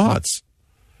ridiculous thoughts.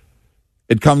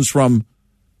 It comes from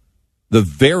the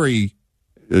very,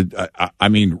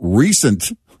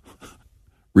 recent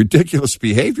ridiculous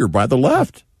behavior by the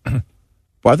left,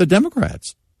 by the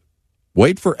Democrats.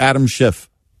 Wait for Adam Schiff.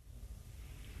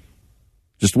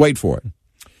 Just wait for it.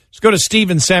 Let's go to Steve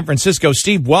in San Francisco.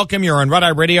 Steve, welcome. You're on Red Eye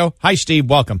Radio. Hi, Steve.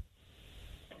 Welcome.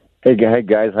 Hey,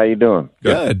 guys. How you doing?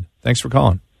 Good. Thanks for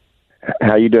calling.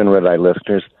 How you doing, Red Eye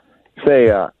listeners? Say,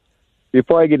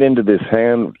 before I get into this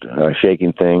hand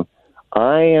shaking thing,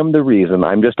 I am the reason,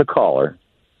 I'm just a caller,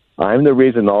 I'm the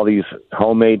reason all these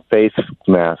homemade face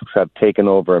masks have taken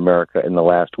over America in the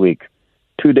last week.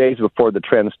 2 days before the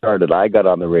trend started, I got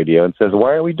on the radio and says,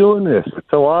 why are we doing this? It's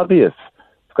so obvious.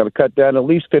 It's going to cut down at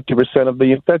least 50% of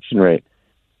the infection rate.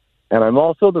 And I'm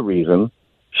also the reason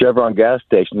Chevron gas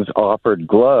stations offered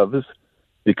gloves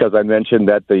because I mentioned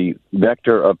that the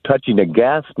vector of touching a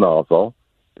gas nozzle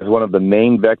is one of the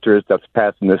main vectors that's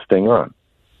passing this thing on.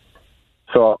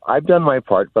 So I've done my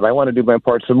part, but I want to do my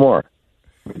part some more.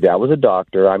 My dad was a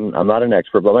doctor. I'm not an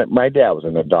expert, but my dad was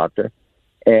a doctor.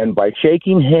 And by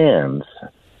shaking hands,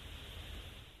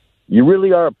 you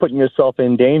really are putting yourself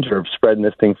in danger of spreading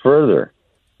this thing further.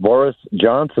 Boris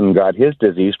Johnson got his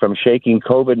disease from shaking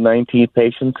COVID-19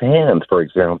 patients' hands, for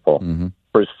example. Mm-hmm.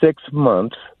 For 6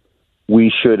 months,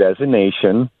 we should, as a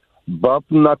nation, bump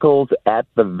knuckles at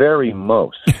the very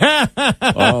most. Oh,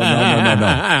 no.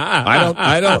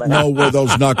 I don't know where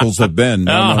those knuckles have been.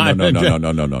 No.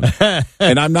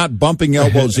 And I'm not bumping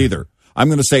elbows either. I'm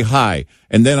going to say hi,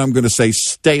 and then I'm going to say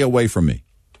stay away from me.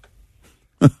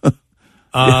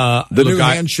 The new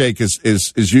handshake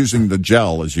is using the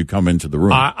gel as you come into the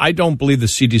room. I don't believe the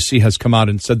CDC has come out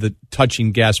and said that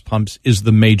touching gas pumps is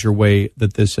the major way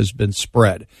that this has been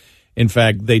spread. In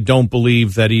fact, they don't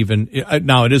believe that even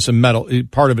now it is a metal.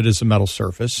 Part of it is a metal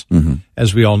surface, mm-hmm.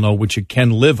 as we all know, which it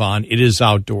can live on. It is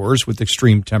outdoors with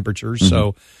extreme temperatures. Mm-hmm.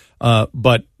 So,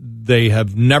 but they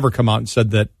have never come out and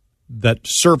said that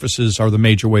surfaces are the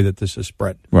major way that this is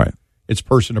spread. Right. It's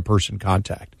person-to-person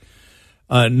contact.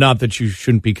 Not that you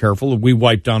shouldn't be careful. We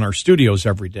wipe down our studios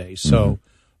every day. So, mm-hmm.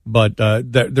 But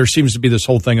there seems to be this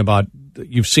whole thing about,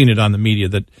 you've seen it on the media,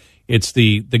 that it's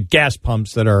the gas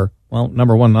pumps that are, well,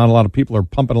 number one, not a lot of people are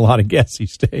pumping a lot of gas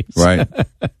these days. Right.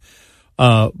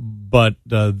 But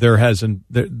there hasn't,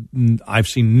 I've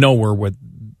seen nowhere where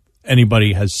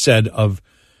anybody has said of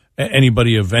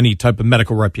anybody of any type of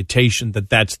medical reputation that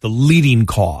that's the leading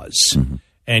cause. Mm-hmm.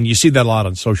 And you see that a lot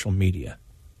on social media.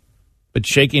 But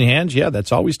shaking hands, yeah,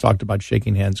 that's always talked about.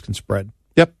 Shaking hands can spread.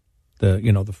 Yep.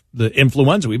 The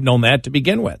influenza, we've known that to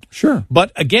begin with. Sure.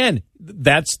 But again,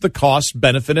 that's the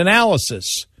cost-benefit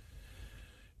analysis.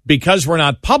 because we're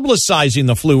not publicizing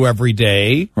the flu every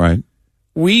day, Right.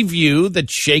 we view that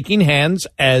shaking hands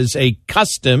as a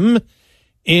custom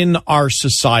in our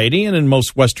society and in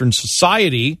most Western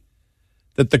society,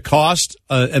 that the cost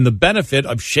and the benefit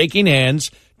of shaking hands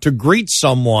to greet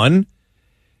someone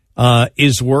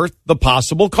is worth the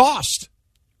possible cost.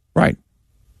 Right.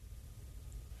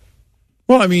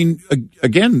 Well, I mean,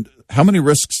 again, how many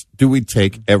risks do we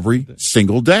take every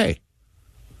single day?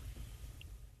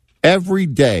 Every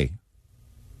day.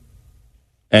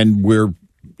 And we're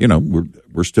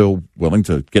still willing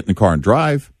to get in the car and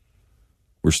drive.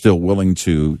 We're still willing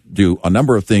to do a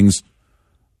number of things.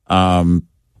 Just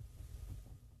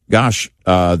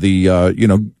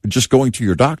going to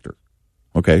your doctor.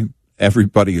 Okay.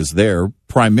 Everybody is there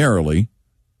primarily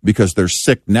because they're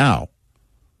sick now.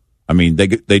 I mean,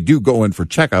 they do go in for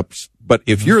checkups, but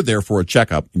if you're there for a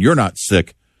checkup and you're not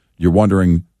sick, you're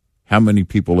wondering how many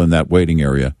people in that waiting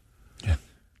area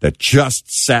that just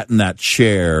sat in that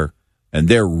chair and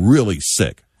they're really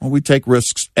sick. Well, we take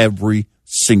risks every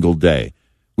single day.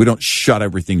 We don't shut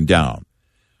everything down.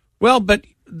 Well, but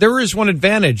there is one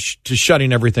advantage to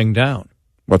shutting everything down.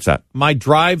 What's that? My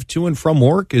drive to and from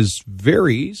work is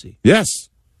very easy. Yes.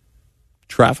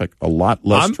 Traffic, a lot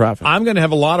less traffic. I'm going to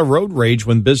have a lot of road rage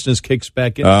when business kicks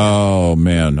back in. Oh,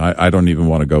 man. I don't even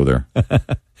want to go there.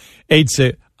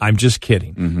 I'm just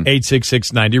kidding.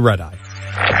 866-90-RED-EYE.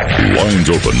 Lines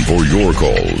open for your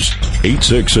calls.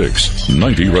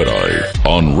 866-90-RED-EYE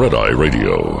on Red Eye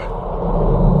Radio.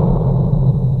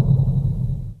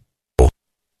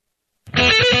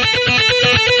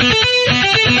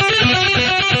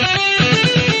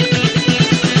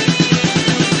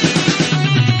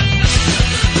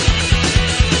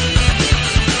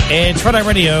 It's Red Eye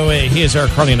Radio. He is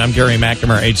Eric Carly, and I'm Gary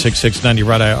McNamara,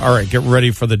 866-90-RED-EYE. All right, get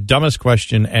ready for the dumbest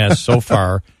question asked so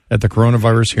far at the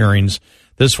coronavirus hearings.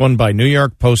 This one by New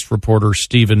York Post reporter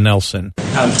Stephen Nelson.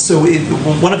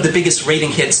 One of the biggest rating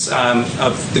hits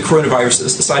of the coronavirus,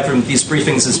 aside from these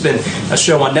briefings, has been a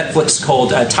show on Netflix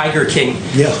called Tiger King.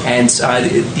 Yeah. And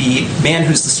the man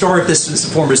who's the star of this is a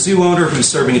former zoo owner who's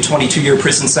serving a 22-year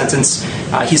prison sentence.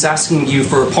 He's asking you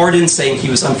for a pardon, saying he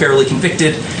was unfairly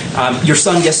convicted. Your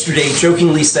son yesterday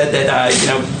jokingly said that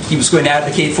he was going to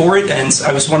advocate for it, and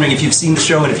I was wondering if you've seen the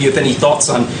show and if you have any thoughts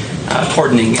on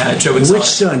pardoning Joe Exotic. Which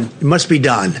son? It must be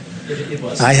Don. It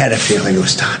was. I had a feeling it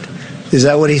was Don. Is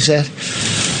that what he said?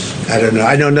 I don't know.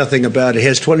 I know nothing about it. He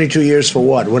has 22 years for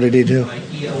what? What did he do?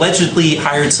 He allegedly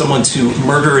hired someone to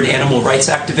murder an animal rights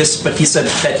activist, but he said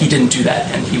that he didn't do that,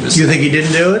 and he was. You think he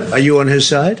didn't do it? Are you on his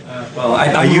side?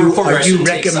 Are you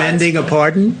recommending a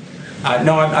pardon?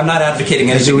 No, I'm not advocating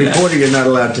anything. As a reporter, you're not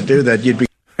allowed to do that. You'd be.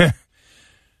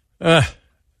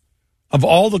 Of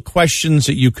all the questions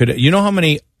that you could, how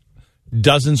many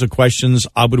dozens of questions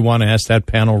I would want to ask that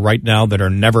panel right now that are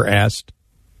never asked?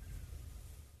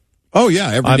 Oh,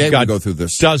 yeah. Every day we go through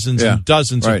this. Dozens and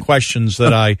dozens of questions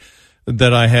that I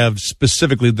have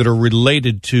specifically that are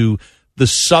related to the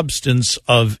substance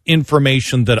of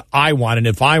information that I want. And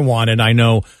if I want it, I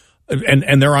know,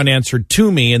 and they're unanswered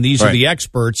to me, and these are the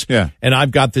experts, and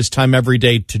I've got this time every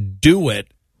day to do it.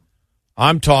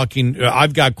 I've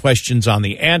got questions on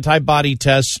the antibody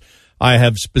tests. I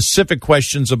have specific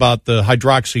questions about the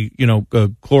hydroxy,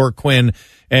 chloroquine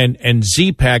and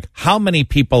Z-Pak. How many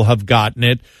people have gotten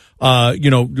it? Are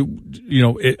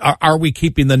we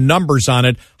keeping the numbers on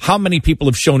it? How many people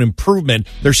have shown improvement?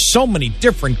 There's so many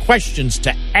different questions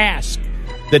to ask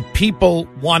that people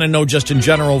want to know just in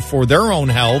general for their own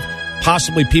health,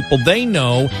 possibly people they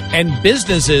know, and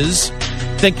businesses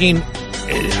thinking,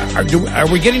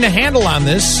 are we getting a handle on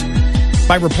this?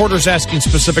 By reporters asking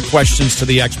specific questions to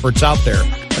the experts out there.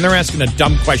 And they're asking a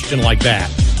dumb question like that.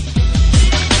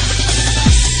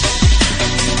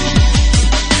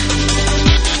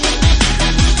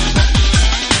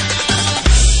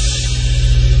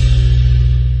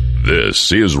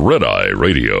 This is Red Eye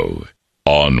Radio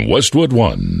on Westwood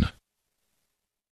One.